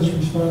governance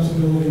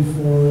responsibility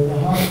for the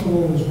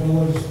hospital as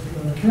well as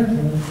care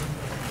clinic.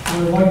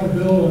 And I'd like to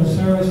build on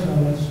Sarah's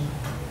comments.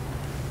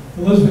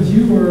 Elizabeth,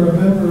 you were a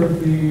member of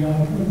the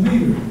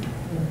leader,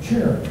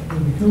 chair,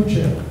 the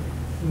co-chair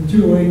of the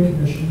 208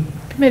 Commission.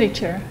 Committee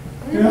chair.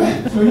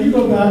 Yeah, so you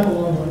go back a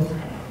long way.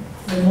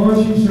 And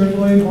Marcy,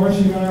 certainly,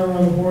 Marcy and I were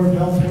on the Board of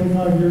Health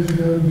 25 years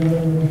ago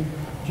together, when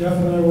Jeff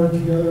and I worked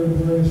together in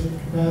various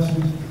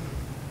capacities.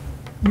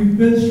 We've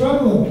been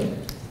struggling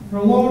for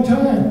a long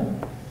time.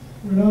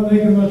 We're not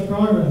making much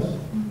progress.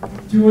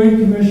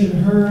 2-8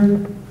 Commission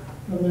heard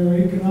from their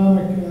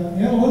economic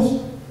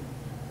analyst.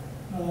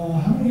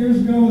 How many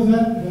years ago was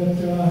that?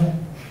 That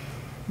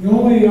the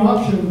only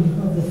option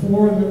of the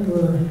 4 that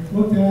were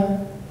looked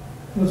at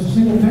was a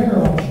single payer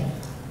option,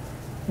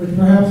 which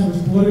perhaps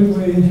was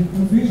politically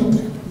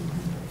unfeasible.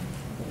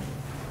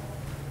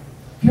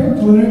 Care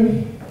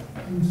Clinic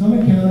in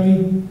Summit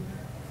County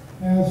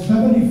has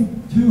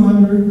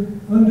 7,200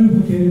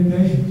 unduplicated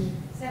patients.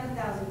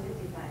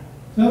 7,055.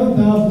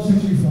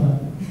 7,065.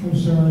 I'm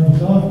sorry, I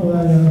was off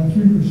by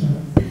 3%.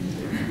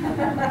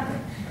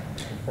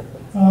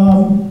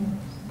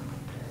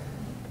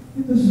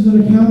 This is in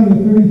a county of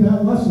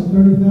less than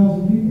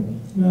 30,000 people.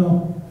 Now,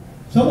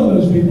 some of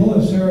those people,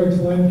 as Sarah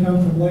explained, come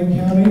from Lake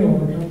County or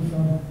come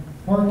from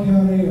Park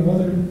County or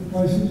other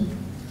places.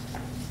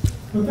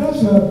 But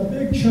that's a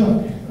big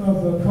chunk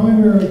of the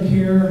primary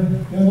care,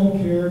 dental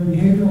care,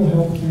 behavioral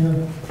health care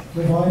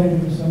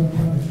provided in Summit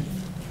County.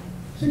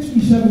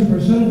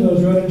 67% of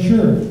those are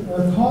uninsured.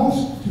 Our cost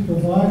to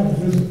provide a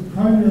visit,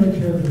 primary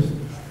care visit,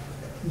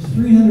 is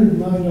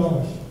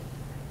 $309.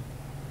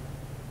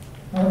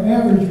 Our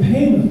average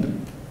payment,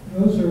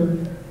 those are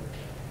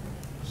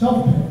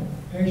self-pay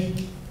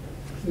patients,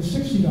 is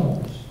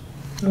 $60.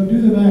 So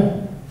do the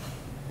math.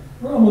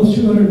 We're almost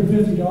 $250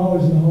 in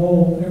the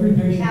hole every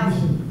patient we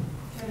see.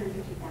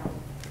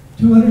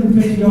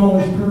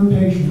 $250 per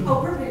patient.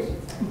 Oh, per patient.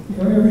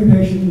 For every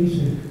patient we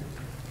see.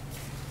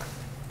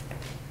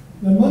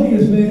 The money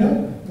is made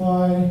up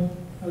by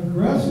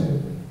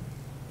aggressive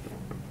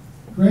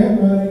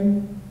grant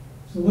writing,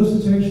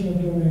 solicitation of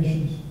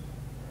donations,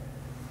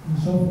 and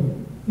so forth.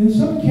 In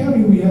Summit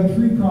County, we have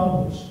 3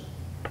 problems.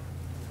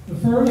 The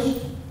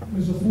first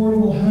is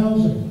affordable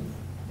housing.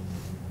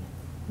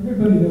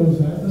 Everybody knows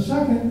that. The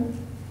second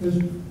is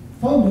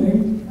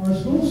funding our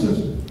school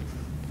system.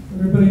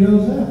 Everybody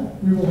knows that.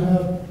 We will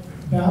have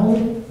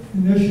ballot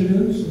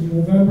initiatives in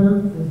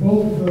November for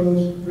both of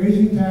those,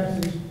 raising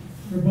taxes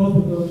for both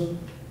of those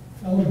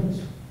elements.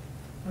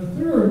 Our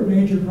third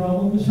major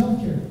problem is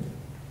healthcare,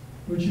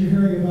 which you're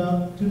hearing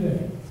about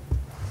today.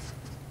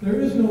 There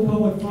is no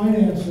public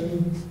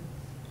financing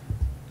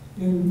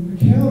in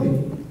the county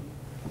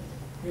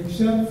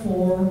except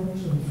for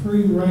some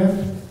free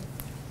rent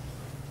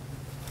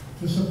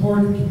to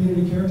support the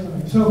community care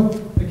clinic. So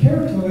the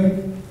care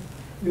clinic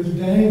is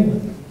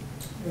dangling,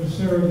 as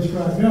Sarah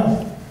described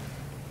out,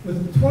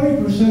 with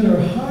 20% or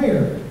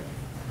higher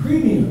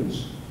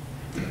premiums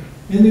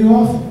in the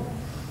offing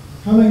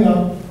coming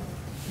up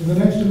in the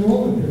next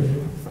enrollment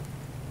period.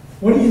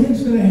 What do you think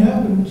is going to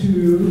happen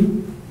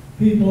to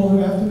people who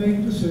have to make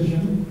a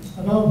decision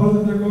about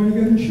whether they're going to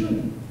get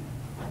insured?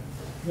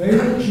 They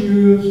will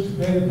choose to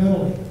pay the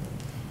penalty.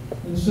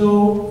 And so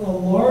a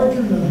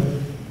larger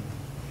number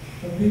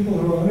of people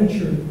who are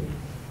uninsured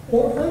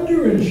or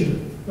underinsured,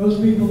 those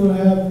people who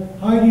have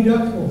high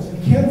deductibles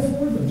and can't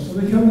afford them, so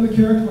they come to the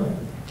care clinic,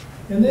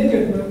 and they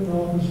get written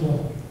off as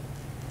well.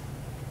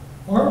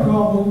 Our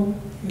problem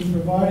in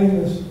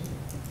providing this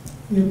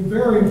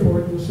very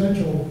important,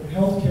 essential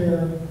health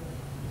care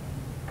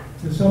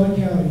to Summit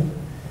County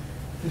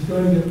is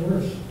going to get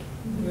worse.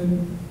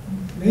 And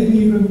maybe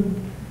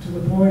even to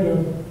the point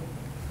of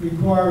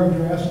requiring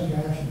drastic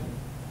action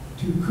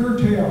to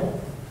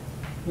curtail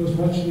those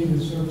much needed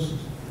services.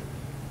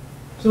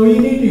 So you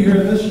need to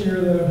hear this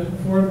year the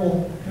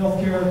Affordable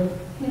Health Care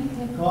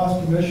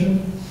Cost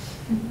Commission.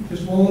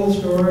 Just one little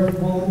story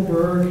from one little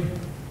burg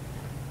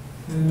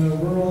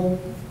in rural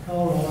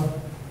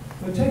Colorado.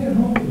 But take it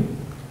home with you.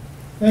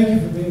 Thank you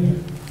for being here.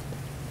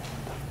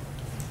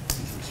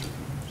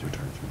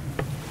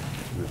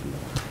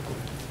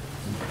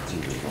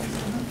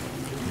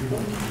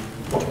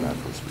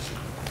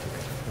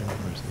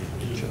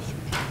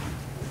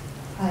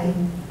 Hi,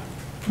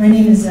 my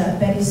name is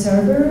Betty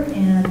Sarber,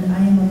 and I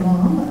am a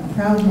mom, a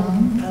proud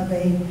mom of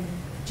a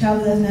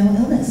child with mental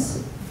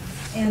illness.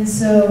 And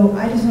so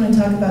I just want to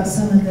talk about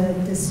some of the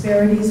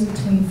disparities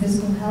between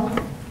physical health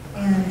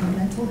and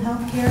mental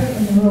health care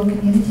in the rural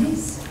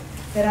communities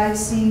that I've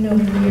seen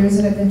over the years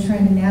that I've been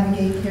trying to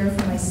navigate care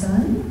for my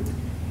son.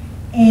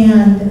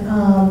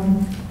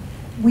 And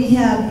we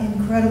have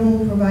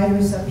incredible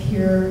providers up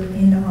here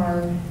in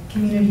our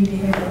community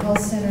behavioral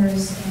health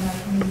centers and our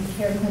community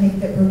care clinic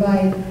that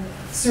provide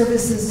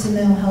services to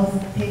mental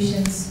health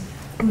patients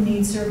who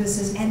need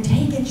services and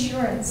take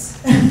insurance.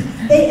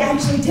 They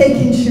actually take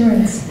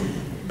insurance.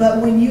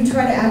 But when you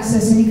try to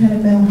access any kind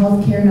of mental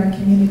health care in our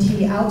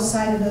community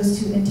outside of those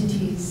 2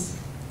 entities,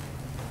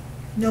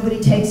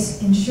 nobody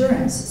takes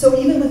insurance. So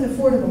even with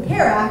Affordable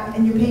Care Act,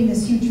 and you're paying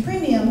this huge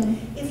premium,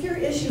 if your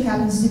issue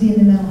happens to be in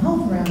the mental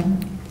health realm,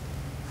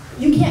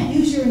 you can't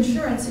use your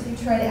insurance if you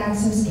try to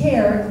access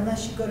care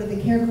unless you go to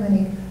the care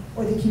clinic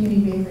or the community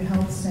behavioral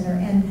health center.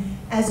 And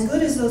as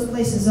good as those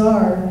places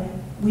are,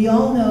 we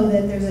all know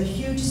that there's a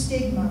huge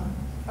stigma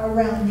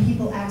around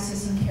people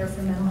accessing care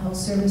for mental health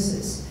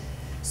services.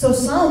 So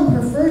some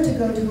prefer to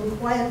go to a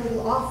quiet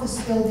little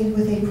office building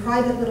with a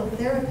private little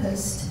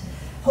therapist,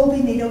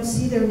 hoping they don't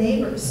see their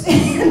neighbors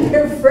and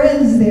their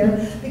friends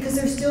there, because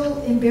they're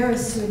still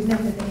embarrassed to admit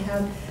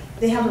that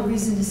they have a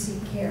reason to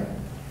seek care,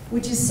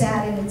 which is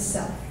sad in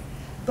itself.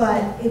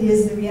 But it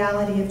is the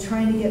reality of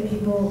trying to get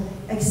people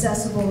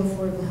accessible,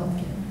 affordable health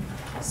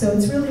care. So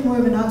it's really more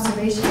of an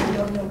observation. I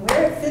don't know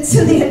where it fits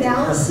in the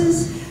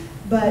analysis,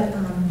 but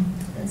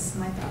that's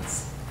my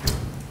thoughts.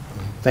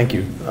 Thank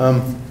you.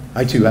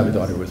 I too have a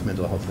daughter with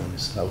mental health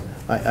illness, so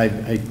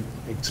I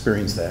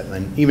experienced that.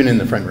 And even in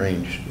the Front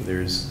Range,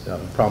 there's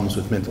problems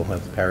with mental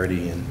health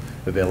parity and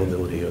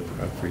availability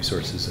of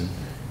resources, and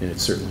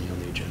it's certainly on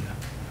the agenda.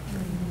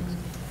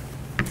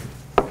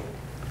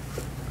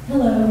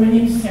 Hello, my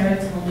name is Sarah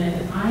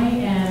Tillman. I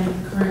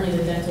am currently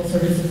the Dental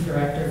Services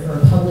Director for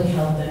a public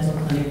health dental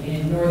clinic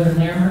in northern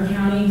Larimer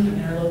County. I'm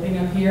interloping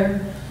up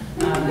here.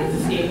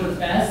 It's a state work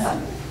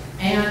best.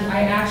 And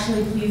I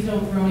actually, please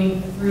don't throw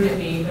any fruit at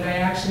me, but I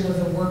actually was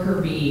a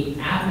worker bee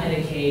at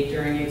Medicaid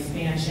during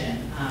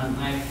expansion.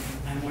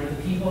 I'm one of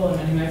the people, and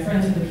many of my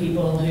friends are the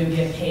people who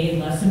get paid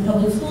less than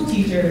public school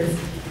teachers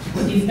to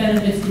put these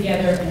benefits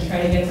together and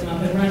try to get them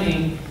up and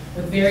running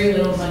with very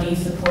little money,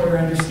 support, or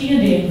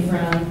understanding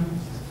from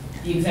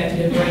the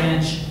executive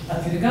branch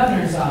up through the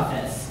governor's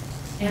office.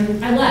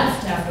 And I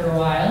left after a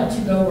while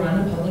to go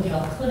run a public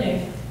health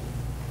clinic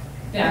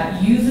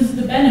that uses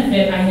the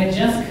benefit I had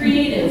just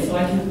created so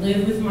I could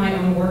live with my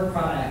own work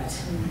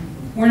product.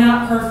 We're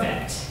not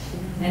perfect.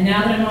 And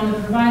now that I'm on the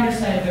provider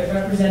side of it,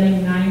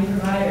 representing 9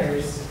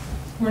 providers,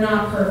 we're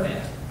not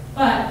perfect.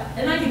 But,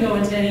 and I could go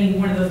into any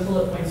one of those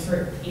bullet points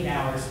for 8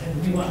 hours,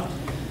 and we won't.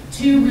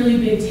 2 really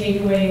big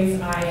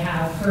takeaways I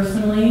have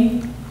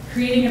personally.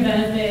 Creating a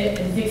benefit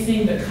and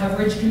fixing the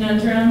coverage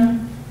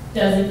conundrum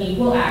doesn't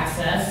equal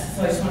access,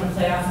 so I just want to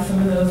play off of some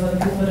of those other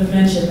people that have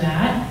mentioned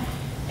that.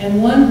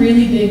 And one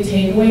really big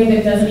takeaway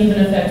that doesn't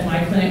even affect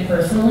my clinic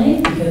personally,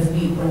 because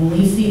we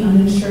only see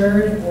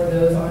uninsured or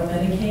those on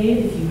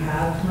Medicaid. If you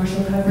have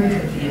commercial coverage,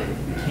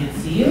 we can't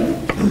see you.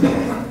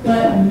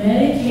 But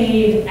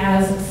Medicaid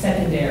as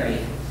secondary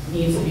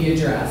needs to be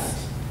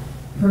addressed.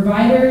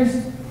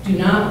 Providers do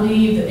not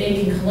believe that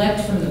they can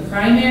collect from the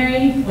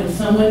primary when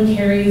someone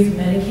carries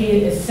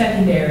Medicaid as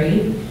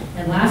secondary.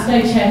 And last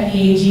I checked,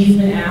 the AG's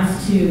been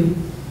asked to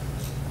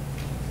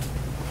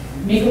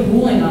make a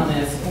ruling on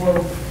this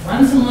or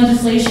run some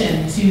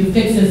legislation to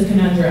fix this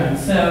conundrum.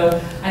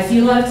 So I see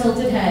a lot of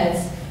tilted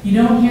heads.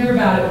 You don't hear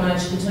about it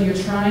much until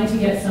you're trying to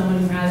get someone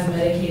who has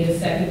Medicaid as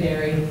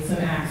secondary some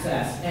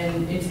access,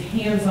 and it's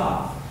hands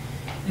off.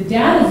 The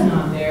data is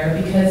not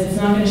there because it's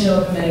not going to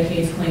show up in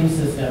Medicaid's claim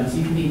system. So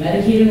you can be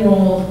Medicaid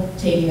enrolled,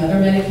 taking other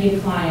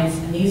Medicaid clients,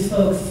 and these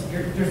folks,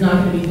 there's not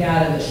going to be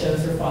data that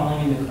shows they're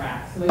falling in the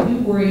cracks. So I do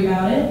worry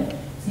about it.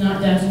 It's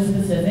not dental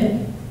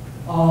specific.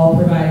 All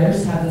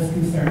providers have this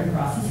concern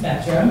across the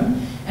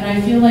spectrum. And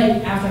I feel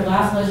like after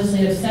last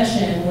legislative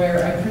session,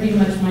 where I pretty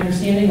much, my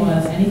understanding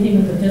was anything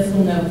with a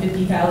fiscal note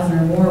 50,000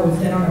 or more was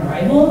dead on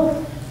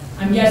arrival,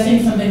 I'm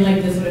guessing something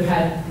like this would have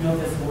had no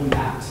fiscal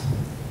impact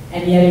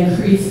and yet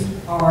increased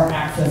our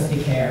access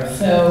to care.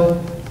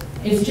 So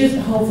it's just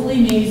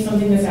hopefully maybe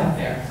something that's out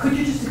there. Could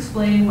you just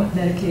explain what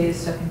Medicaid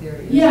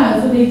secondary is? Yeah,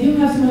 so they do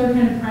have some other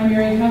kind of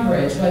primary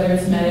coverage, whether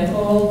it's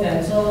medical,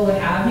 dental, what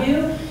have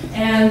you.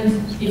 And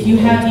if you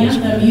have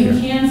Anthem, you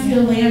can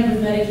still land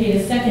with Medicaid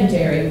as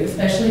secondary,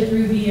 especially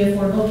through the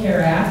Affordable Care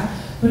Act.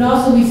 But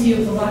also we see it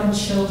with a lot of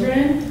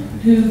children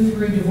who,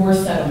 through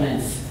divorce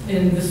settlements,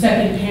 in the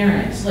second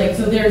parent, like,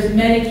 so there's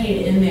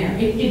Medicaid in there.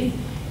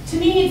 To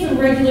me, it's a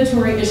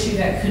regulatory issue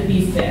that could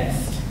be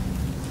fixed.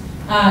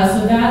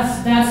 So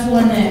that's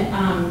one that,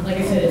 like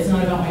I said, it's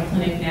not about my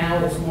clinic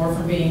now. It's more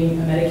from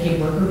being a Medicaid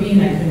worker bee,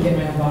 and I couldn't get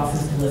my own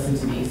bosses to listen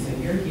to me. So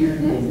you're here.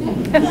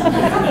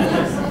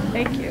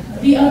 Thank you.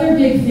 The other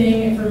big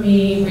thing for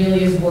me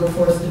really is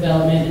workforce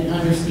development and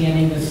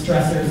understanding the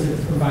stressors that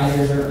the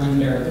providers are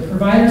under. The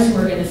providers who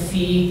are going to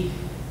see,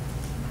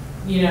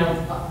 you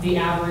know, the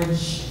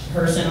average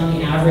person on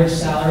the average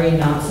salary,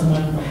 not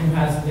someone who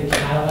has the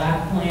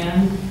Cadillac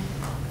plan.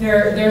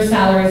 Their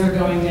salaries are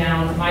going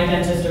down. My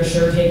dentists are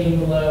sure taking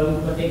below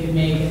what they could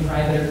make in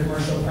private or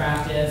commercial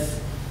practice.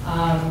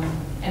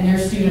 And their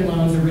student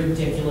loans are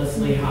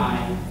ridiculously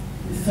high.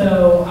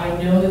 So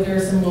I know that there are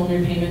some loan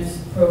repayments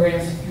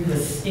programs through the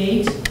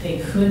state. They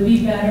could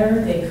be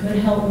better. They could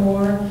help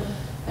more.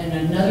 In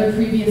another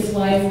previous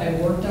life,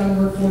 I worked on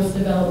workforce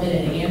development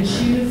at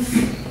Anschutz.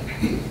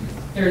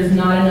 There's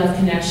not enough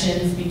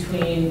connections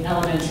between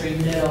elementary,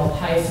 middle,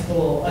 high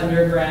school,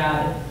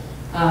 undergrad,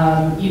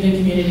 even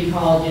community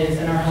colleges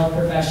and our health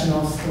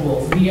professional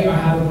schools. We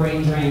have a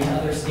brain drain to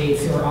other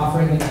states who are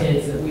offering the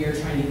kids that we are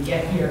trying to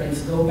get here and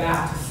to go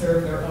back to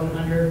serve their own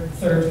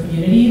underserved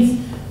communities.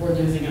 We're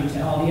losing them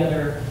to all the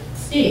other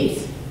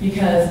states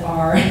because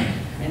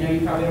I know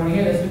you probably don't want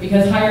to hear this, but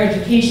because higher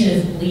education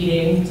is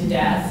bleeding to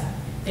death,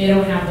 they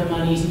don't have the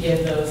money to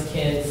give those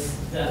kids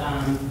the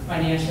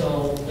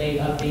financial leg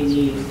up they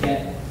need to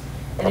get,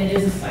 and it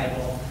is a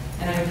cycle.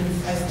 And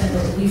I've spent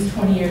at least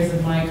 20 years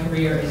of my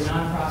career in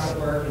nonprofit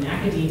work, in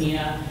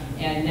academia,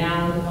 and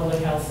now in the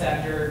public health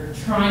sector,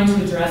 trying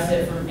to address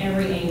it from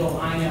every angle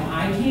I know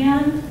I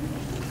can.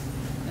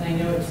 And I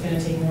know it's going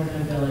to take more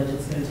than a village,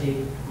 it's going to take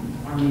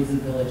armies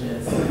and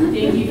villages.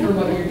 Thank you for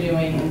what you're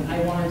doing.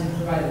 I wanted to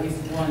provide at least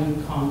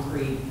one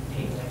concrete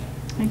takeaway.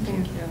 Thank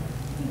you.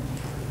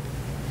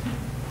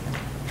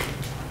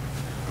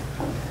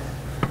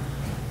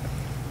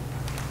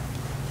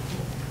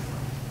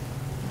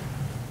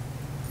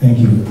 Thank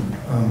you.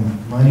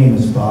 My name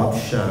is Bob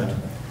Shutt,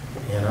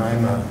 and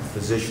I'm a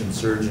physician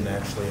surgeon.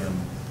 Actually, I'm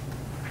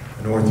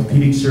an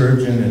orthopedic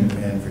surgeon,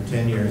 and for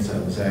 10 years I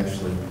was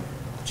actually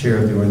chair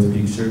of the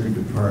orthopedic surgery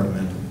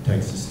department at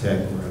Texas Tech,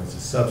 where I was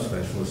a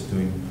subspecialist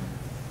doing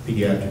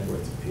pediatric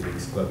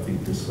orthopedics, club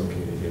feet,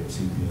 dislocated hip,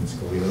 CP, and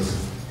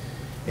scoliosis.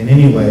 And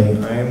anyway,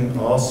 I'm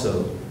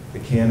also the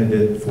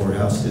candidate for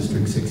House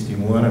District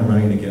 61. I'm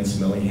running against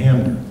Millie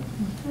Hamner.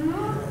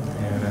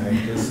 And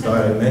I just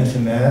thought I'd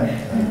mention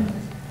that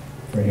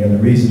for any other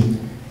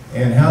reason.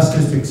 And House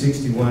District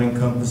 61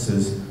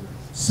 encompasses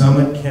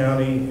Summit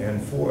County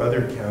and 4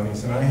 other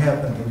counties, and I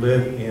happen to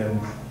live in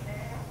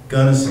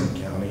Gunnison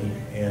County,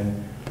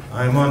 and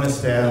I'm on the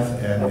staff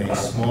at a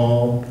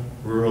small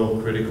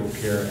rural critical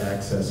care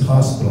access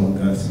hospital in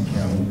Gunnison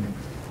County.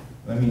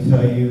 Let me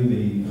tell you,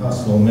 the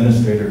hospital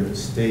administrator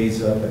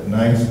stays up at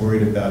nights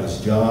worried about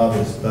his job,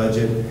 his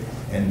budget,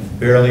 and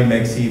barely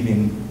makes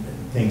evening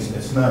things.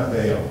 It's not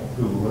Vail,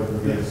 whoever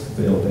it is,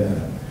 Vail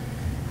Data.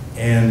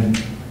 And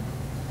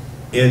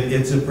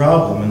it's a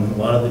problem, and a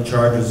lot of the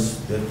charges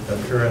that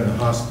occur in the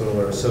hospital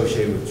are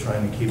associated with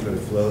trying to keep it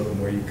afloat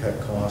and where you cut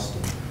costs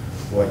and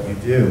what you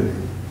do.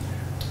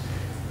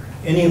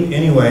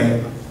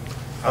 Anyway,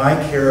 I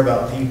care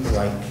about people.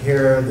 I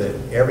care that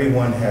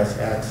everyone has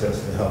access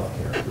to health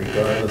care,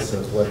 regardless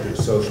of what their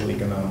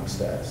socioeconomic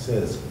status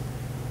is.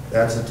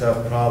 That's a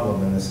tough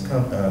problem in this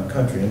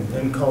country, and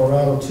in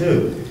Colorado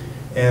too.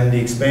 And the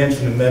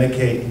expansion of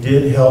Medicaid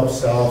did help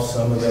solve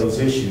some of those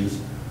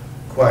issues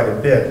quite a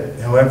bit.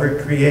 However,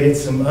 it created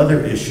some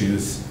other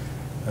issues.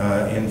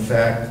 In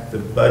fact, the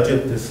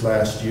budget this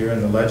last year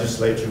in the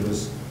legislature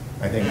was,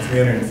 I think,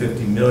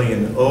 $350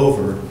 million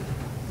over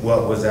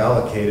what was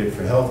allocated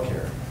for health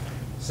care.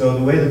 So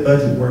the way the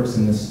budget works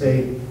in the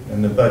state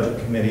and the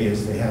budget committee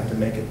is they have to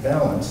make it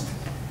balanced.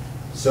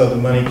 So the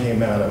money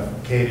came out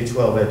of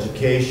K-12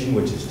 education,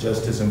 which is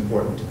just as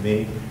important to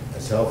me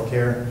as health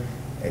care.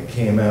 It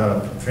came out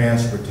of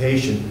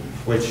transportation,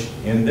 which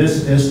in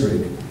this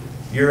district,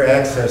 your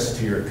access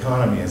to your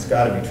economy has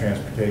got to be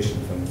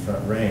transportation from the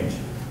Front Range.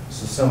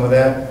 So some of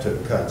that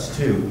took cuts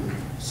too.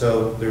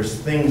 So there's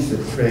things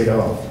that trade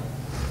off.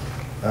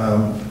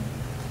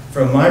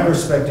 From my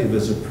perspective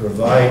as a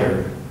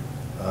provider,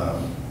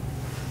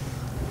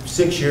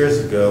 6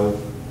 years ago,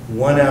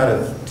 1 out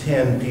of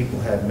 10 people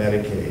had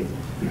Medicaid,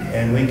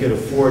 and we could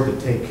afford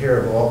to take care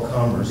of all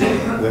comers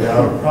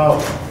without a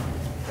problem.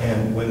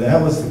 And when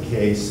that was the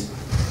case,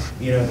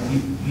 you know,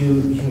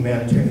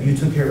 you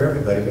took care of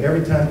everybody, but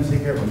every time you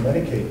take care of a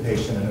Medicaid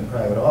patient in a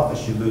private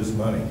office, you lose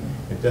money.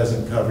 It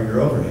doesn't cover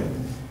your overhead.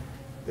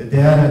 The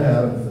data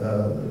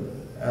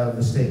out of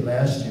the state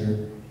last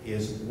year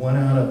is 1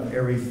 out of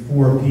every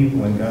 4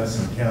 people in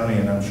Gunnison County,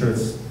 and I'm sure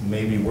it's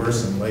maybe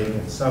worse in Lake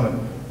and Summit,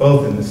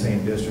 both in the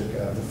same district.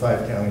 The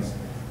 5 counties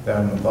that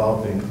I'm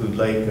involved in include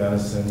Lake,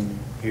 Gunnison,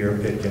 here,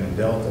 Pitkin, and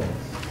Delta.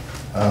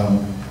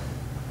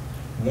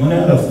 1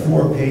 out of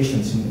 4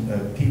 patients,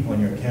 people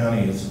in your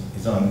county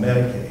is on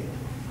Medicaid.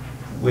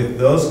 With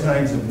those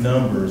kinds of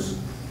numbers,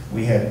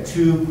 we had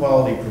 2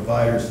 quality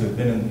providers who have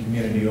been in the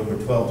community over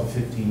 12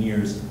 to 15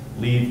 years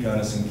leave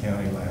Gunnison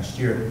County last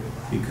year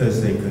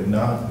because they could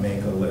not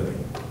make a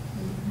living.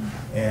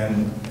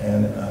 And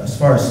as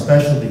far as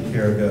specialty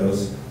care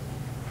goes,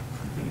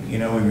 you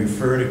know, we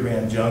refer to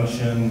Grand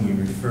Junction, we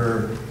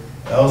refer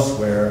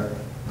elsewhere,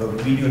 but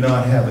we do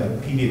not have a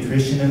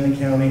pediatrician in the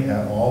county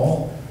at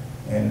all,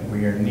 and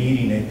we are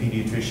needing a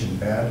pediatrician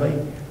badly.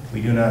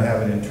 We do not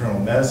have an internal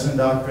medicine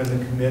doctor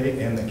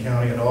in the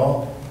county at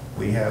all.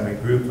 We have a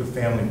group of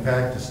family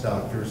practice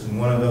doctors, and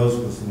one of those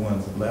was the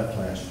ones that left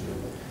last year.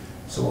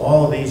 So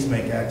all of these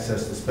make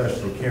access to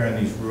specialty care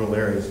in these rural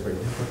areas very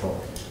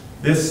difficult.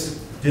 This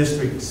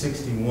District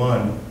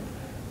 61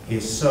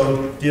 is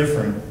so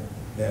different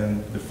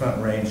than the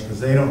Front Range because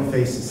they don't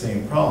face the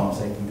same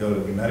problems. They can go to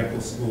the medical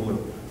school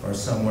or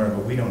somewhere,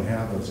 but we don't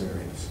have those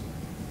areas.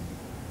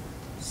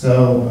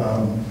 So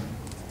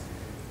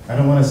I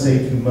don't want to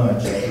say too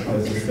much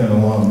because it's been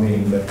a long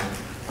meeting, but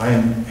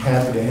I'm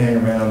happy to hang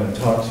around and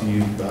talk to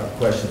you about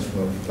questions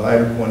from a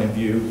provider point of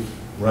view,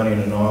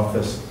 running an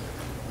office.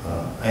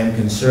 I am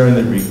concerned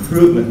that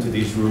recruitment to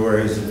these rural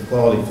areas of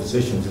quality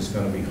physicians is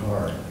going to be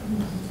hard,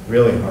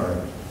 really hard.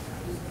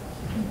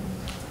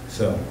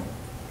 So.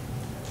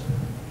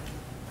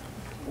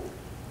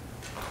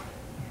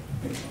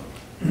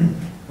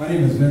 My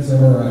name is Vince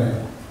Emmer.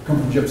 I come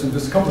from Gypsum.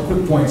 Just a couple of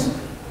quick points.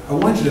 I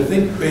want you to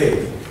think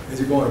big as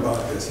you're going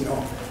about this. You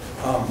know,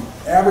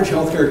 average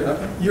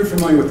healthcare. You're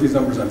familiar with these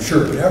numbers, I'm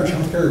sure, but average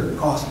healthcare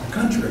costs in the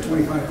country are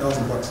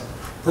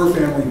 $25,000 per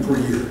family per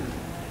year.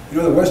 You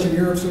know that Western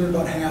Europe's doing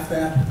about half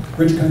that,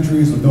 rich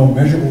countries with no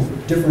measurable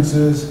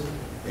differences,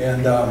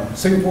 and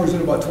Singapore's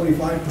doing about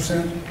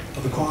 25%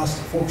 of the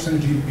cost, 4%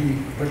 of GDP,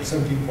 compared to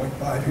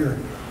 17.5 here,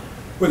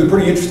 with a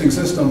pretty interesting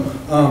system.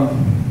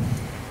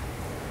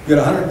 We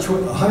got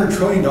 $100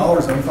 trillion in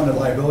unfunded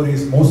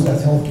liabilities. Most of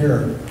that's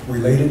healthcare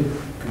related.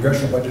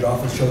 Congressional Budget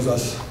Office shows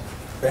us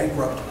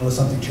bankrupt unless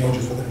something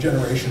changes within a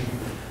generation.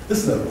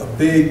 This is a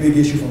big, big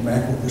issue from a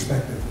macro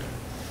perspective.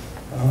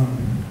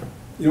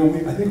 You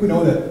know, I think we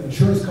know that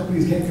insurance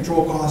companies can't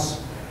control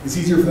costs. It's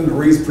easier for them to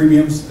raise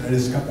premiums than it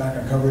is to cut back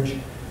on coverage.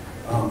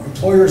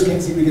 Employers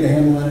can't seem to get a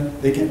handle on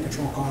it. They can't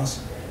control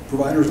costs.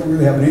 Providers don't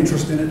really have an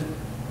interest in it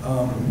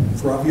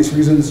for obvious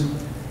reasons.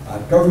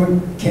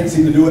 Government can't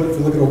seem to do it if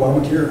you look at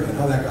Obamacare and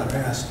how that got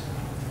passed.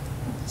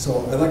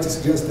 So I'd like to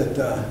suggest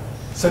that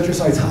set your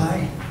sights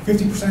high,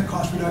 50%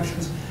 cost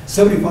reductions,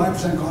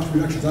 75% cost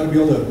reductions ought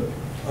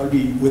to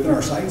be within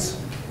our sights.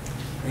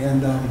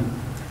 And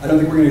I don't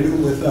think we're going to do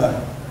it with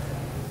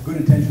good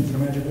intentions and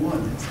a magic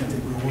wand. It's going to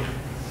take real work.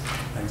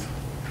 Thanks.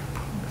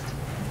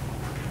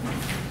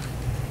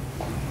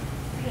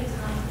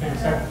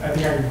 Thanks. I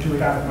think I can do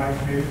without the mic.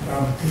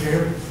 Can you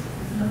hear me?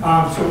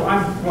 So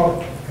I'm,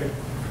 well, okay.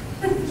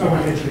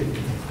 Someone hit you.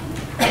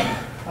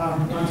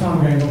 I'm Tom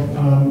Grangle.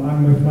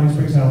 I'm with Mine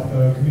Springs Health,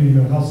 Community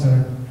Mental Health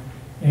Center.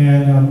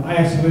 And I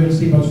actually live in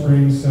Steamboat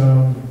Springs.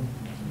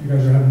 You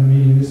guys are having a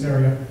meeting in this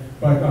area,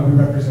 but we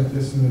represent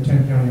this in the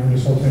 10 county,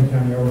 this whole 10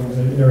 county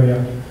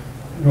area.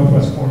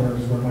 Northwest corner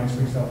is where Mine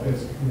Springs Health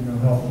is, Community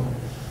Mental Health.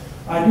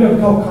 I do have a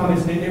couple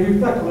comments. They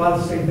reflect a lot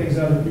of the same things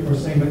that other people are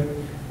saying,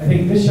 but I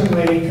think this young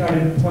lady tried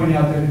to point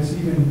out that it's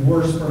even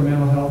worse for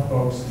mental health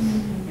folks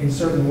in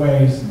certain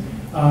ways.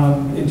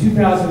 In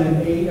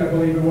 2008, I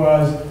believe it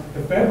was,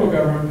 the federal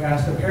government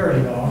passed a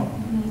parity law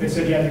that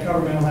said you had to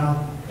cover mental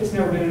health. It's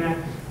never been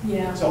enacted.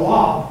 Yeah. It's a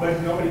law, but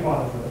nobody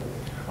bothered with it.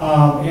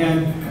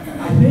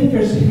 And I think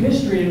there's a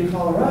history in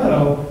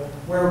Colorado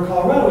where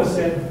Colorado has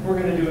said we're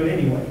going to do it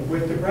anyway.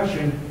 With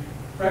depression,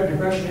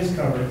 depression is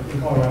covered in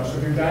Colorado. So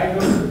if you're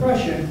diagnosed with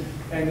depression,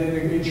 and then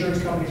the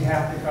insurance companies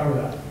have to cover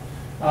that.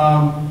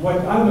 What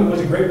I was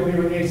a great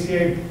believer in the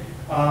ACA.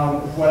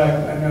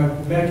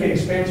 Medicaid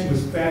expansion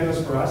was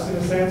fabulous for us in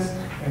a sense,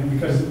 and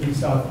because we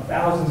saw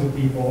thousands of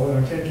people,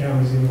 in 10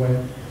 counties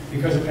anyway,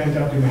 because of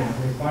pent-up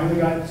demand. We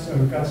finally got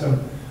some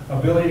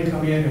ability to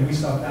come in, and we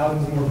saw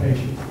thousands more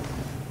patients.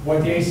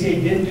 What the ACA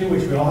didn't do,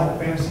 which we all had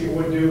the fantasy it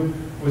would do,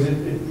 was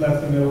it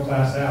left the middle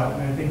class out.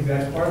 And I think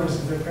that's part of this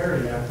is the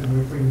Parity Act. And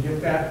if we can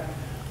get that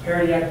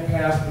Parity Act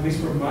passed, at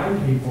least for my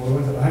people, the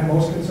ones that I'm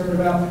most concerned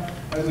about,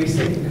 at least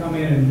they can come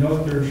in and know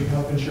that their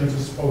health insurance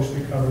is supposed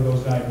to cover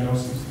those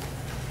diagnoses.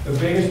 The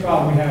biggest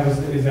problem we have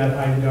is that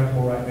high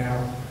deductible right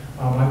now.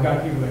 I've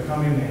got people that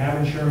come in, they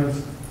have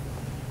insurance,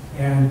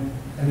 and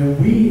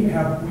then we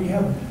have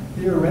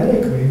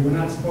theoretically, we're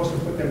not supposed to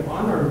put them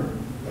on our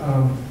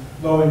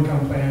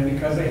low-income plan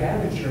because they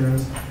have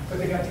insurance, but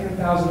they got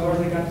 $10,000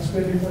 they got to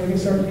spend before they can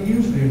start to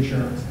use the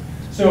insurance.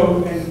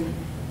 So, and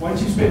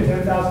once you spend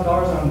 $10,000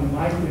 on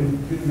life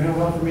and mental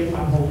health for me,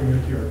 I'm hoping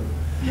you're cured.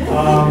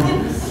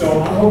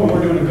 So I'm hoping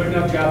we're doing a good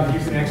enough job that you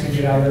can actually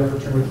get out of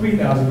there for $2,000 or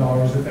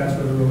 $3,000 if that's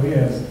what it really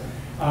is.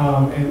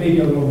 And maybe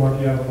a little more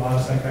if you have a lot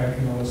of psychiatry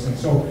and all those things.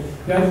 So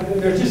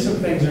there's just some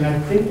things, and I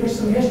think there's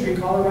some history.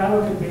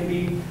 Colorado could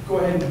maybe go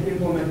ahead and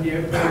implement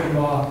the parity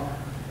law,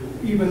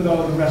 even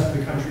though the rest of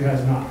the country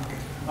has not,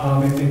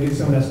 and get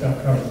some of that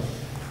stuff covered.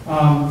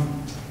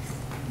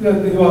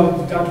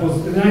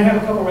 Deductibles, and then I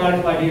have a couple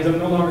radical ideas. I'm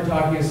no longer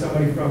talking as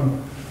somebody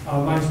from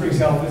Mine Springs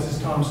Health. This is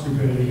Tom's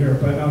stupidity here,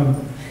 but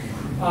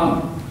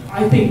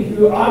I think,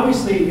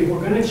 obviously, if we're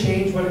going to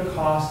change what it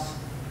costs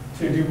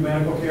to do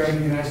medical care in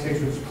the United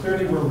States, which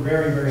clearly we're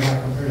very, very high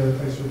compared to other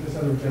places, what this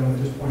other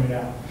gentleman just pointed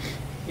out,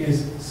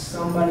 is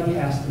somebody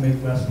has to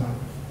make less money.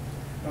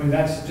 I mean,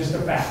 that's just a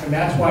fact, and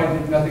that's why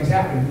nothing's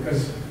happening,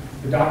 because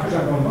the doctors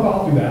aren't going, oh,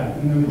 I'll do that,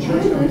 and the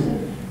insurance companies.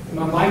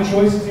 My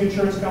choice is the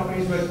insurance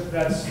companies, but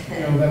that's,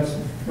 that's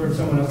for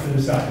someone else to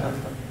decide.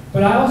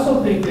 But I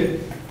also think that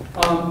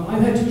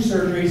I've had 2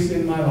 surgeries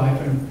in my life,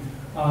 and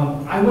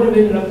I would have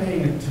ended up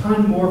paying a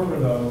ton more for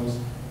those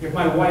if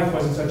my wife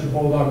wasn't such a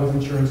bulldog with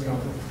insurance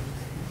companies.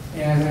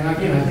 And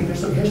again, I think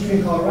there's some history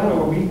in Colorado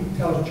where we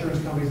tell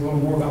insurance companies a little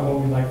more about what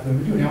we'd like for them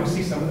to do. Now we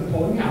see some of them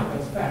pulling out,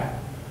 that's a fact.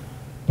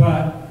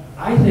 But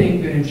I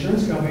think that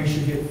insurance companies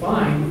should get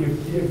fined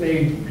if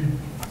they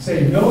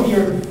say no to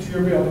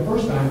your bill the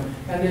first time,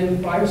 and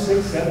then 5,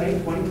 6,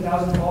 7, 8,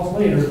 20,000 calls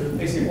later,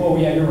 they say, oh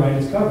yeah, you're right,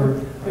 it's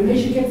covered. Then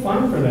they should get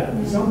fined for that.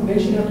 They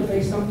should have to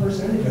pay some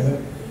percentage of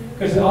it.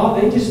 Because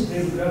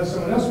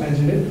someone else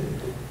mentioned it,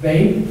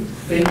 they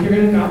think you're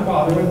going to not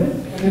bother with it,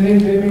 and then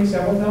they make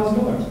several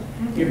 $1,000s.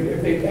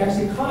 If they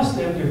actually cost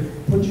them to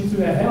put you through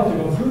that hell to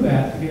go through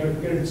that, to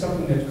get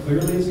something that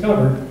clearly is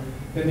covered,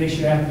 then they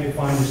should have to get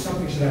fined, or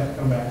something should have to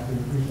come back to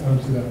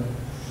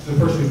the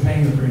person who's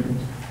paying the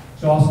premiums.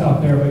 So I'll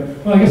stop there.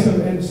 But well, I guess,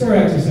 and Sarah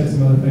actually said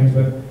some other things,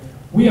 but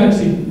we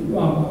actually,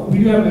 we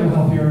do have mental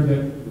health here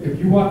that if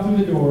you walk through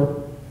the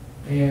door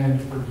and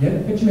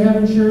forget that you have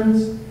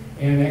insurance,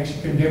 and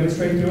actually can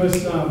demonstrate to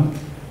us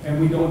and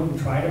we don't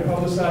try to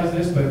publicize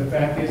this, but the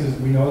fact is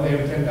we know they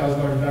have a $10,000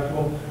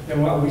 deductible,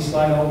 then what, we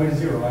slide all the way to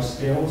zero. Our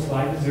scale will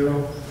slide to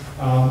zero,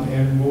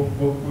 and we'll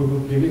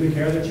give you the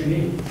care that you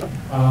need.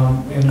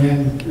 And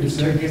then it's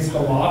against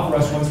the law for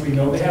us, once we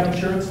know they have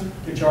insurance,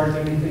 to charge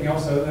them anything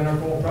else other than our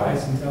full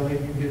price until they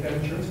can get that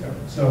insurance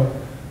covered. So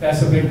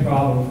that's a big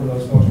problem for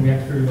those folks. We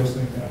have to figure those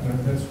things out.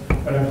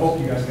 But I hope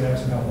you guys can have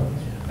some help with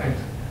this. Thanks.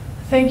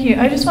 Thank you.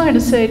 I just wanted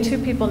to say, two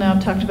people now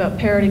have talked about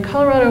parity.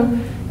 Colorado,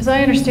 as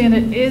I understand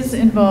it, is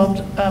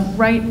involved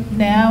right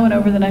now and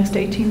over the next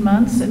 18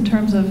 months in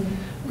terms of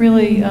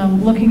really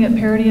looking at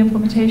parity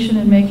implementation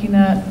and making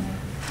that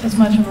as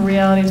much of a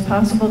reality as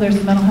possible. There's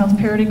a Mental Health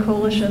Parity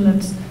Coalition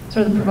that's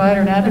sort of the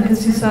provider and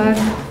advocacy side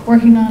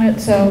working on it.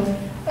 So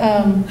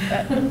I'm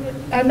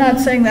not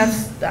saying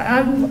that's,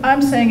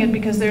 I'm saying it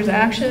because there's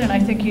action, and I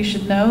think you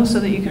should know so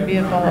that you can be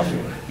involved.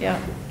 Yeah.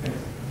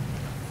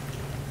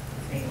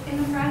 In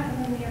the front,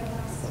 and then we have a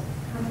last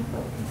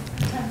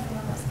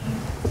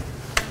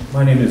comment.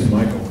 My name is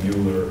Michael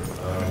Mueller.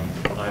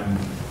 I'm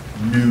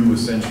new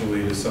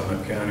essentially to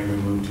Summit County. We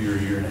moved here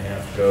a year and a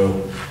half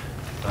ago.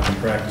 I'm a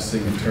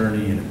practicing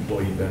attorney in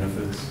employee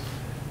benefits.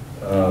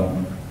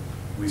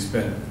 We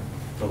spent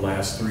the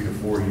last 3 to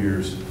 4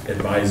 years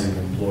advising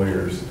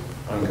employers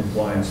on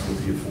compliance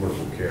with the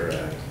Affordable Care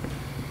Act.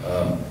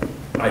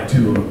 I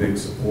too am a big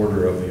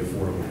supporter of the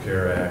Affordable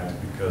Care Act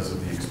because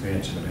of the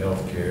expansion of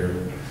health care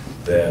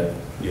that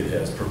it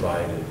has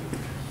provided.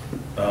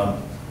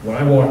 When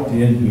I walked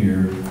in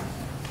here,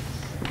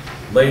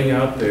 laying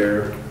out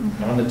there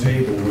on the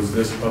table was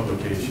this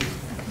publication,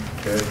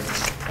 okay?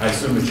 I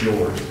assume it's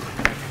yours.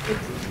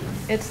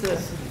 It's the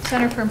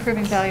Center for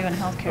Improving Value in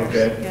Healthcare.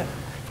 Okay. Yep.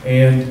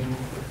 And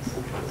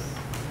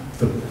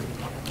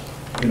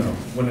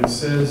when it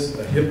says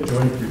a hip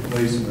joint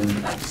replacement,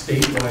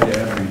 statewide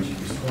average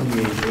is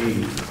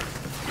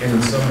 $28,800, and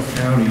in Summit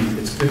County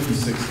it's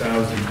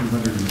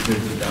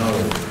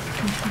 $56,250.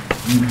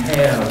 You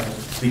have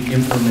the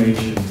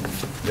information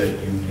that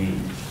you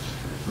need.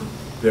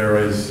 There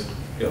is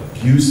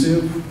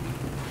abusive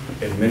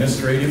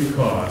administrative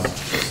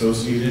costs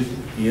associated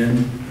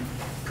in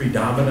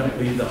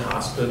predominantly the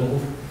hospital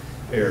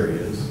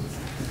areas.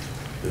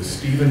 The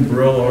Stephen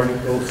Brill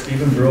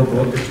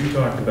book that you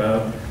talked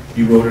about,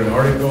 he wrote an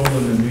article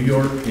in the New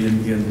York,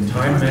 in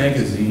Time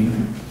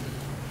magazine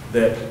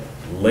that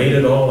laid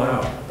it all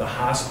out. The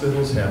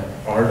hospitals have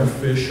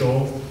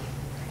artificial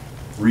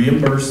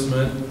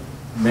reimbursement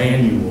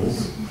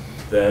manuals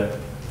that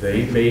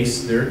they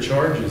base their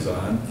charges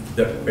on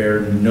that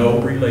bear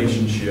no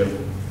relationship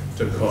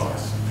to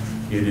cost.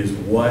 It is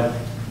what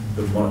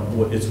the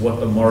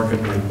market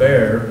will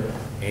bear,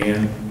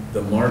 and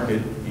the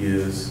market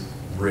is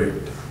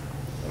rigged,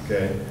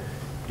 okay?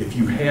 If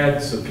you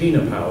had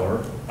subpoena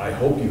power, I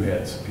hope you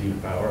had subpoena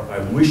power, I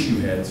wish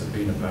you had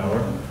subpoena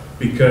power,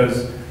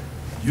 because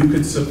you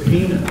could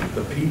subpoena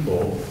the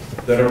people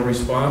that are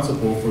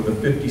responsible for the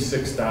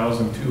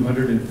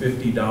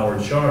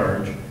 $56,250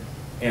 charge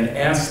and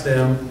ask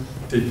them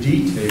to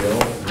detail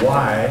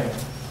why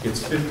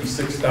it's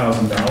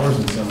 $56,000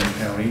 in Summit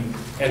County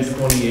and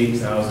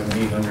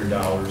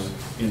 $28,800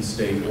 in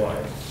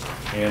statewide.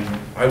 And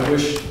I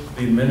wish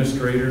the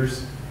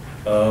administrators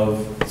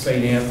of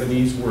St.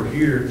 Anthony's were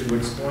here to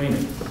explain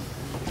it.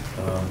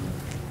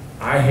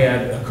 I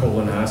had a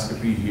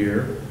colonoscopy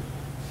here,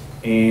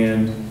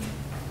 and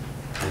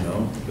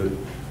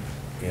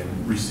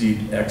and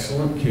received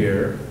excellent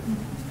care,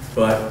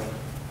 but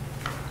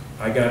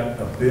I got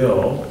a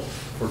bill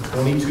for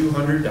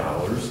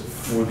 $2,200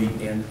 for the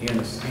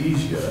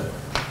anesthesia.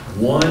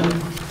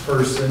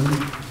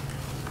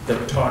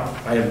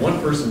 I had one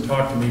person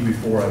talk to me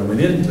before I went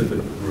into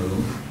the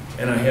room,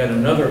 and I had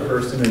another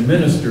person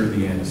administer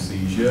the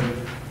anesthesia,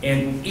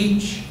 and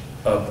each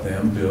of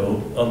them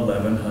billed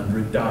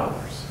 $1,100.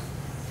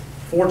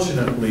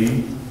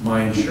 Fortunately,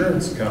 my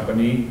insurance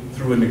company,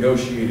 through a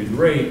negotiated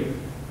rate,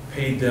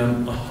 paid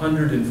them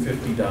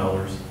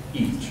 $150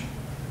 each,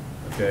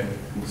 okay?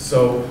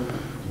 So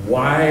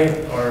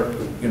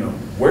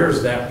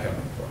where's that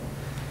coming from,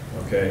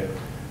 okay?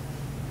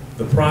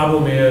 The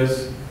problem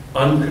is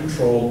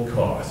uncontrolled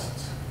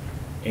costs,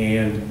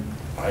 and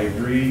I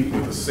agree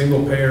with a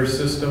single payer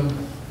system,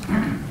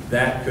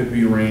 that could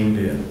be reined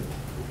in,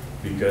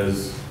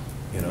 because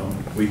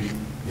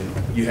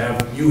you have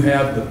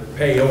the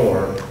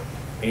payor,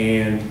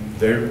 and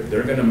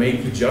they're going to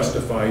make you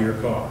justify your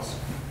cost.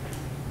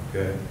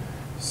 Okay,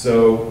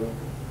 so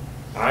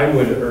I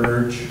would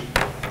urge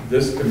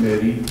this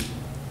committee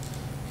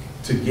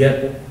to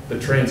get the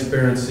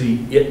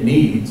transparency it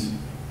needs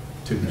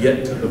to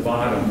get to the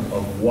bottom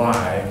of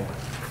why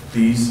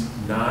these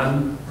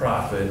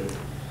non-profit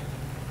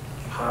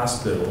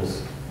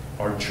hospitals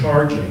are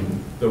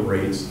charging the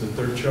rates that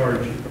they're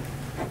charging.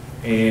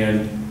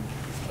 And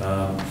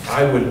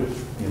I would,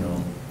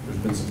 there's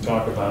been some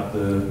talk about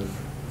the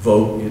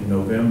vote in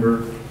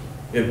November.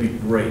 It'd be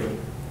great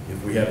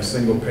if we had a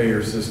single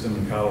payer system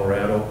in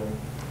Colorado.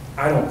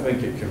 I don't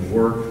think it can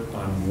work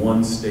on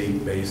one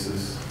state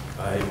basis.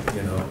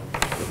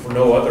 if for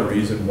no other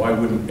reason, why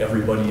wouldn't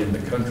everybody in the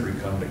country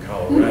come to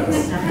Colorado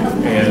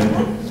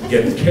and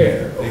get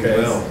care? Okay? They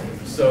will.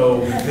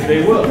 So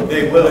they will.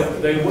 They will.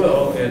 They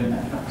will.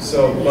 And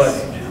so, but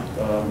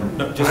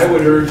I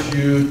would urge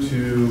you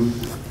to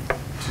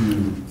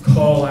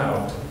call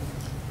out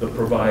the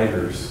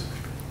providers,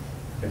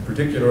 and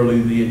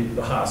particularly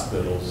the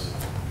hospitals,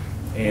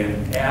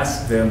 and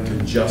ask them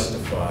to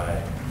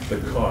justify the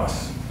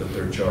costs that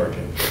they're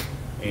charging.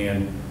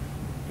 And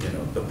you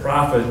know, the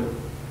profit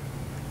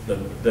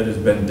that has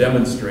been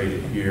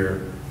demonstrated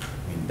here,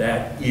 I mean,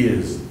 that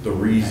is the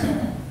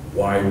reason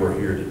why we're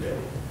here today.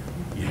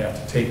 You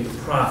have to take the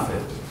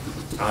profit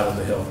out of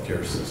the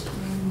healthcare system.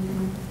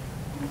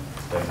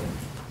 Thank you.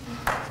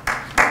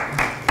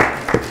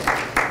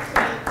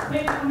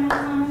 Quick comment,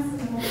 Thomas,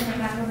 and we'll turn it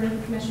back over to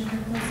the commission for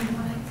closing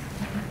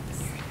comments.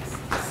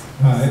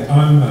 Hi,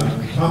 I'm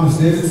Thomas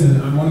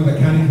Davidson. I'm one of the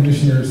county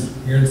commissioners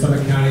here in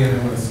Summit County,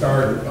 and I want to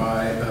start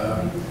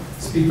by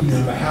speaking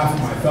on behalf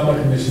of my fellow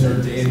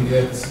commissioner, Dan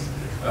Gibbs.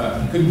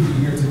 He couldn't be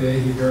here today.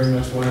 He very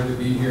much wanted to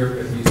be here,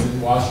 but he's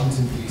in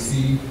Washington,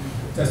 D.C.,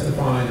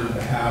 testifying on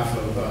behalf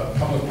of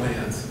public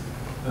lands.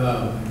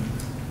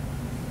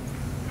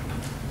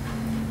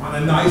 On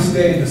a nice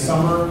day in the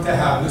summer, to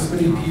have this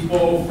many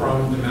people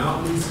from the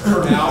mountains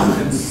turn out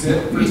and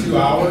sit for 2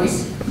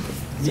 hours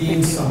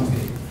means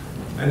something.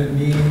 And it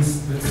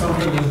means that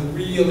something is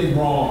really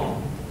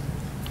wrong.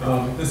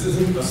 This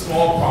isn't a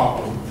small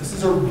problem. This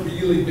is a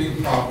really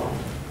big problem.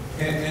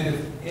 And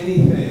if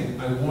anything,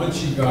 I want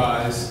you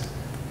guys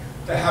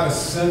to have a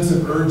sense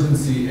of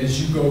urgency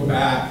as you go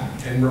back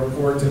and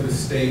report to the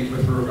state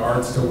with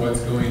regards to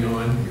what's going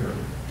on here.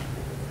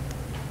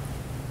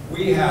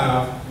 We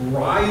have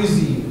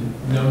rising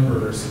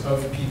numbers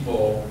of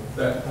people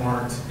that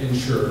aren't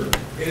insured.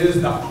 It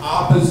is the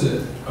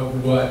opposite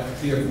of what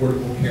the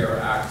Affordable Care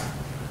Act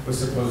was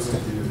supposed to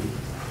do.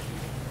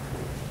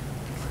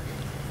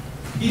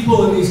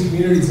 People in these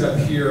communities up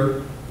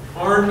here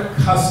aren't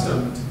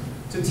accustomed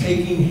to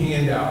taking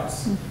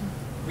handouts.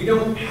 We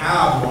don't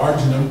have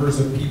large numbers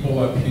of people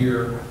up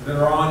here that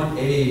are on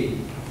aid,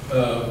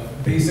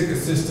 basic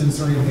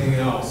assistance or anything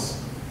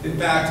else. In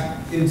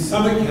fact, in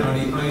Summit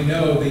County, I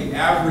know the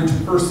average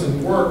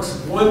person works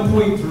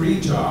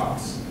 1.3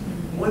 jobs.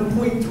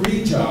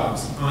 1.3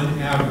 jobs on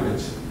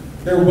average.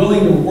 They're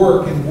willing to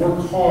work and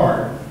work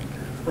hard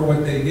for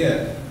what they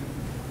get.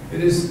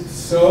 It is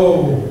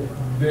so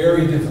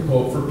very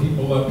difficult for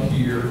people up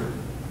here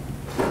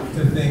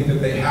to think that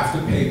they have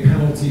to pay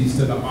penalties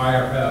to the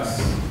IRS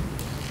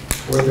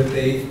or that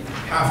they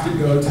have to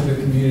go to the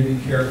community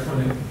care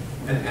clinic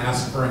and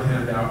ask for a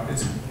handout.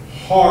 It's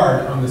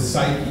hard on the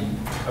psyche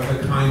of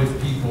the kind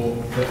of people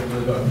that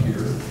live up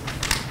here.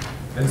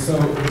 And so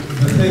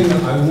the thing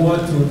that I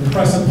want to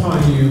impress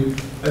upon you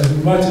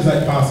as much as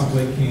I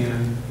possibly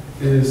can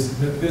is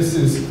that this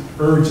is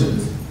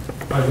urgent.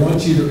 I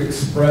want you to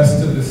express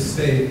to the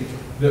state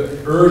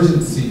the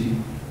urgency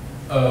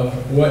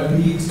of what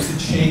needs to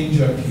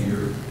change up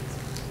here.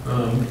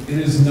 It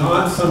is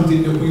not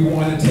something that we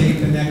want to take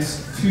the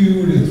next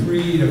 2 to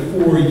 3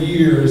 to 4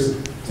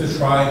 years to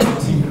try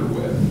to tinker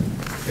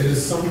with. It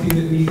is something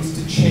that needs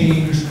to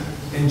change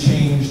and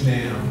change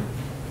now.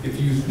 If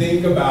you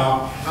think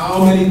about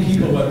how many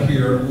people up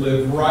here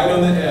live right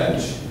on the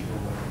edge,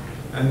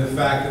 and the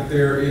fact that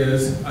there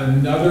is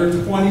another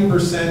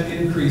 20%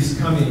 increase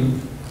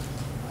coming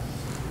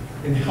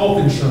in health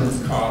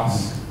insurance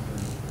costs,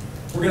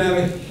 we're going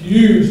to have a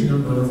huge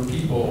number of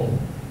people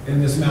in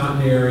this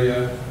mountain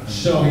area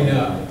showing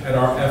up at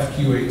our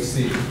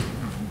FQHC.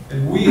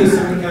 And we as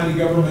Summit County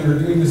government are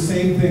doing the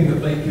same thing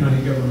that Lake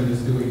County government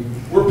is doing.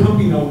 We're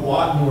pumping a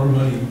lot more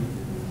money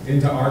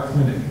into our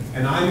clinic.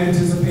 And I'm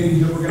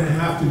anticipating that we're going to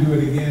have to do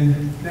it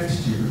again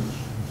next year.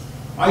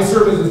 I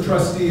serve as a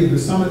trustee of the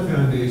Summit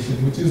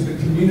Foundation, which is the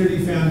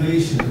community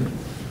foundation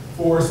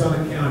for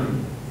Summit County.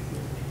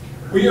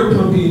 We are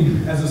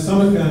pumping, as a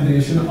Summit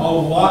Foundation, a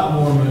lot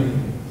more money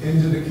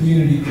into the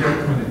community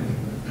care clinic,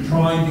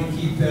 trying to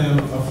keep them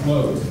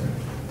afloat.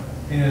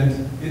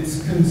 And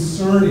it's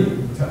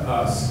concerning to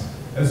us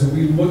as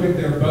we look at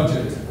their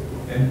budget.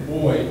 And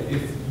boy,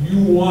 if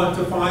you want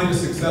to find a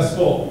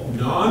successful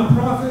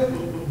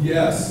nonprofit,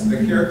 yes, the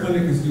care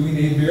clinic is doing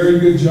a very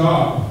good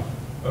job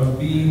of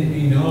being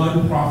a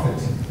nonprofit.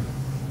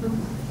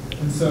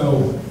 And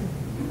so,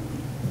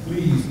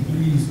 please,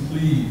 please,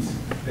 please,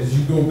 as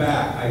you go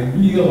back, I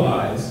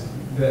realize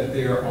that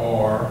there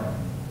are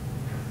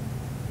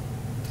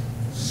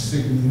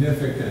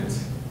significant,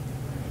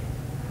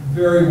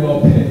 very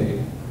well paid,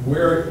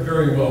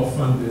 very well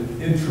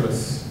funded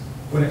interests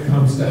when it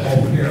comes to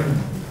health care.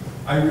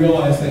 I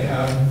realize they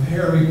have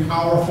very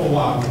powerful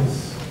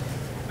lobbyists,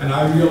 and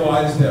I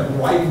realize that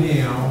right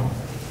now,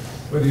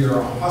 whether you're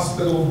a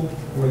hospital,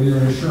 whether you're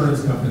an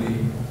insurance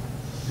company,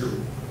 you're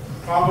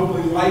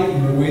probably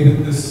liking the way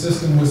that this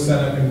system was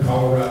set up in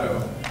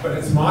Colorado. But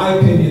it's my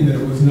opinion that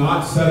it was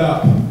not set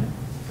up,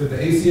 that the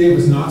ACA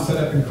was not set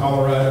up in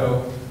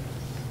Colorado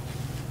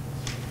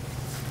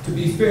to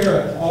be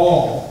fair at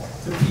all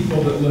to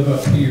people that live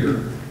up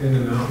here in the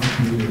mountain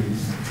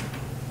communities.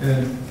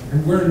 And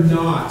And we're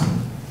not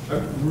a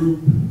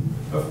group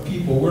of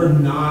people. We're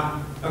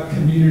not a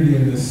community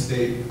in this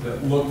state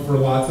that look for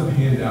lots of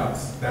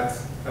handouts.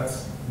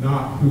 That's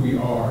not who we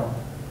are.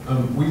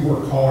 We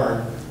work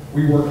hard.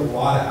 We work a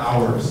lot of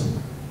hours.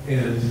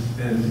 And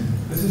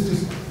this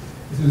is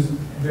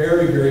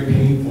very, very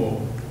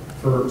painful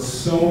for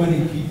so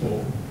many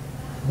people,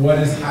 what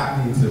is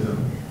happening to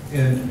them.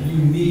 And you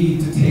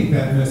need to take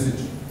that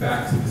message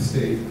back to the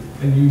state,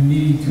 and you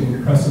need to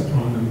impress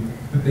upon them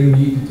that they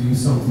need to do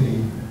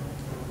something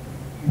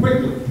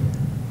quickly.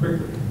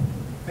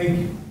 Thank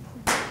you.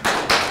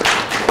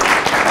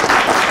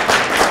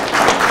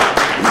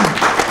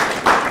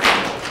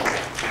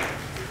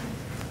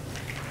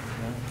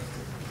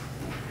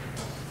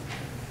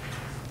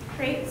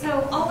 Great,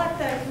 so I'll let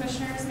the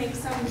commissioners make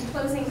some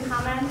closing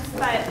comments,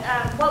 but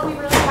what we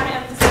really want to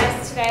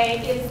emphasize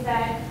today is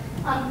that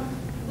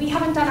we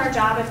haven't done our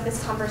job if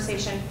this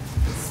conversation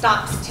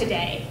stops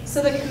today.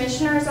 So the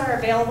commissioners are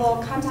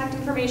available, contact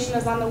information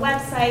is on the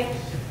website.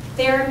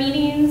 Their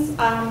meetings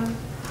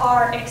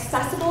are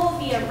accessible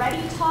via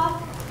Ready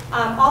Talk.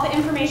 All the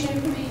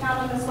information can be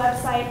found on this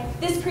website.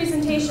 This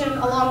presentation,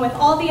 along with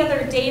all the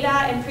other data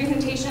and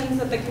presentations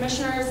that the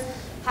commissioners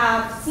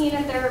have seen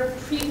at their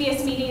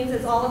previous meetings,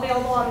 is all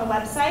available on the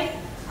website.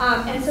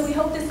 And so we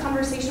hope this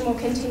conversation will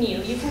continue.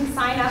 You can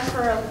sign up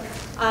for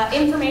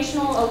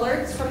informational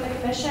alerts from the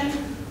commission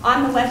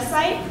on the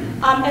website,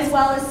 as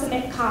well as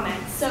submit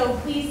comments. So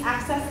please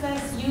access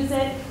this, use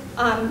it.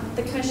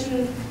 The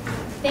commission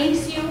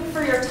thanks you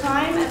for your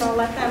time, and I'll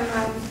let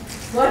them.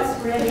 What's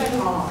Ready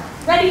Talk?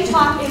 Ready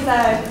Talk is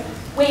a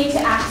way to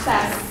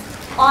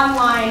access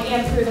online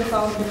and through the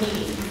phone the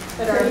meetings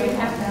that are. So you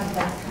have to have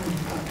that kind of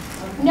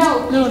phone.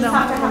 No, you just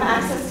have to have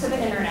access to the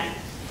internet.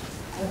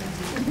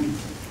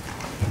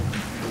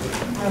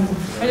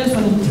 I just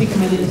wanted to take a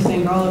minute to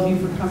thank all of you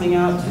for coming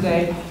out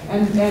today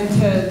and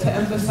to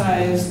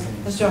emphasize,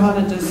 as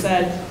Johanna just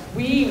said,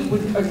 we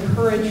would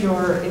encourage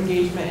your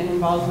engagement and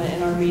involvement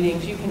in our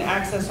meetings. You can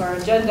access our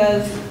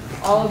agendas,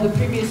 all of the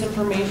previous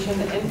information,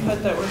 the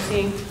input that we're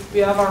seeing.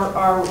 We have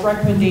our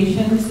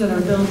recommendations that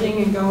are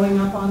building and going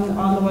up on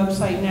the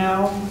website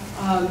now.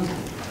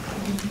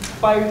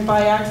 By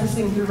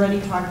accessing through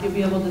Ready Talk, you'll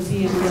be able to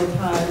see in real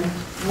time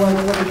what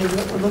it is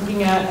that we're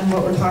looking at and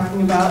what we're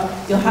talking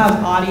about. You'll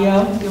have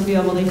audio. You'll be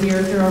able to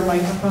hear through our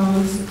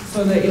microphones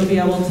so that you'll be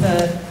able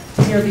to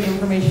hear the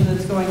information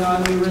that's going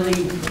on. We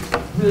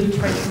really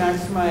try to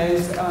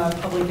maximize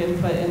public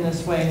input in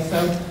this way.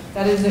 So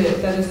that is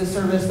a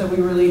service that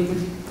we really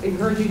would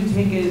encourage you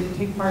to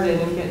take part in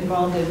and get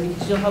involved in,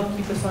 because you'll help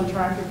keep us on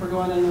track if we're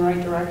going in the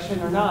right direction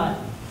or not.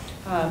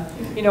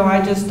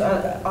 I just,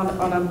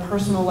 on a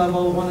personal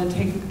level, want to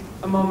take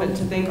a moment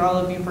to thank all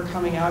of you for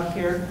coming out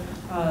here.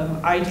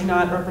 I do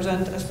not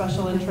represent a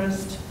special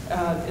interest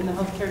in the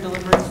healthcare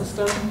delivery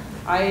system.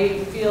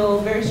 I feel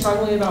very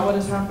strongly about what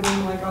is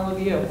happening, like all of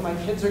you. My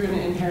kids are going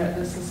to inherit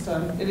this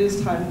system. It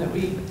is time that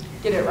we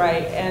get it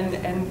right,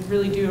 and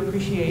really do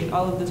appreciate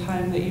all of the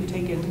time that you've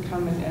taken to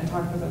come and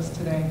talk with us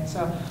today.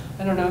 So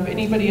I don't know if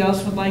anybody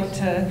else would like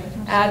to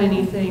add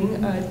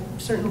anything. I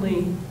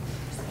certainly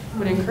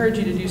would encourage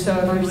you to do so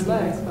if you would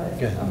like. But,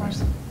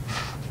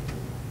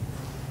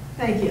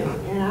 Thank you,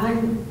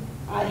 and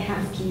I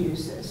have to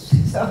use this,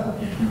 so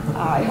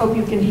I hope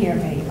you can hear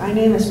me. My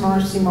name is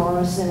Marcy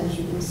Morrison, as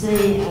you can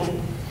see,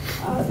 and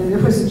there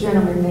was a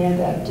gentleman there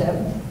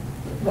that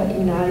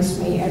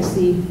recognized me as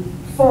the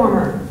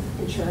former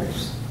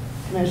insurance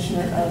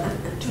commissioner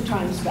 2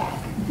 times back.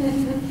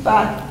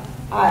 But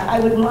I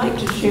would like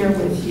to share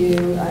with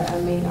you,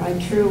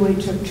 I truly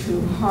took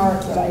to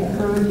heart what I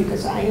heard,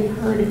 because I have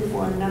heard it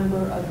for a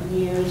number of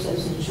years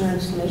as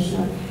insurance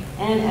commissioner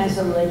and as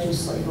a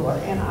legislator,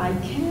 and I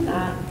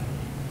cannot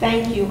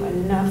thank you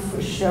enough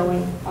for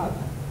showing up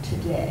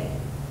today,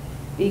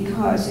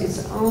 because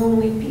it's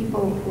only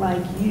people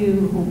like you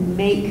who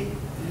make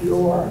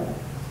your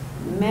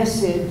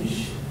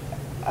message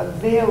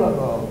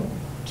available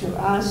to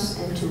us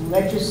and to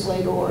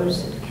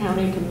legislators and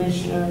county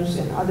commissioners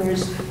and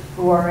others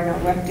who are in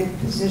elected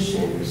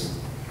positions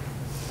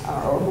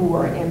or who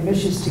are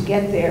ambitious to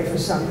get there for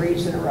some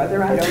reason or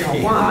other. I don't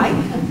know why,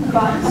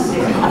 but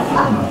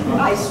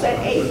I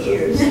spent 8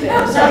 years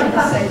there, so I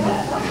can say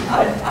that.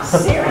 But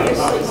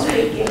seriously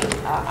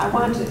speaking, I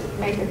want to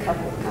make a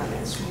couple of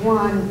comments.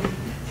 One,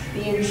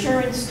 the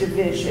insurance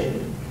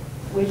division,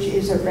 which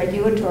is a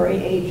regulatory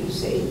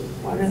agency,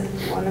 one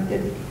of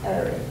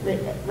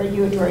the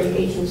regulatory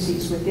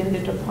agencies within the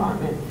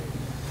department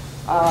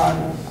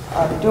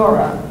of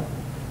DORA,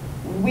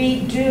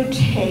 we do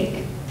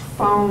take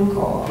phone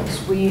calls.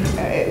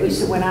 At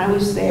least when I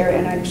was there,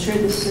 and I'm sure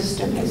the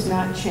system has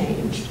not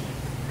changed,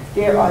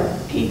 there are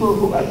people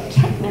who are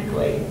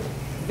technically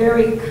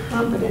very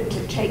competent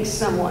to take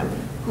someone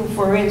who,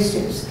 for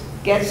instance,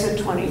 gets a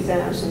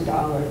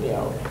 $20,000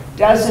 bill,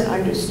 doesn't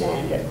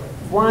understand it,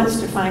 wants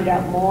to find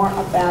out more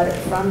about it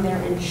from their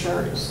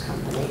insurance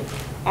company,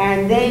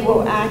 and they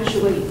will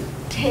actually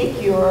take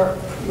your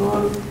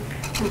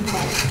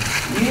complaint.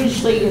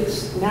 Usually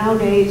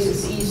nowadays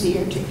it's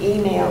easier to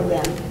email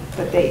them,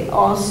 but they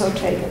also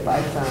take it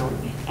by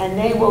phone. And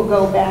they will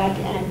go back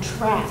and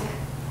track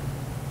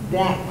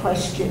that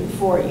question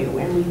for you,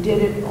 and we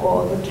did it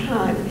all the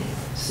time.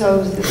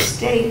 So the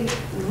state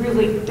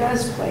really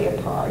does play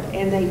a part,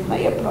 and they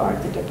play a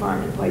part, the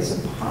department plays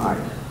a part,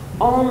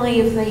 only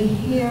if they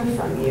hear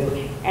from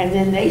you, and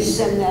then they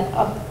send that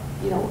up.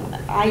 You know,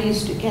 I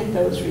used to get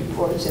those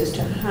reports as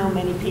to how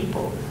many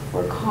people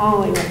were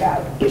calling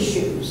about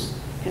issues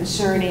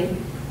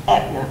concerning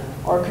Aetna,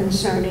 or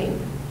concerning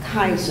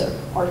Kaiser,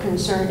 or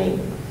concerning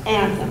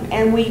Anthem,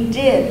 and we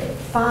did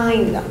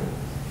find them.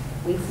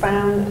 We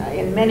found,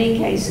 in many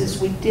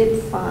cases, we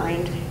did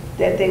find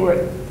that they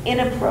were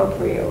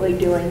inappropriately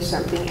doing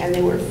something, and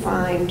they were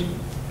fined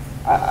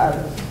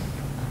a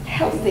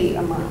healthy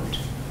amount.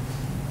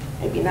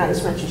 Maybe not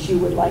as much as you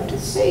would like to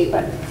see,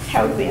 but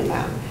healthy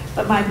amount.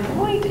 But my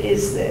point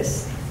is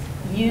this: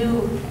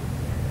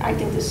 I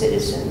think the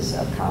citizens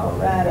of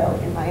Colorado,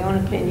 in my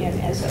own opinion,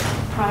 as a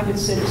private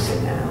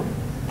citizen now,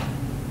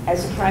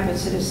 as a private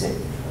citizen,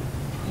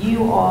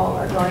 you all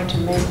are going to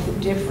make the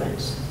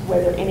difference.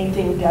 Whether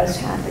anything does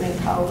happen in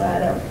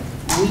Colorado,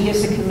 we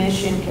as a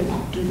commission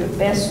can do the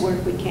best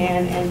work we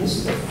can, and this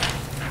is a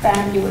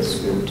fabulous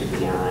group to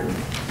be on.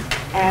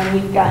 And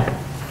we've got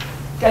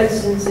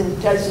dozens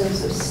and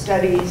dozens of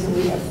studies, and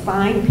we have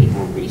fine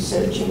people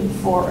researching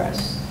for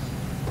us.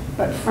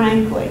 But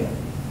frankly,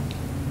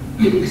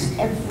 it is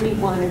every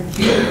one of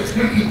you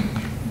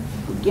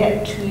who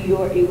get to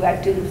your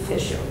elected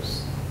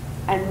officials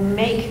and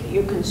make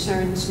your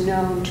concerns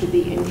known to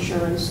the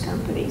insurance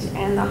companies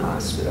and the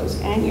hospitals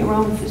and your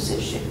own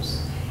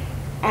physicians.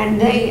 And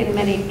they, in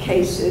many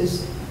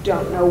cases,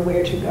 don't know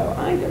where to go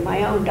either.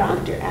 My own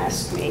doctor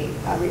asked me,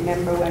 I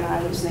remember when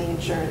I was the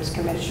insurance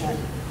commissioner,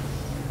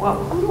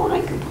 well, who do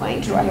I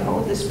complain to? I have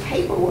all this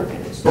paperwork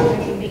and it's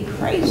driving me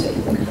crazy.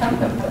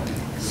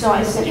 So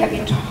I said, have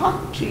you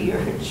talked to your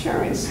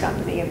insurance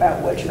company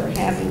about what you're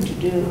having to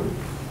do?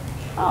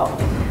 Oh,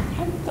 I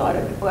hadn't thought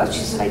of it. Well,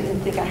 she said, I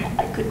didn't think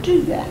I could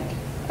do that.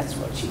 That's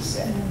what she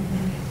said.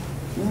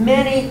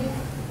 Many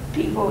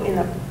people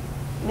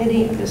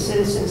many of the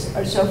citizens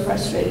are so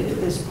frustrated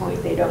at this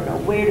point, they don't know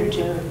where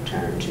to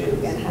turn to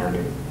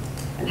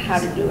and how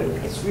to do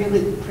it. It's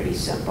really pretty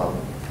simple.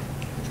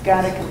 You've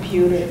got a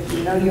computer,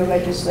 you know your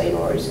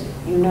legislators,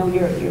 you know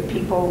your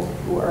people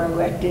who are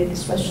elected,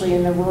 especially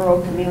in the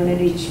rural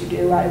communities. You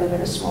do. I live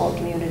in a small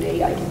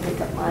community. I can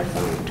pick up my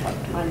phone and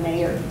talk to my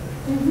mayor.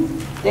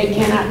 They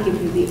cannot give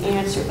you the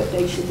answer, but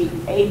they should be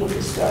able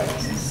to start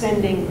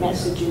sending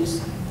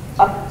messages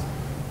up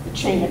the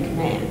chain of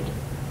command.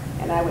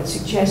 And I would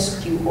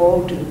suggest you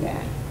all do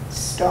that.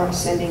 Start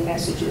sending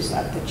messages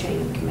up the chain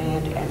of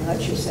command and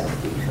let yourself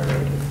be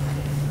heard.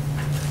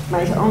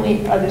 My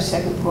only other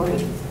second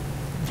point,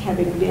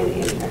 having been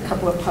in a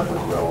couple of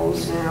public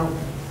roles now,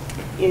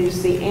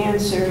 is the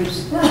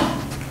answers.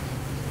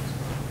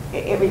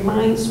 It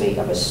reminds me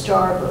of a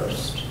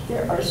starburst.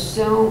 There are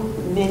so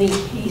many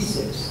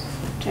pieces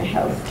to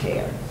health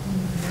care.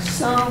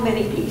 So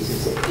many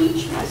pieces, and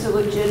each has a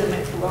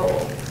legitimate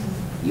role.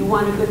 You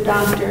want a good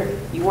doctor,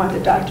 you want the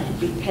doctor to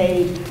be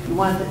paid, you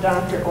want the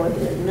doctor or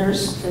the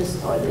nurse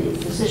or the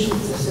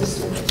physician's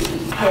assistant to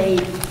be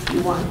paid,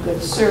 you want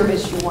good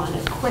service, you want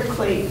it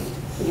quickly.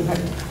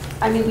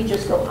 We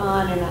just go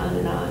on and on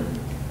and on.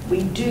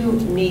 We do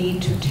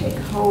need to take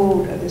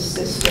hold of the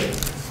system,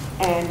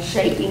 and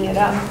shaking it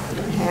up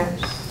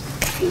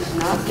perhaps is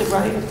not the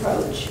right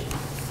approach,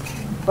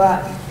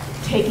 but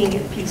taking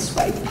it piece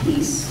by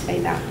piece may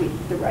not be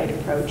the right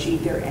approach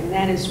either, and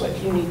that is what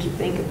you need to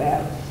think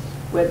about,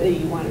 whether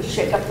you want to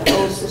shake up the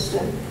whole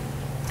system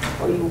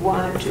or you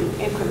want to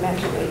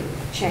incrementally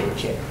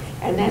change it.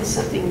 And that's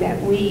something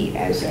that we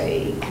as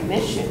a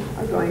commission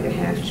are going to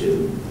have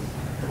to,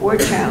 we're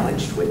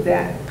challenged with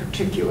that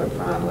particular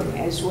problem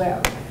as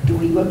well. Do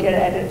we look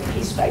at it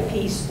piece by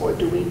piece, or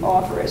do we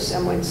offer, as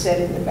someone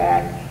said in the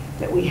back,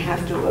 that we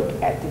have to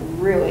look at the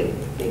really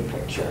big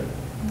picture?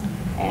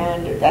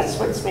 And that's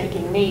what's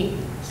making me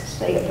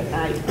stay up at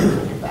night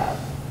and think about.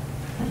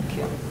 Thank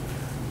you.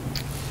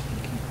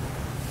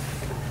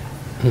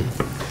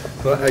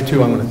 Well, I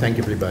too, I want to thank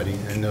everybody.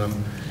 And,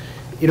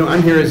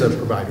 I'm here as a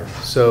provider.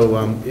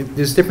 So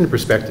there's different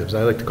perspectives.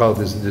 I like to call it,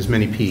 there's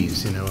many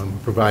P's. I'm a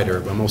provider,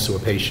 but I'm also a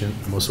patient.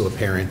 I'm also a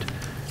parent.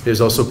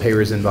 There's also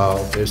payers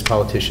involved. There's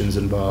politicians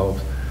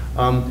involved.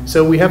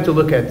 So we have to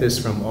look at this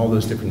from all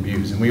those different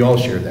views. And we all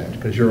share that,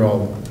 because you're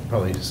all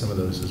probably some of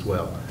those as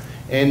well.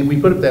 And we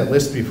put up that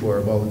list before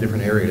of all the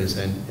different areas.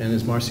 And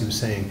as Marcy was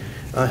saying,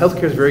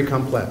 healthcare is very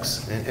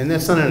complex, and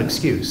that's not an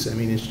excuse.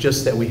 It's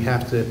just that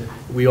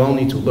we all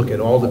need to look at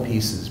all the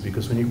pieces,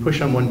 because when you push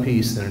on one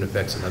piece, then it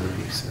affects another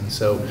piece. And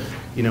so,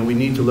 we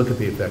need to look at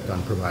the effect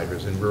on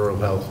providers in rural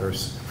health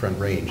versus front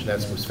range.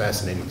 That's what's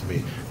fascinating to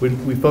me.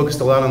 We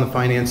focused a lot on the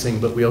financing,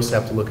 but we also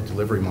have to look at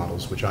delivery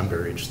models, which I'm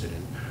very interested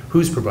in.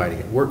 Who's providing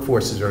it?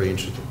 Workforce is very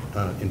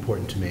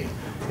important to me.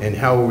 And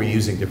how are we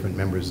using different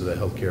members of the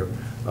healthcare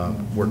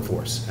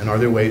workforce? And are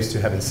there ways to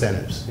have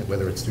incentives,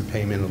 whether it's through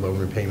payment or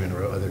lower payment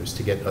or others,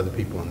 to get other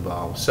people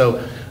involved?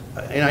 So,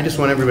 and I just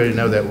want everybody to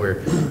know that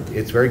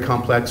it's very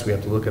complex. We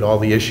have to look at all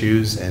the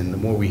issues, and the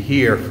more we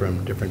hear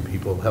from different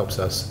people helps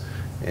us.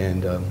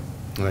 And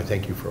I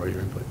thank you for all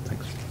your input.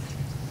 Thanks.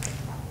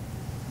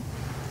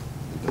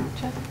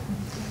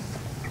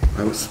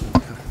 I was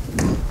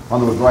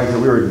on the right here.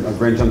 We were in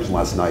Grand Junction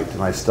last night,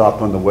 and I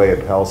stopped on the way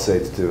at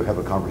Palisades to have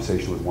a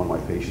conversation with one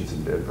of my patients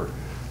in Denver,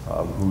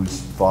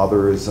 whose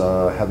father is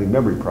having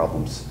memory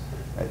problems.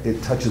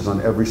 It touches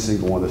on every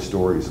single one of the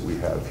stories that we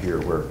have here,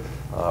 where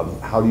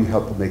how do you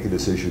help make a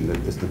decision that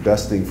is the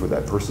best thing for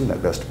that person,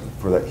 that best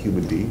for that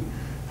human being?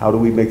 How do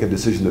we make a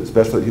decision that's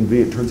best for that human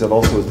being? It turns out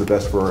also is the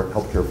best for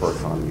healthcare for our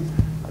economy.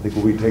 I think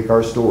when we take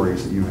our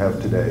stories that you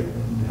have today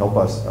to help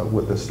us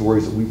with the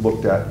stories that we've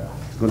looked at,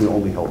 it's going to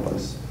only help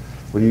us.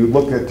 When you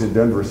look at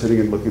Denver, sitting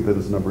and looking at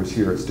those numbers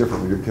here, it's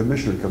different. When your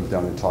commissioner comes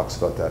down and talks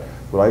about that,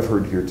 what I've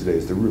heard here today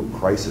is the real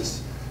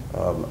crisis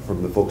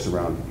from the folks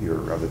around here,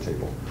 around the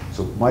table.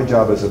 So my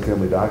job as a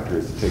family doctor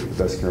is to take the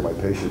best care of my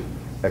patient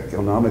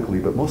economically,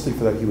 but mostly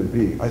for that human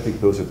being. I think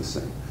those are the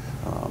same.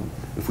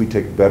 If we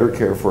take better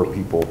care for our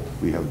people,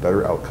 we have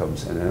better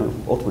outcomes, and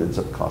it ultimately ends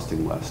up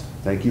costing less.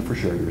 Thank you for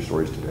sharing your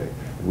stories today,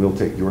 and we'll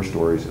take your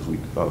stories as we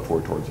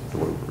forward towards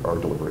our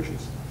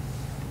deliberations.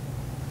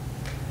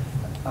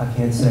 I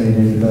can't say it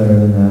any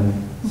better than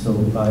that, so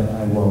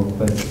I won't,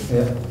 but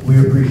we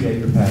appreciate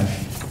your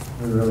passion,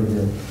 we really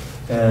do.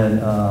 And,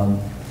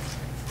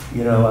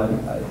 you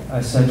know,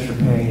 I sense your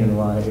pain in a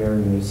lot of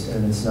areas,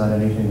 and it's not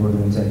anything we're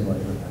going to take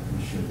lightly, I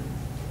appreciate it.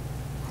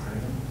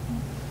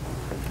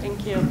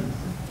 Thank you.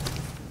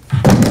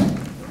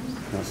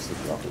 That's the